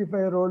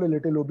 65-year-old, a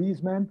little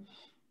obese man,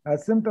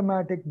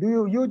 asymptomatic.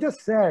 You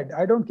just said,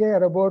 I don't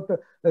care about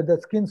the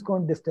skin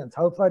cone distance.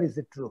 How far is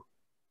it true?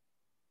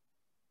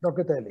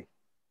 Dr. Thalia.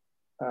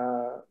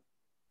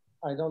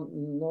 I don't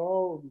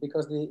know,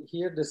 because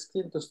here the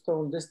skin to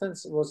stone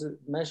distance was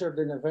measured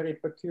in a very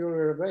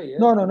peculiar way.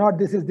 No, not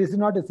this is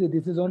not a,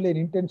 this is only an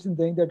intention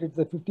saying that it's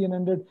a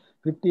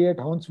 1558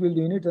 Hounsfield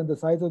unit and the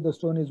size of the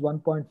stone is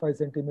 1.5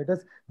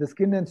 centimeters. The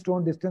skin and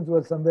stone distance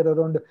was somewhere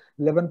around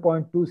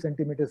 11.2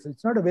 centimeters.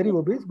 It's not a very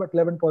obese, but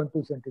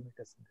 11.2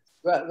 centimeters.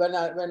 Well,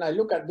 when I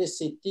look at this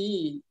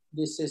CT,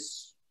 this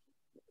is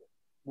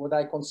what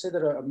I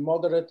consider a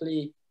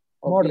moderately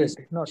obese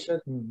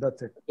patient,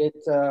 that's it. With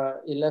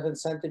 11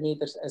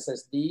 centimeters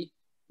SSD.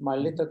 My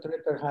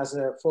literature has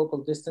a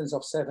focal distance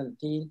of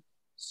 17.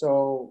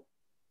 So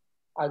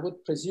I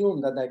would presume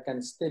that I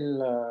can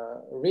still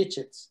reach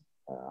it.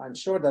 I'm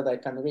sure that I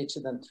can reach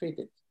it and treat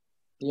it.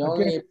 The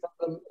only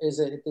problem is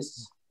it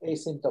is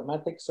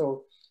asymptomatic.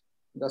 So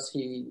does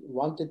he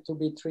want it to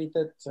be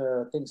treated?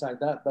 Things like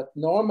that. But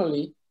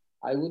normally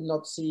I would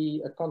not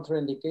see a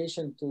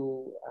contraindication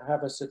to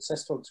have a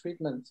successful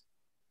treatment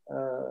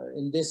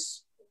in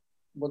this,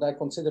 what I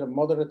consider a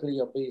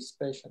moderately obese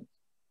patient.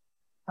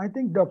 I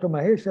think Dr.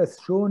 Mahesh has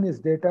shown his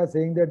data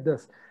saying that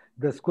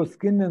the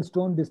skin and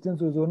stone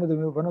distance was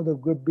one of the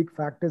good big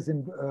factors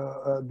in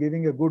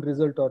giving a good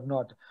result or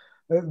not.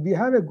 We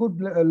have a good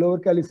lower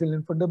calyceal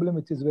infundibulum,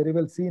 which is very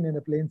well seen in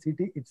a plain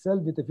CT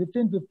itself with a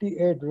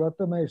 1558.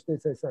 Dr. Mahesh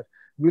Desai, sir,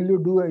 will you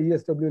do a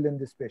ESWL in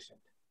this patient?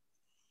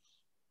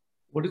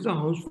 What is the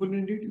houseful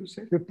indeed, you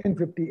said?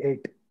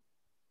 1558.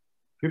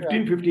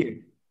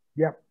 1558.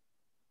 Yeah.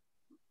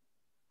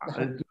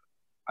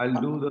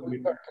 I'll do the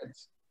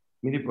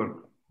mini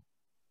perk.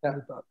 Yeah.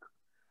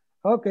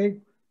 Okay.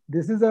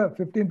 This is a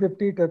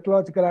 1550.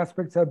 Technological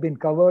aspects have been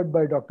covered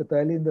by Dr.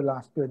 Thaili in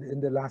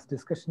the last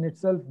discussion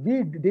itself.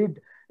 We did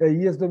a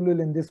ESWL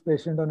in this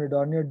patient on a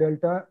Dornier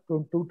Delta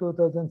to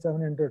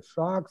 2,700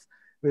 shocks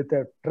with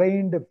a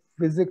trained,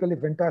 physically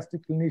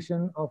fantastic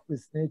clinician of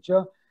his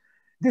nature.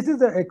 This is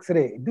the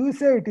X-ray. Do you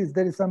say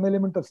there is some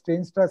element of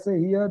Steinstrasse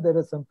here? There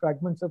are some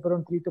fragments of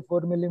around 3 to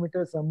 4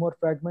 millimeters, some more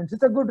fragments.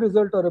 It's a good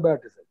result or a bad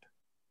result?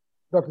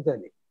 Dr.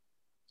 Thaili.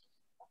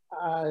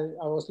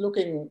 I was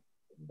looking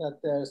that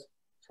there's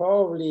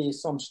probably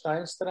some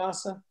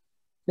Steinstrasse.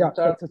 Yeah,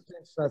 that's a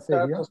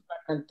Steinstrasse here.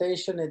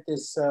 Fragmentation, it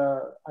is,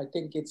 I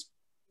think it's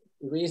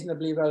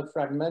reasonably well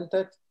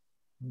fragmented.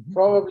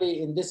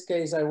 Probably in this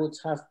case, I would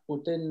have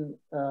put in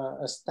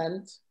a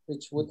stent,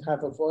 which would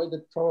have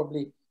avoided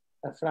probably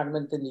a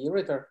fragment in the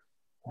ureter.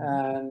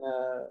 And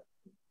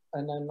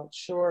I'm not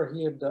sure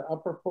here, the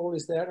upper pole,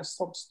 is there a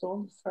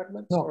substone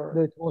fragment? No,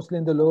 it's mostly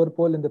in the lower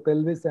pole, in the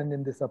pelvis and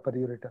in this upper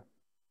ureter.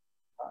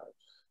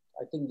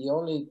 I think the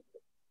only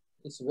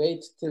is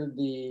wait till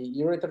the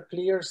ureter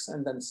clears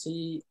and then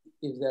see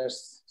if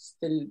there's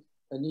still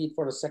a need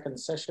for a second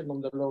session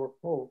on the lower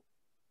pole.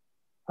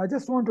 I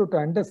just wanted to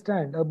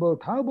understand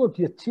about how about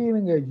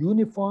achieving a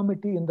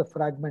uniformity in the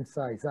fragment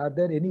size. Are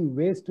there any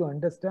ways to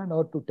understand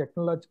or to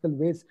technological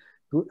ways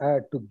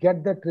to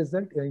get that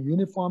result, a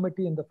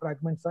uniformity in the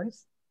fragment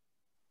size?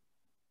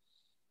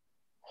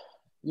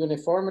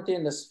 Uniformity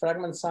in this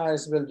fragment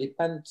size will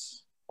depend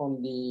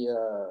on the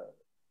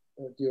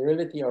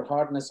durability or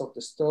hardness of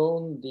the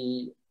stone,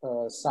 the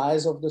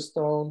size of the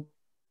stone,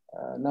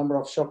 number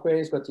of shock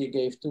waves, but he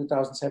gave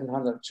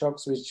 2,700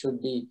 shocks, which should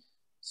be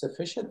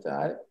sufficient.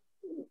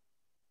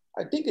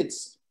 I think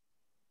it's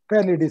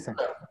fairly decent.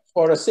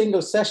 For a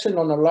single session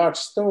on a large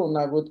stone,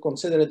 I would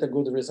consider it a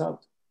good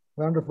result.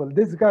 Wonderful.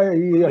 This guy,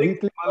 he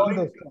clicked all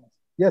those stones.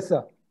 Yes,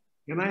 sir.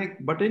 Can I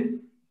butt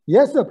in?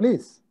 Yes, sir,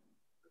 please.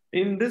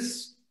 In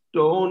this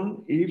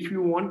stone, if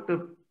you want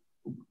a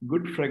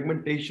good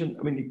fragmentation,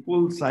 I mean,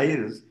 equal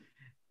size,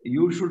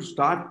 you should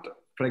start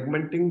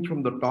fragmenting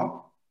from the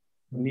top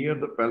near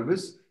the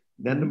pelvis,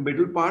 then the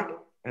middle part,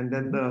 and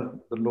then the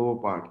lower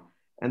part,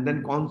 and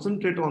then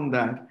concentrate on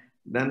that.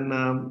 Then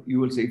you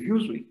will say,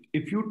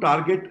 if you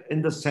target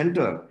in the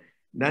center,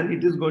 then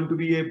it is going to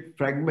be a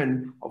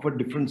fragment of a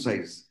different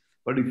size.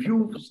 But if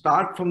you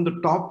start from the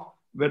top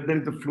where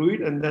there is a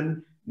fluid, and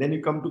then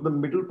you come to the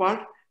middle part,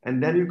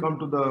 and then you come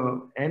to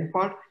the end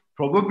part,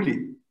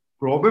 probably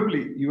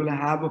you will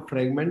have a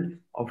fragment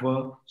of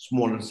a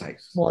smaller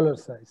size. Smaller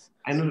size.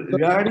 And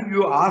regarding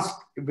you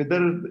asked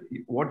whether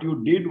what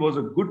you did was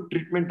a good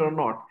treatment or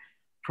not,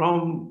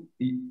 from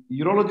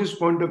urologist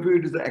point of view,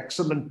 it is an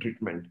excellent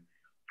treatment.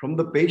 From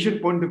the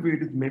patient point of view,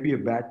 it is maybe a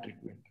bad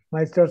treatment.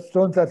 My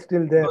stones are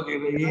still there. No,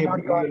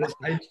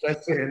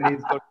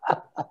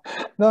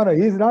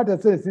 he's not.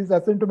 He's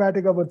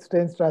asymptomatic about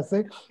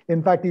Steinstrasse.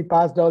 In fact, he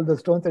passed all the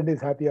stones and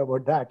he's happy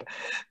about that.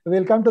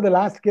 We'll come to the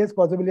last case,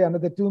 possibly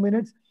another 2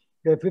 minutes.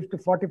 A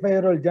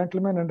 45-year-old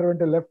gentleman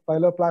underwent a left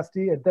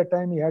pyeloplasty. At that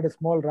time, he had a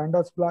small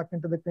Randall's plaque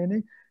into the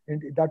clinic.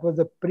 And that was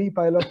a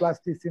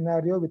pre-pyeloplasty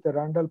scenario with a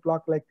Randall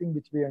plaque-like thing,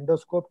 which we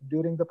endoscoped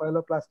during the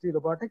pyeloplasty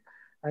robotic.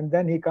 And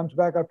then he comes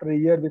back after a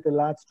year with a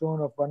large stone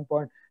of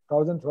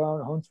 1,000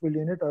 Hounsfield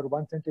unit or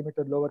 1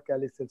 centimeter lower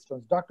calyceal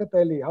stones. Dr.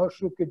 Thaili,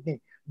 horseshoe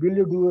kidney, will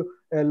you do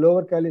a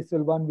lower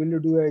calyceal one? Will you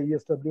do a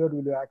ESW or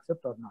will you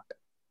accept or not?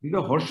 Is it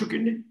a horseshoe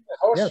kidney?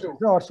 Yes,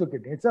 it's a horseshoe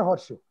kidney. It's a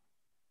horseshoe.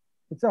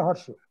 It's a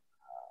horseshoe.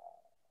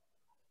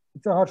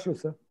 It's a horseshoe,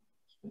 sir.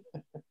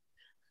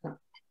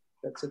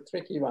 That's a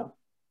tricky one.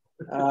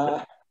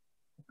 I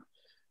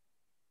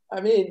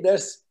mean,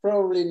 there's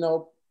probably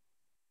not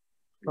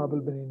a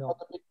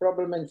big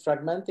problem in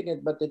fragmenting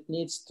it, but it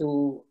needs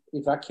to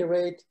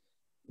evacuate.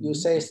 You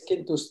say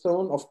skin to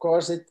stone, of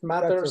course it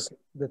matters.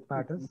 Okay. That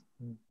matters.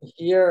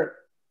 Here,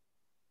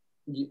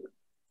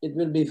 it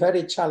will be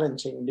very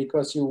challenging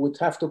because you would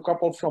have to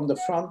couple from the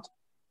front.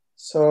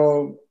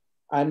 So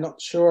I'm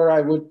not sure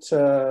I would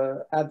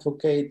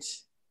advocate.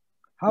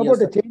 How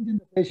about a change in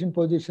the patient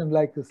position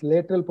like this,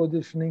 lateral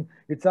positioning?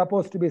 It's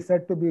supposed to be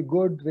said to be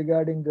good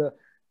regarding the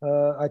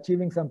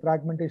achieving some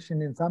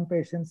fragmentation in some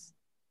patients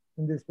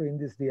in this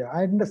DI.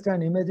 I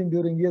understand imaging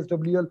during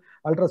ESWL,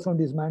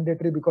 ultrasound is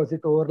mandatory because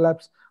it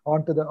overlaps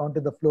onto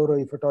the fluoro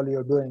if at all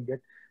you're doing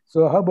it.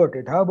 So how about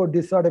it? How about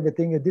this sort of a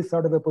thing, this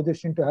sort of a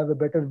position to have a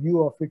better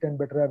view of it and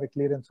better have a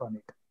clearance on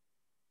it?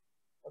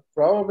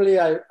 Probably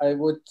I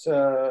would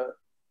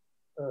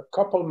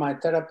couple my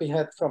therapy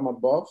head from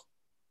above.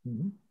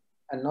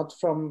 And not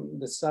from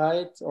the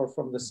side or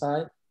from the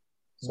side,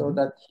 so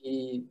that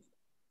he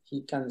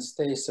he can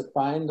stay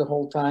supine the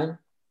whole time.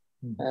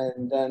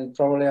 And then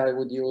probably I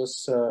would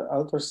use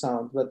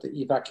ultrasound, but the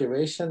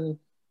evacuation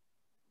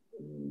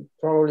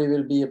probably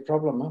will be a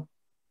problem.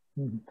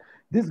 Huh?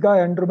 This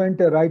guy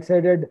underwent a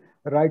right-sided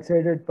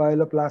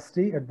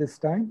pyeloplasty at this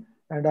time.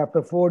 And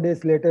after 4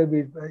 days later,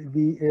 we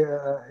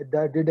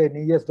did an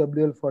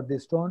ESWL for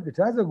this stone. It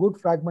has a good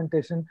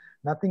fragmentation.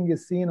 Nothing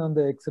is seen on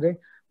the X-ray.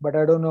 But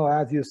I don't know,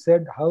 as you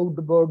said, how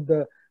about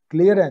the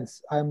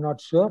clearance? I'm not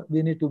sure.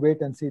 We need to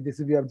wait and see.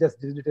 We have just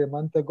did it a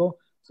month ago.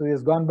 So he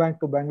has gone back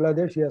to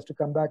Bangladesh. He has to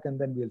come back and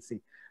then we'll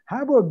see.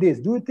 How about this?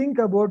 Do you think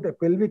about a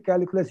pelvic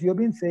calculus? You've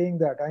been saying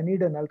that I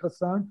need an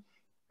ultrasound.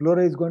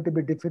 Fluoro is going to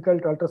be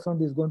difficult.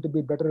 Ultrasound is going to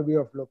be a better way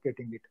of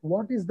locating it.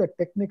 What is the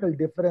technical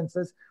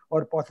differences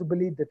or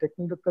possibly the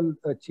technical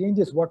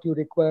changes what you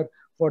require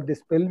for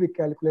this pelvic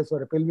calculus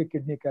or a pelvic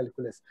kidney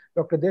calculus?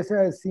 Dr.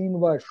 Desai has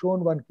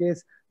shown one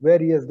case where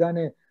he has done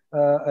a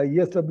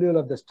ESWL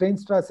of the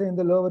Strainstrasse in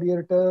the lower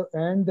ureter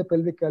and the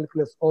pelvic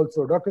calculus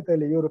also. Dr.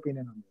 Taylor, your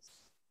opinion on this?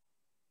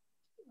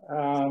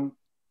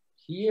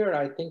 Here,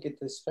 I think it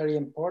is very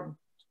important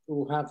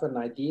to have an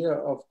idea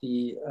of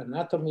the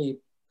anatomy,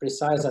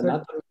 precise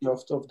anatomy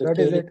of the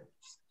kidney.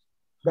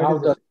 How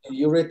does the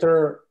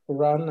ureter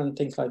run and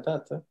things like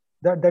that. Huh?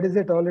 That is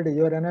it already.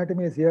 Your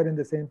anatomy is here in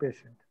the same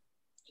patient.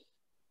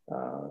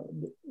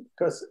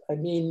 Because, I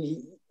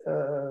mean,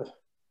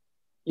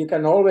 you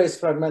can always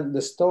fragment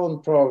the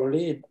stone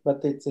probably,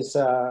 but it is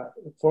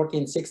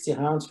 1460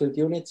 Hounsfield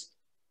units,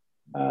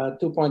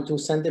 2.2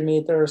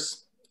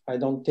 centimeters. I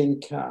don't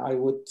think I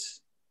would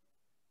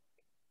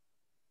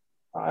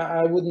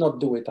not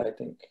do it, I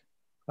think.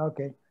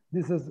 Okay.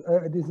 This is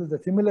a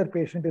similar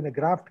patient in a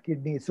graft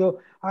kidney.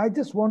 So I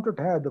just wanted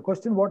to have the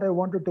question what I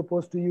wanted to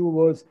pose to you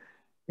was,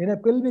 in a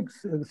pelvic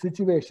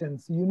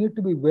situations, you need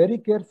to be very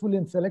careful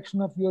in selection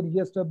of your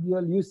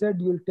ESWL. You said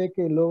you'll take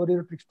a lower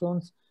ureteric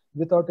stones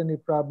without any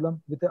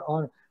problem with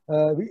an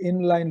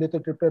inline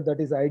lithotripter that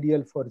is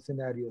ideal for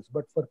scenarios.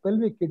 But for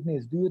pelvic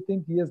kidneys, do you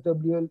think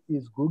ESWL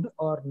is good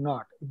or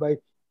not by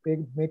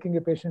making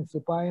a patient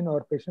supine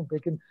or patient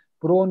making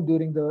prone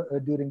during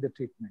the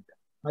treatment?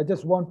 I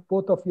just want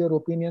both of your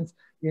opinions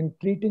in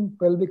treating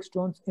pelvic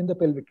stones in the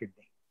pelvic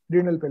kidney,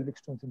 renal pelvic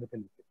stones in the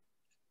pelvic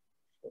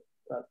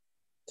kidney.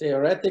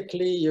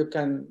 Theoretically, you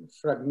can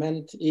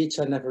fragment each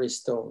and every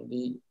stone.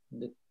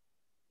 The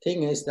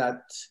thing is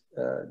that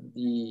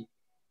the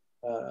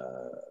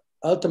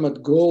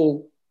ultimate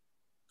goal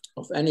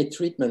of any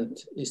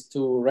treatment is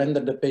to render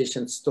the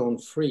patient stone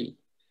free.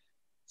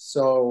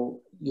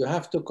 So you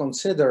have to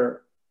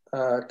consider,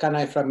 can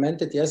I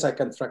fragment it? Yes, I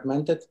can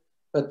fragment it,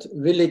 but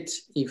will it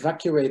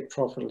evacuate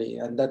properly?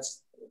 And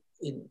that's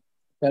in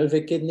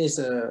pelvic kidneys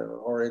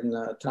or in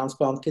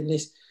transplant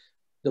kidneys,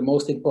 the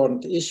most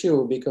important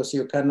issue, because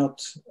you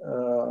cannot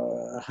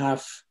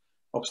have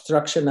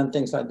obstruction and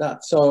things like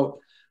that.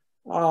 So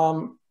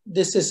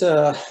this is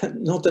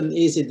not an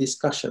easy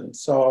discussion.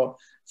 So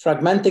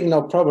fragmenting,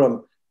 no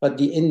problem. But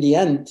in the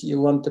end,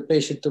 you want the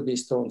patient to be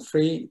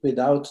stone-free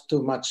without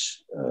too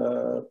much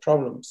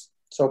problems.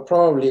 So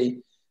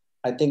probably,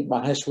 I think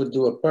Mahesh would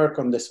do a perk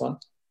on this one.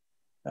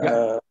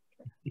 Yeah.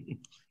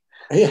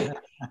 Yeah.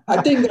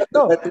 I think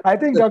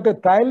Dr.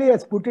 Tylee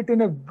has put it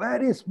in a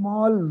very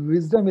small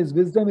wisdom. His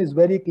wisdom is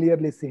very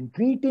clearly seen.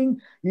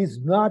 Treating is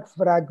not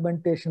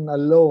fragmentation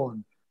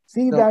alone.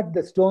 See that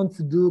the stones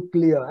do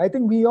clear. I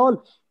think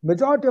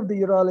majority of the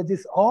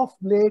urologists off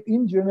late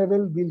in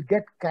general will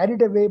get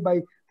carried away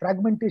by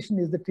fragmentation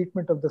is the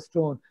treatment of the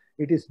stone.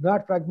 It is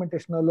not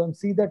fragmentation alone.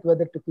 See that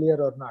whether to clear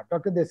or not.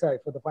 Dr. Desai,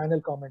 for the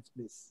final comments,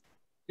 please.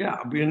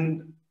 Yeah,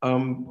 in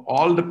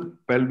all the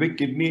pelvic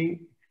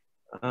kidney,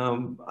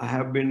 I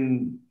have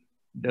been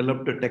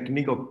developed a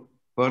technique of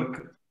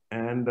perk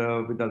and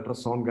with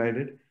ultrasound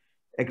guided,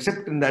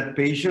 except in that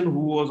patient who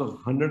was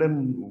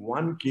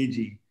 101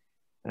 kg,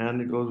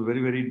 and it was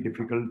very, very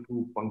difficult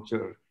to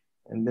puncture.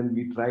 And then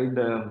we tried,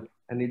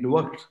 and it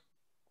worked,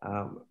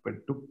 but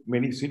it took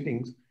many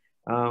sittings.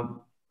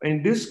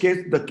 In this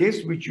case, the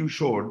case which you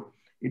showed,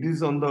 it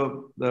is on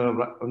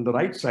the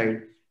right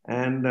side,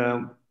 and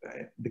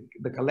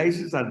the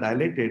calyces are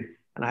dilated,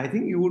 and I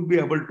think you would be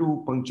able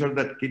to puncture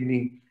that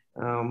kidney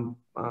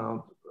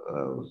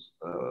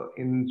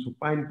in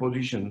supine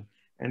position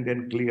and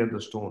then clear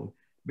the stone.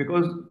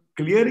 Because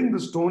clearing the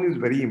stone is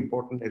very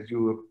important, as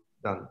you have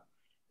done.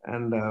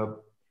 And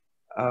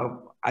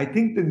I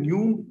think the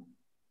new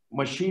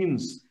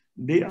machines,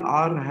 they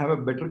have a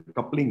better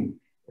coupling,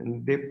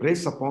 and they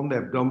press upon the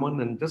abdomen,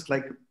 and just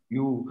like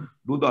you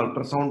do the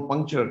ultrasound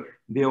puncture,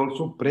 they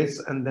also press,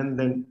 and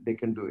then they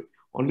can do it.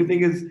 Only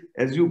thing is,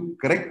 as you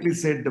correctly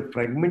said, the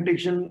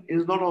fragmentation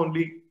is not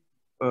only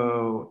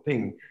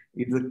thing,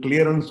 it's the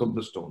clearance of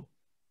the stone.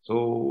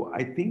 So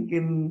I think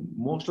in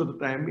most of the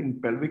time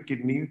in pelvic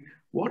kidney,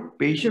 what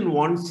patient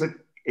wants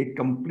a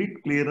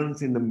complete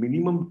clearance in the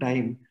minimum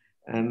time,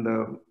 and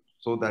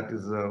so that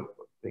is a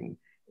thing.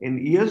 In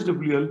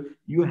ESWL,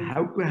 you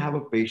have to have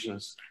a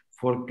patience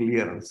for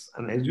clearance.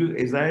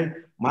 And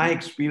my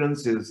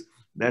experience is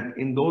that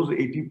in those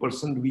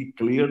 80% we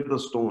cleared the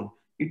stone,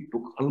 it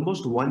took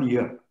almost 1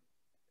 year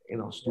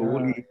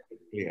slowly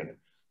cleared.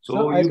 So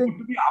So I you think have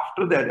to be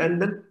after that.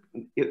 And then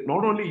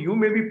not only you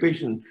may be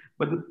patient,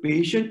 but the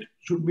patient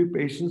should be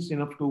patient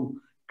enough to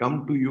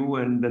come to you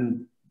and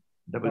then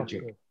double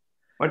check. okay.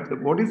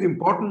 But what is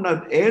important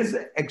as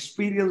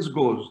experience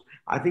goes,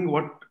 I think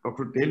what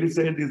Dr. Taylor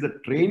said is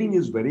that training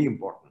is very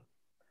important.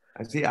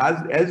 I say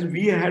as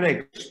we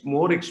had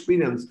more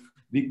experience,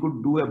 we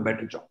could do a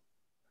better job.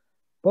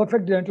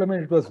 Perfect,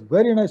 gentlemen. It was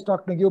very nice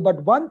talking to you.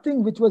 But one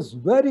thing which was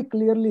very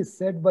clearly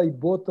said by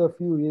both of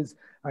you is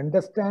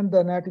understand the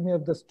anatomy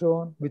of the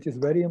stone, which is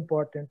very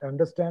important.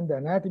 Understand the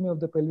anatomy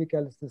of the pelvic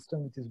health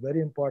system, which is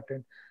very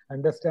important.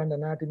 Understand the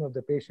anatomy of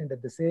the patient.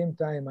 At the same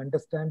time,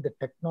 understand the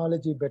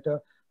technology better.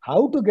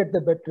 How to get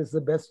the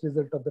best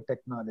result of the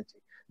technology.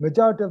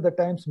 Majority of the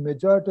times,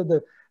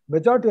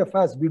 majority of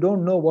us, we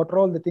don't know what are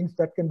all the things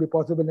that can be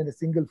possible in a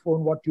single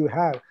phone, what you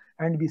have.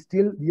 And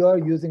we are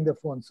using the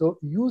phone. So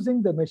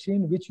using the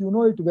machine, which you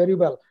know it very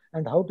well,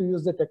 and how to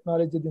use the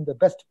technology in the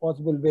best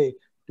possible way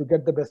to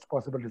get the best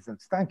possible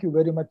results. Thank you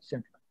very much,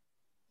 gentlemen.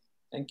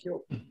 Thank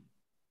you.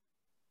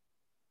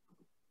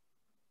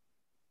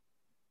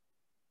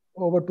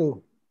 Over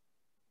to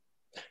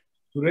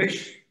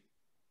Suresh.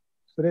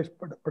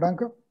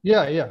 Patankar.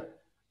 Yeah.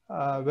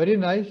 Very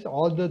nice.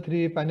 All the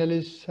three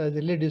panelists has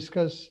really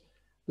discussed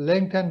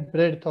length and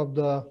breadth of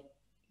the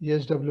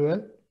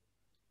ESWL.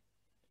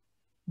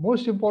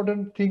 Most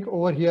important thing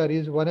over here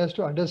is one has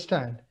to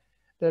understand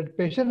that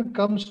patient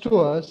comes to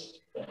us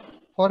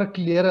for a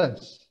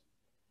clearance.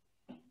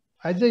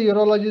 As a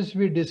urologist,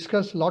 we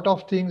discuss a lot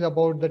of things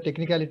about the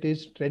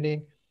technicalities,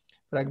 training,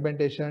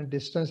 fragmentation,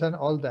 distance, and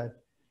all that.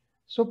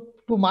 So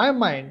to my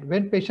mind,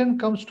 when patient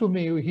comes to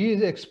me, he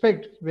is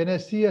expect when I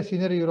see a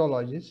senior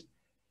urologist,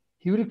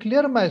 he will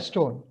clear my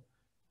stone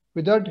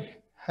without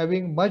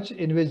having much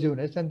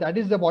invasiveness, and that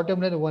is the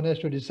bottom line one has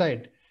to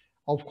decide.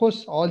 Of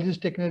course, all these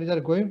technologies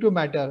are going to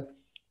matter,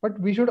 but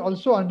we should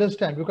also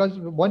understand, because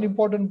one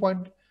important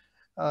point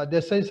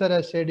Desai sir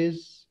has said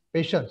is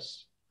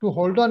patience. To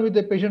hold on with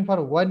the patient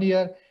for 1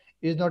 year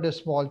is not a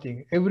small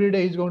thing. Every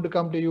day he's going to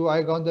come to you,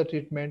 I got the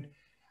treatment,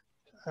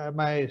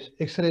 my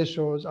X-ray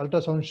shows,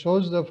 ultrasound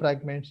shows the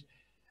fragments,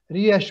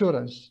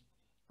 reassurance.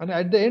 And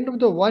at the end of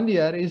the 1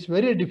 year is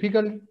very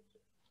difficult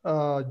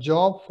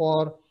job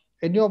for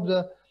any of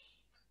the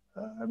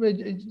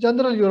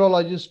general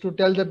urologists to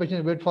tell the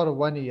patient wait for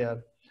 1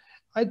 year.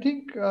 I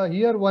think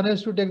here one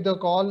has to take the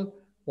call,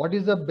 what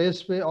is the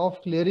best way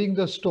of clearing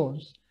the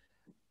stones.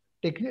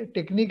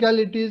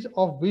 Technicalities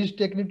of which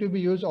technique to be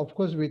used, of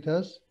course, with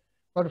us,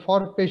 but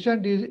for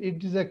patient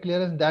it is a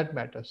clearance that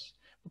matters.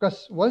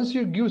 Because once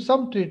you give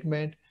some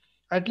treatment,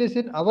 at least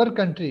in our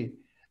country,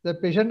 the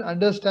patient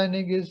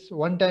understanding is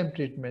one-time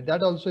treatment.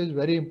 That also is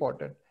very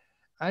important.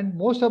 And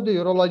most of the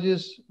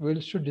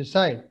urologists should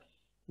decide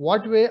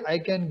what way I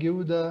can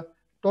give the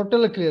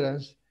total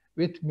clearance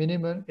with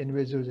minimum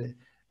invasive.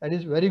 That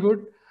is very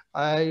good.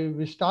 I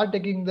will start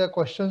taking the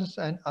questions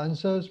and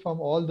answers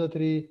from all the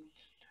three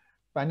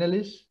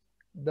panelists.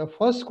 The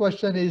first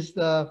question is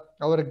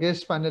our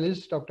guest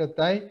panelist, Dr.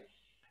 Tai.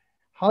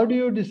 How do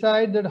you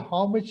decide that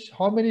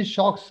how many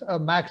shocks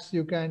max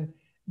you can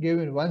give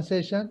in one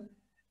session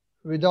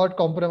without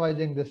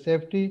compromising the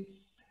safety?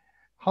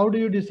 How do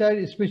you decide,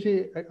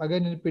 especially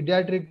again in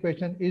pediatric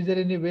patient, is there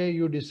any way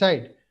you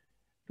decide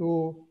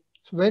to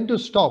when to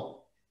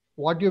stop?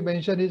 What you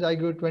mentioned is I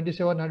give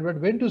 2700,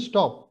 when to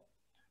stop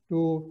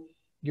to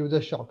give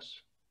the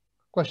shocks?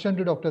 Question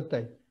to Dr.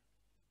 Tai.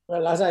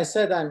 Well, as I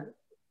said, I'm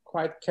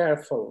quite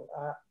careful.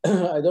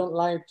 I don't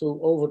like to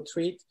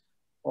overtreat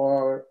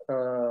or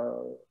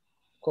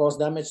cause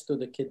damage to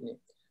the kidney.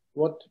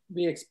 What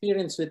we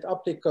experience with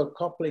optical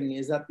coupling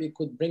is that we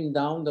could bring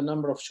down the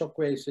number of shock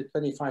waves with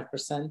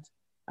 25%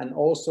 and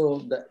also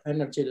the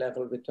energy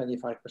level with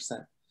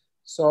 25%.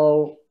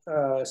 So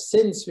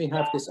since we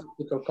have this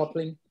optical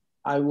coupling,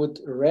 I would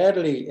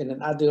rarely in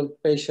an adult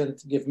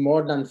patient give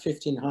more than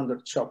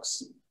 1500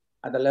 shocks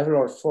at a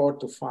level of 4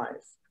 to 5.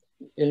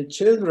 In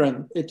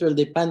children, it will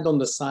depend on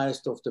the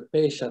size of the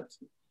patient.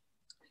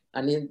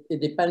 And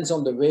it depends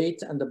on the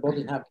weight and the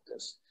body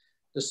habitus.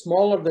 The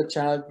smaller the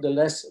child, the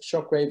less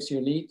shock waves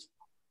you need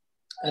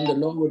and the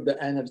lower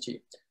the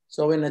energy.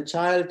 So in a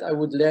child, I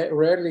would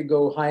rarely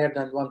go higher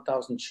than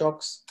 1000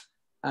 shocks.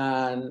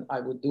 And I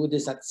would do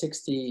this at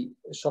 60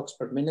 shocks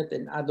per minute.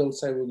 In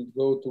adults, I would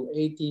go to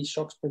 80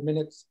 shocks per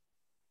minute.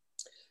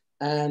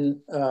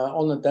 And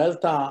on a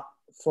delta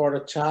for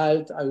a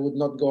child, I would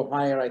not go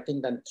higher, I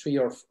think, than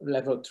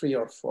level 3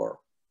 or 4.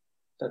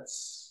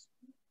 That's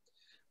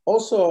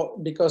also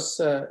because,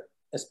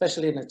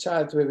 especially in a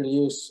child, we will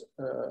use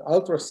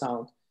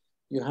ultrasound.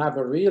 You have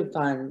a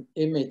real-time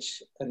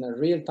image and a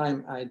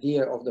real-time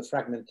idea of the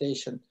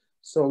fragmentation.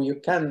 So you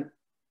can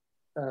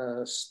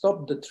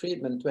stop the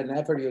treatment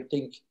whenever you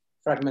think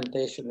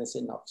fragmentation is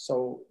enough.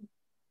 So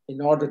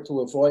in order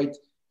to avoid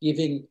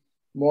giving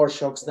more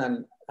shocks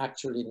than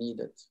actually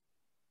needed.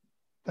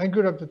 Thank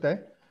you, Dr. Tai.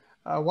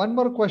 One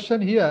more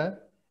question here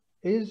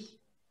is,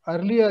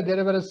 earlier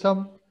there were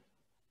some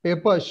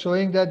papers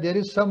showing that there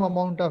is some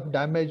amount of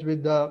damage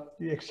with the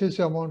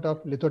excessive amount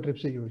of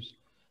lithotripsy use.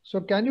 So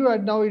can you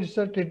add now it's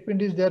a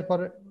treatment is there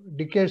for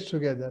decades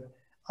together.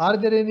 Are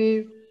there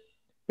any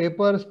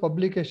papers,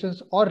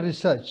 publications or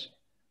research,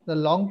 the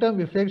long-term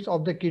effects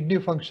of the kidney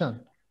function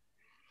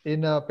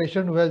in a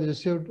patient who has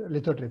received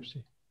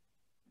lithotripsy?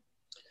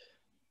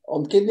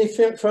 On kidney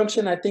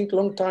function, I think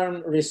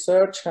long-term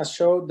research has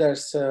showed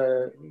there's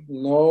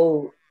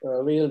no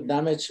real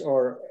damage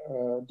or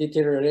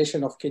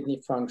deterioration of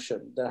kidney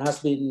function. There has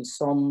been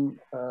some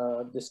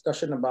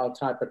discussion about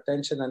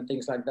hypertension and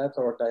things like that,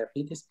 or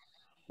diabetes,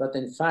 but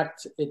in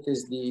fact, it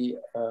is the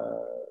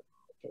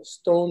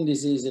stone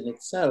disease in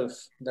itself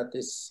that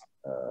is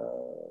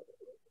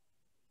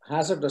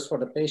hazardous for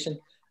the patient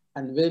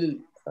and will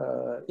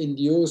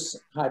induce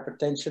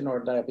hypertension or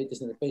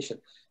diabetes in the patient.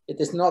 It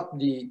is not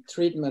the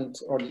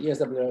treatment or the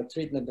ESWL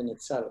treatment in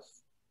itself.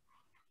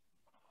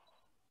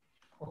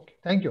 Okay,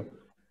 thank you.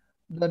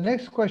 The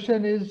next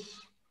question is,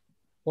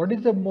 what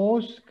is the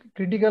most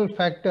critical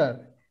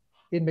factor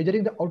in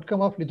measuring the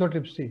outcome of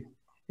lithotripsy?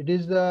 It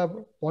is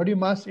the body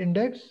mass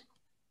index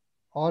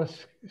or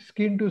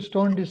skin to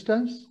stone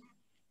distance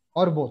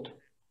or both?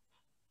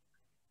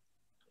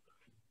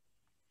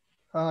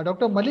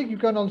 Dr. Malik, you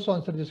can also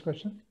answer this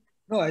question.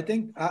 No, I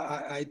think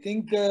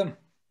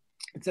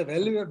it's a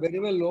very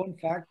well known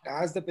fact.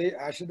 As the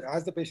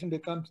patient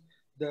becomes,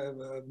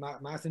 the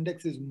mass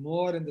index is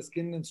more and the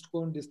skin and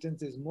stone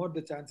distance is more,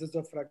 the chances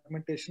of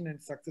fragmentation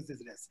and success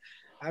is less.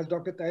 As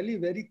Dr. Taili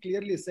very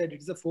clearly said,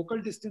 it's the focal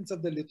distance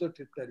of the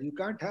lithotripsy. You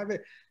can't have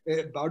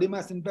a body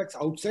mass index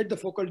outside the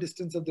focal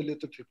distance of the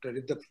lithotripsy.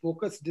 If the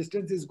focus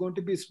distance is going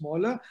to be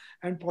smaller,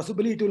 and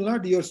possibly it will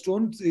not, your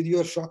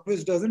shock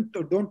waves don't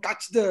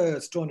touch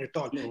the stone at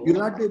all. You will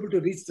not be able to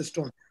reach the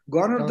stone.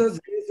 Gone are those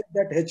days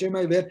that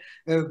HMI where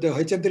the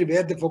HM3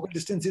 where the focal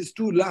distance is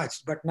too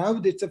large, but now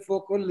it's a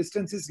focal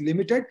distance is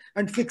limited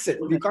and fixed.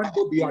 We can't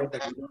go beyond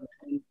that.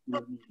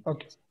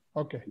 Okay.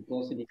 Okay.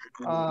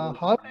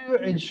 How do you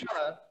ensure?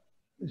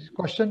 This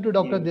question to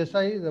Dr.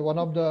 Desai, one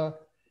of the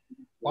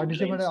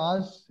participants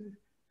asked,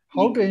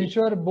 how to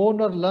ensure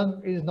bone or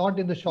lung is not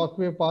in the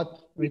shockwave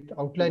path with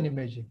outline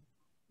imaging?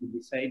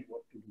 Decide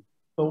what to do.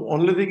 So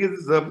only thing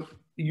is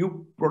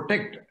you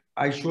protect.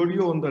 I showed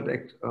you on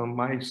that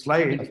my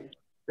slide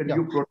that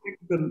you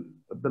protect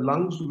the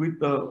lungs with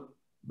the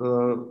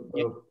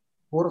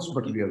porous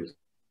materials.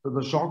 So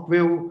the shock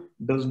wave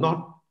does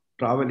not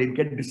travel; it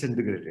gets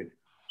disintegrated.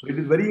 So it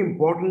is very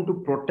important to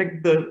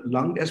protect the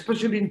lung,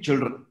 especially in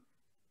children,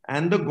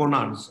 and the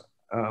gonads.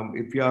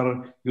 If you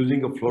are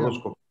using a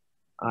fluoroscope,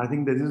 I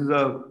think this is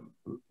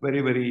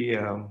very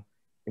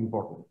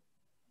important.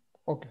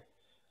 Okay.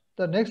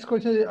 The next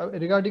question is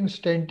regarding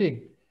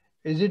stenting.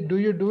 Do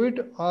you do it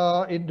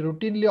in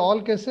routinely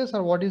all cases,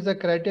 or what is the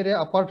criteria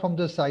apart from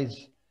the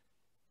size?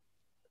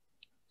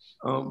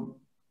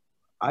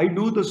 I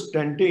do the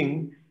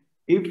stenting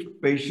if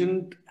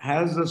patient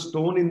has a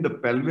stone in the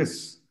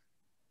pelvis,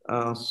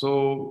 there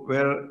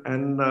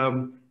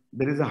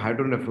is a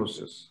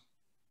hydronephrosis.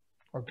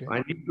 Okay.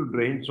 I need to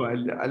drain, so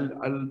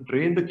I'll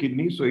drain the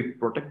kidney, so it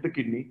protect the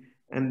kidney,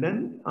 and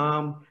then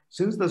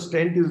since the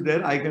stent is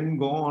there, I can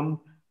go on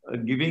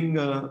giving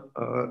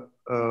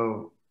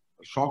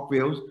shock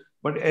waves.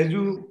 But as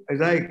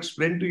I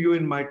explained to you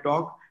in my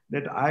talk,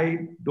 that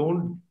I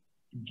don't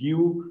give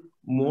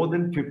more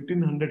than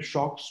 1,500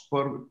 shocks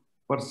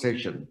per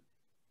session.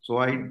 So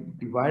I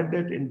divide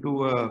that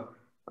into a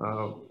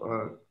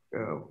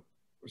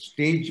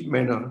stage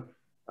manner,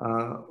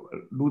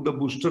 do the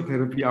booster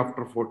therapy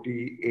after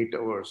 48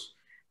 hours.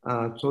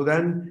 So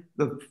then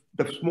the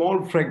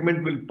small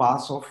fragment will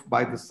pass off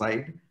by the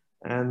side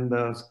and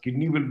the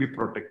kidney will be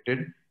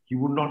protected. He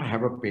would not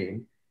have a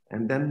pain.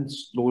 And then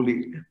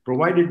slowly,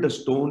 provided the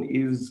stone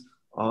is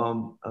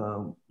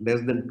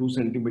less than 2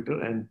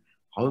 centimeter and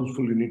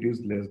Hounsful unit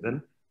is less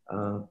than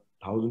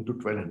 1,000 to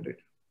 1,200.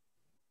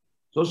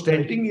 So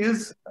stenting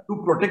is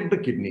to protect the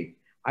kidney.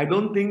 I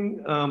don't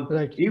think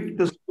if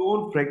the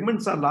stone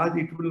fragments are large,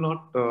 it will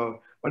not.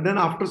 But then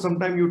after some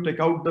time, you take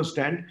out the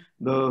stent,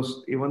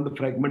 even the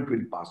fragment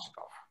will pass it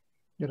off.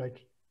 You're right.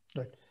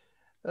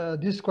 Right.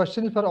 This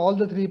question is for all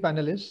the three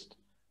panelists.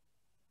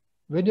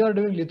 When you are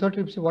doing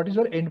lithotripsy, what is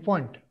your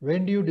endpoint?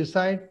 When do you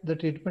decide the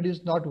treatment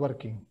is not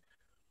working?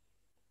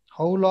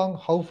 How long?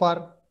 How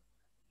far?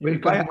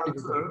 If I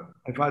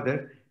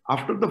answer,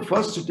 after the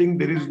first sitting,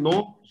 there is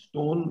no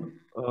stone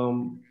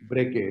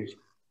breakage,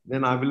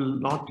 then I will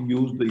not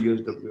use the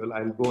ESWL.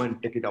 I'll go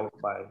and take it out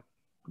by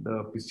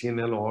the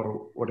PCNL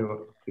or whatever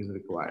is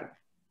required.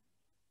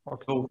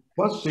 Okay. So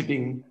first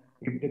sitting,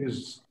 if there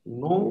is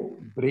no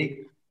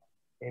break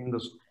in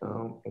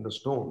the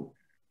stone,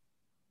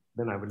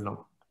 then I will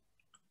not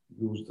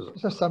use the.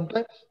 So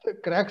sometimes the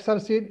cracks are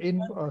seen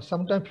in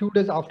sometimes few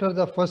days after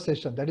the first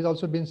session. That is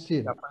also been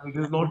seen. Yeah, it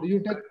is not.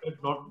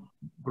 It's not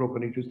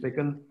broken. It is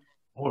taken.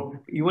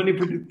 Or even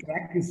if it is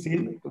crack is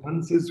seen,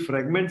 once it's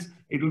fragments,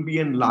 it will be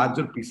in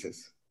larger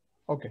pieces.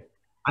 Okay.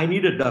 I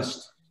need a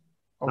dust.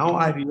 Okay. Now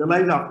I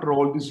realize after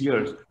all these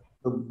years,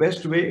 the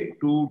best way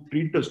to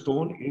treat the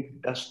stone is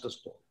dust the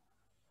stone.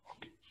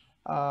 Okay.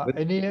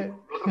 Whether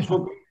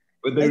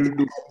you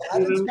do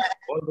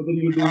or whether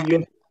you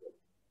do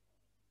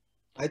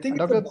I think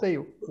Dr.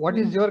 Tayyib, what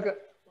is your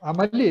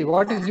Malli,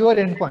 what is your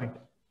endpoint?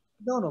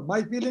 No,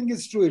 my feeling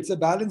is true. It's a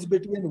balance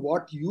between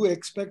what you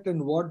expect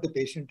and what the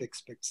patient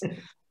expects.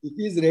 If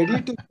he's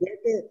ready to get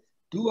a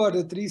 2 or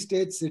 3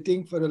 stage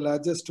sitting for a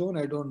larger stone,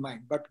 I don't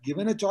mind. But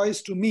given a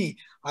choice to me,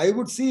 I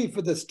would see if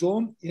the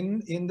stone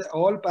in the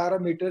all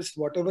parameters,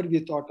 whatever we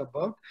thought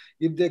about,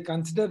 if they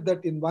consider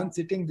that in one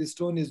sitting, the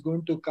stone is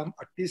going to come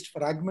at least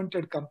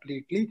fragmented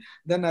completely,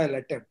 then I'll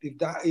attempt.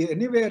 If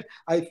anywhere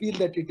I feel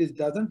that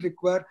doesn't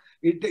require,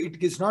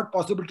 it is not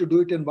possible to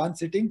do it in one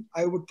sitting,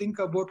 I would think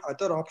about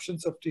other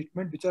options of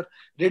treatment which are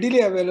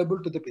readily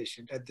available to the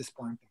patient at this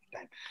point of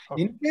time.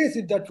 Okay. In case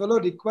if that fellow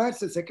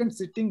requires a second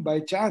sitting by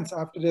chance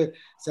after a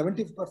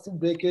 70%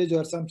 breakage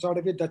or some sort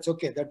of it, that's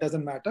okay. That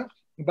doesn't matter.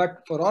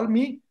 But for all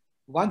me,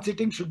 one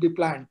sitting should be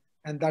planned,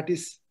 and that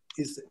is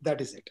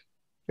it.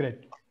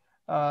 Great.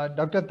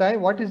 Dr. Tai,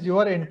 what is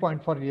your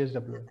endpoint for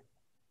ESWL?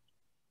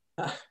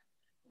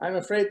 I'm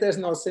afraid there's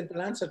no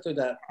simple answer to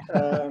that.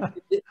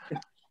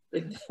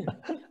 It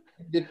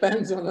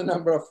depends on a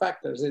number of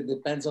factors. It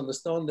depends on the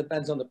stone,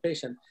 depends on the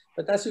patient.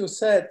 But as you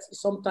said,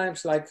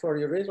 sometimes like for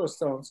ureteral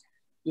stones,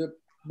 you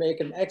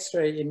make an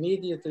X-ray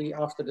immediately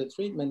after the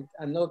treatment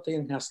and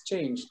nothing has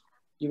changed.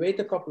 You wait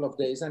a couple of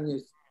days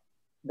and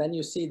then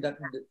you see that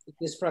it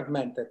is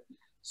fragmented.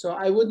 So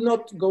I would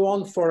not go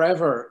on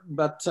forever,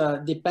 but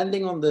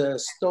depending on the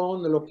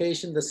stone, the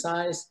location, the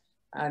size,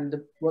 and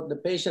what the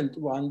patient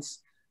wants,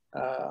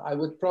 I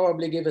would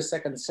probably give a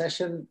second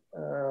session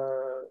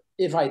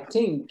if I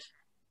think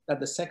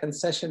that the second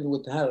session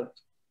would help.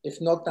 If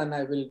not, then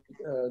I will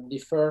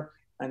defer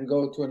and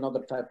go to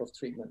another type of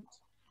treatment.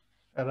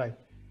 All right.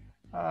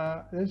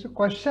 There's a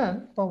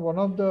question from one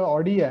of the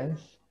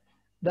audience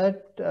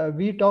that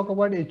we talk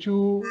about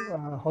HU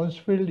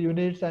Hounsfield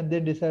units and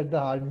then decide the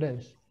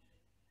hardness.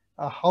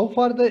 How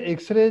far the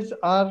X-rays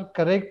are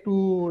correct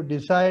to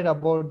decide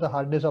about the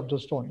hardness of the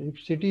stone?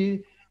 If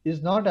CT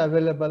is not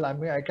available, I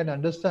mean, I can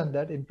understand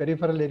that in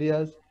peripheral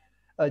areas,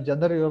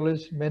 general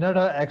urologists may not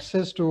have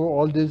access to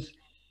all these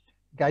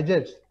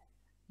gadgets.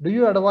 Do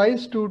you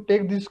advise to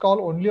take this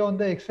call only on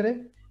the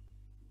X-ray?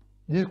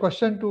 This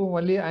question to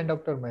Malli and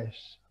Dr.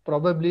 Mahesh.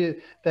 Probably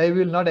they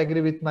will not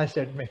agree with my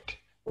statement.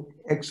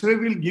 X-ray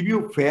will give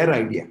you a fair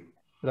idea.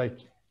 Right.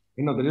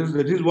 You know,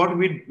 that is what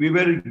we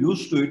were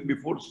used to it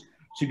before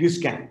CT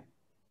scan.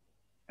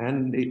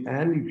 And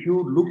if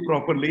you look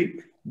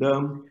properly,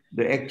 the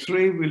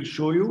X-ray will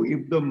show you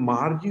if the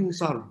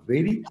margins are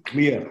very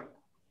clear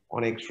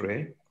on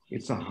X-ray,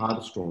 it's a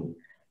hard stone.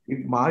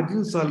 If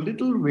margins are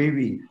little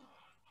wavy,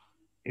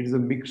 it is a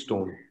mixed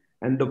stone.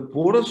 And the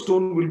porous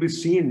stone will be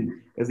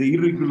seen as the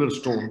irregular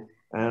stone,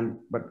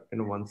 but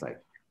on one side.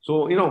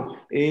 So, you know,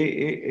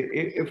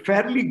 a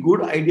fairly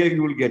good idea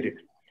you will get it.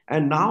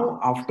 And now,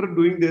 after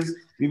doing this,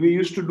 we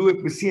used to do a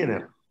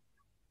PCNL.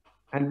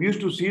 And we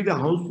used to see the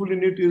Hounsfield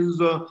unit is,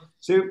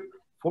 say,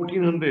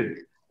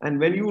 1400. And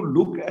when you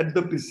look at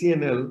the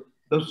PCNL,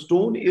 the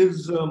stone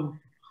is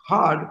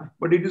hard,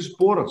 but it is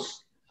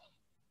porous.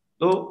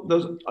 So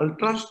the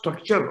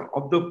ultrastructure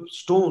of the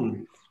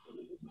stone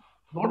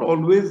not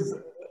always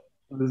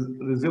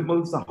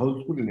resembles the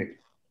Hounsfield unit.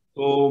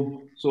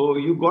 So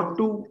you got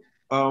to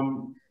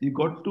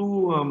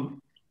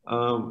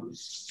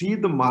see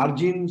the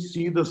margin,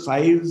 see the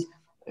size,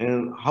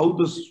 and how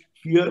the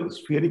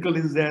spherical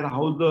is there,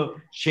 how the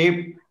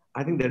shape.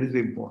 I think that is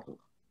important.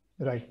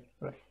 Right.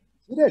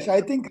 Suresh,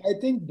 I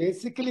think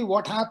basically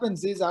what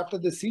happens is after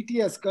the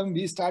CT has come,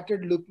 we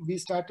started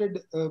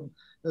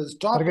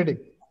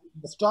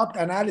stopped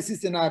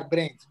analysis in our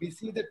brains. We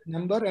see that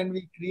number and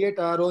we create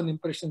our own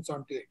impressions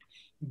onto it.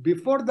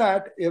 Before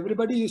that,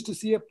 everybody used to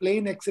see a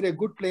plain X-ray,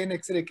 good plain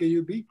X-ray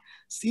KUB,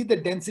 see the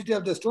density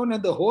of the stone,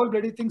 and the whole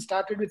bloody thing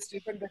started with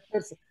Stephen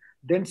Decker's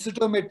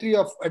densitometry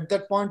of at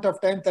that point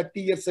of time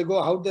 30 years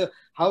ago,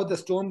 how the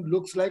stone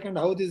looks like and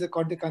how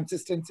the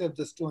consistency of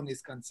the stone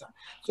is concerned.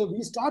 So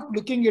we start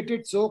looking at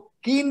it so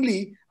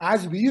keenly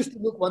as we used to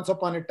look once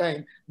upon a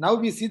time. Now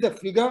we see the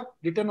figure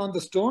written on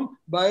the stone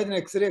by an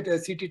X-ray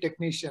CT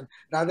technician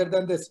rather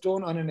than the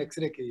stone on an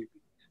X-ray KUB.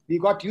 We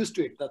got used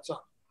to it, that's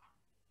all.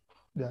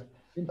 Yeah.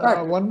 In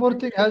fact, one more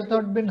thing has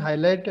not been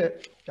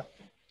highlighted.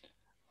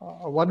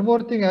 One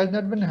more thing has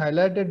not been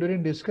highlighted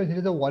during discussion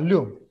is the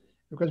volume,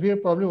 because we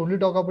probably only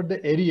talk about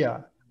the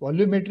area.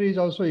 Volumetry is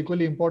also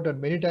equally important.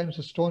 Many times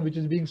a stone which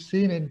is being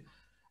seen in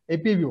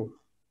AP view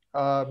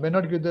may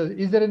not give the.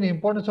 Is there any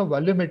importance of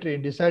volumetry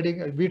in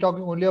deciding? We're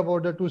talking only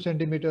about the 2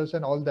 centimeters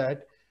and all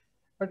that,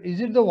 but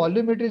is it the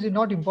volumetry is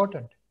not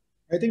important?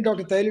 I think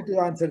Dr. Taylor to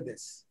answer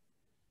this.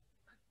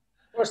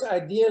 Of course,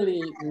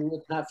 ideally, we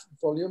would have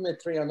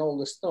volumetry on all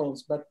the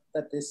stones, but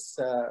that is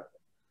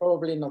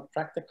probably not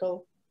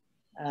practical.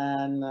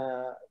 And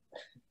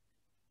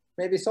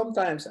maybe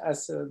sometimes,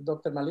 as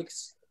Dr. Malik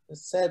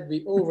said,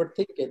 we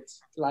overthink it,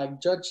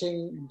 like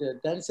judging the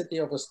density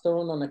of a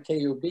stone on a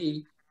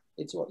KUB.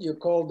 It's what you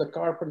call the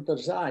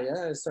carpenter's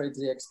eye. So it's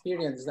the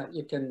experience that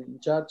you can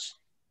judge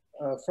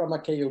from a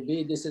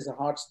KUB. This is a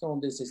hard stone,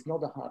 this is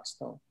not a hard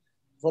stone.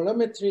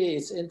 Volumetry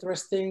is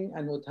interesting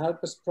and would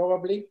help us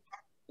probably.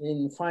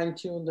 in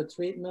fine-tune the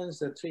treatments,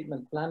 the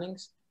treatment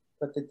plannings,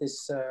 but it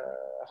is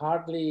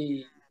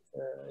hardly,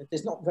 it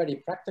is not very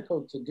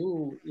practical to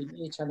do in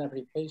each and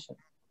every patient.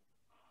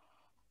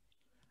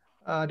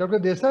 Dr.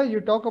 Desai, you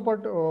talk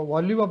about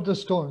volume of the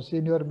stones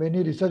in your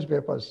many research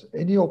papers.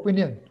 Any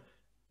opinion?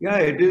 Yeah,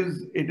 it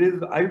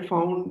is. I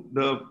found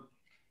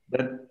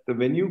that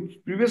when you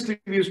previously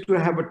we used to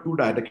have a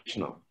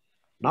 2-directional.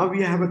 Now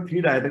we have a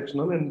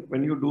 3-directional, and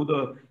when you do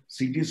the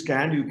CT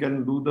scan, you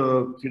can do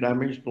the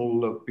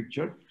 3-dimensional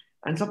picture.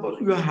 And suppose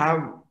you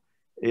have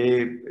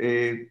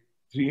a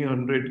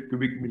 300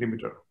 cubic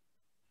millimeter,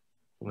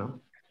 you know,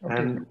 Okay.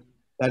 and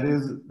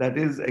that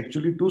is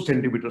actually 2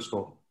 centimeter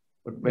stone.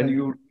 But when Right.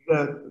 you do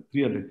the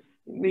 300,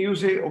 you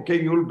say,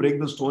 okay, you will break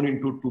the stone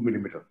into 2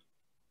 millimeter.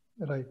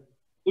 Right.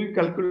 So you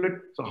calculate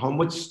how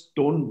much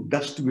stone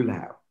dust will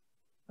have.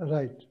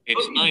 Right.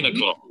 It's 9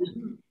 o'clock.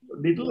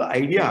 Little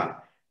idea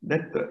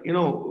that,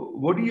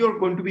 what you're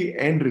going to be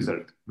end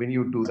result when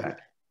you do that.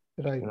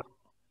 Right.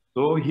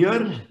 So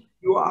here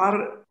you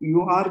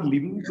are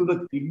leaving to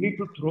the kidney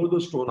to throw the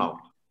stone out.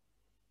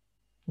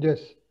 Yes.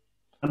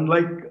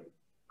 Unlike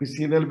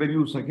PCNL, where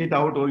you suck it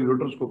out, or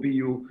ureteroscopy,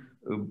 you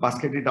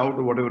basket it out,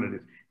 or whatever it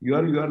is. You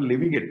are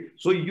leaving it.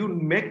 So you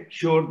make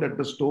sure that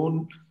the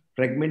stone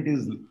fragment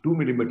is 2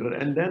 millimeter,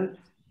 and then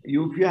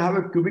if you have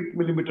a cubic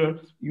millimeter,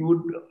 you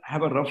would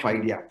have a rough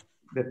idea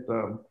that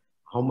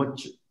how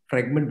much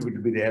fragment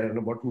would be there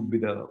and what would be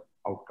the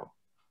outcome.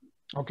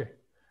 Okay.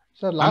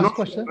 So last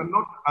question.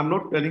 I'm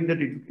not telling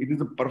that it is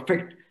a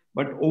perfect,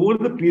 but over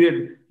the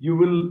period you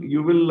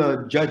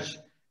will judge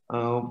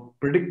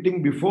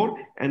predicting before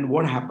and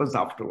what happens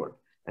afterward.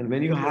 And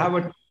when you have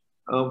a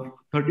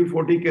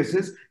 30-40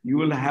 cases, you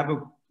will have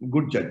a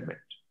good judgment.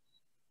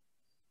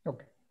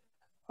 Okay.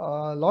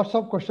 Lots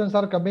of questions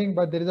are coming,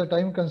 but there is a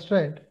time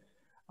constraint.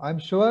 I'm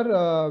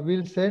sure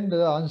we'll send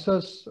the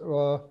answers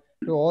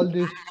to all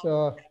this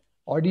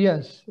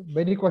audience.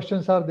 Many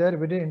questions are there,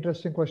 very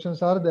interesting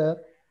questions are there.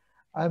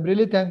 I'm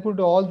really thankful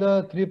to all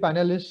the 3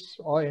 panelists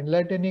for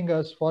enlightening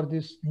us for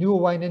this new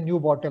wine and new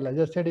bottle. As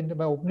I said in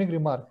my opening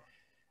remark,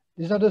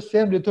 these are the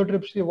same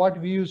lithotripsy what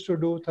we used to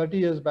do 30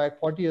 years back,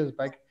 40 years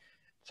back.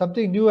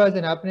 Something new has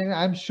been happening.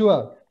 I'm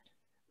sure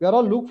we are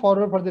all look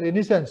forward for the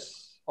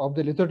renaissance of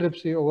the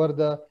lithotripsy over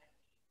the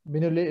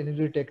minimally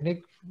invasive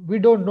technique. We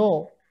don't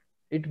know.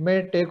 It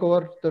may take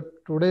over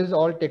today's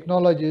all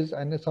technologies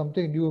and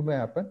something new may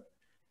happen.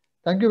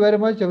 Thank you very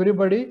much,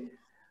 everybody.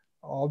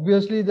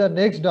 Obviously, the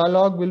next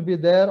dialogue will be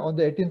there on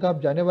the 18th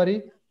of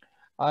January.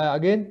 I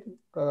again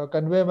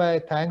convey my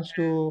thanks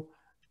to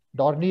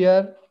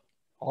Dornier,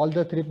 all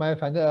the 3 my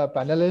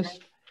panelists,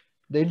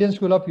 the Indian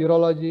School of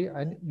Urology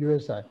and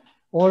USI.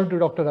 Over to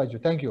Dr.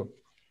 Raju. Thank you.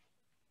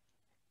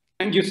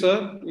 Thank you,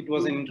 sir. It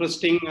was an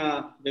interesting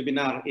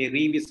webinar, a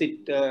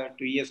revisit to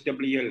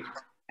ESWL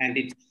and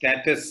its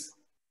status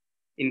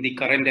in the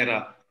current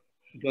era.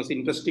 It was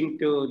interesting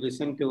to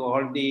listen to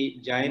all the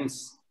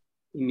giants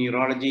in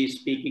urology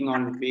speaking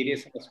on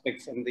various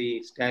aspects and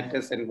the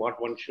status and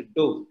what one should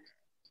do.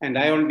 And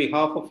I, on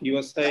behalf of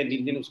USI and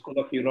Indian School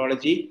of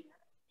Urology,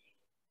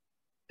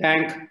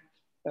 thank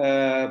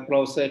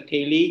Professor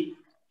Taylor,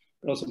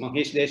 Professor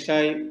Mahesh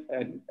Desai,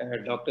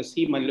 and Dr.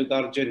 C.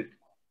 Mallikarjuna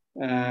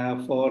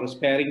for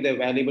sparing their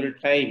valuable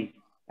time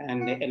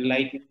and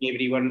enlightening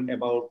everyone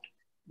about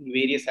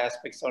various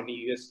aspects on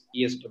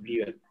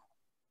ESWL.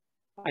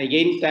 I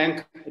again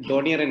thank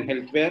Dornier and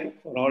Healthware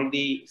for all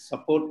the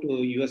support to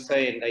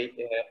USI and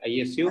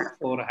ISU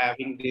for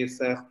having this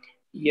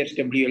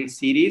ESWL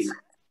series.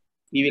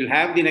 We will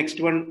have the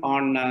next one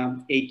on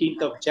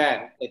 18th of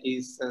Jan, that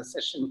is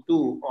session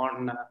 2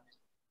 on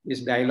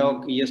this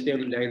dialogue,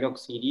 ESWL Dialogue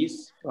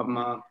Series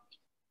from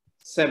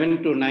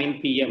 7 to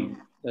 9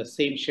 p.m., the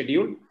same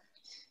schedule.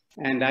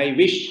 And I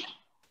wish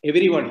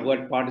everyone who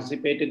had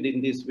participated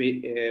in this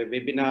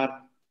webinar,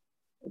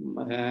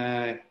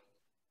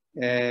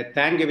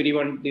 thank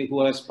everyone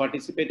who has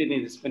participated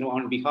in this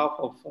on behalf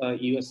of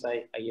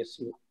USI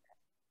ISU.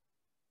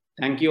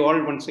 Thank you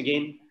all once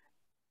again,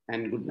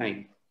 and good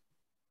night.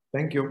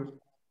 Thank you.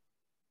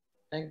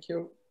 Thank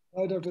you.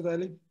 Bye, Dr.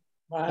 Dali.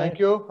 Bye. Thank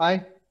you.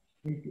 Bye.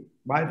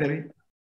 Bye, Terry.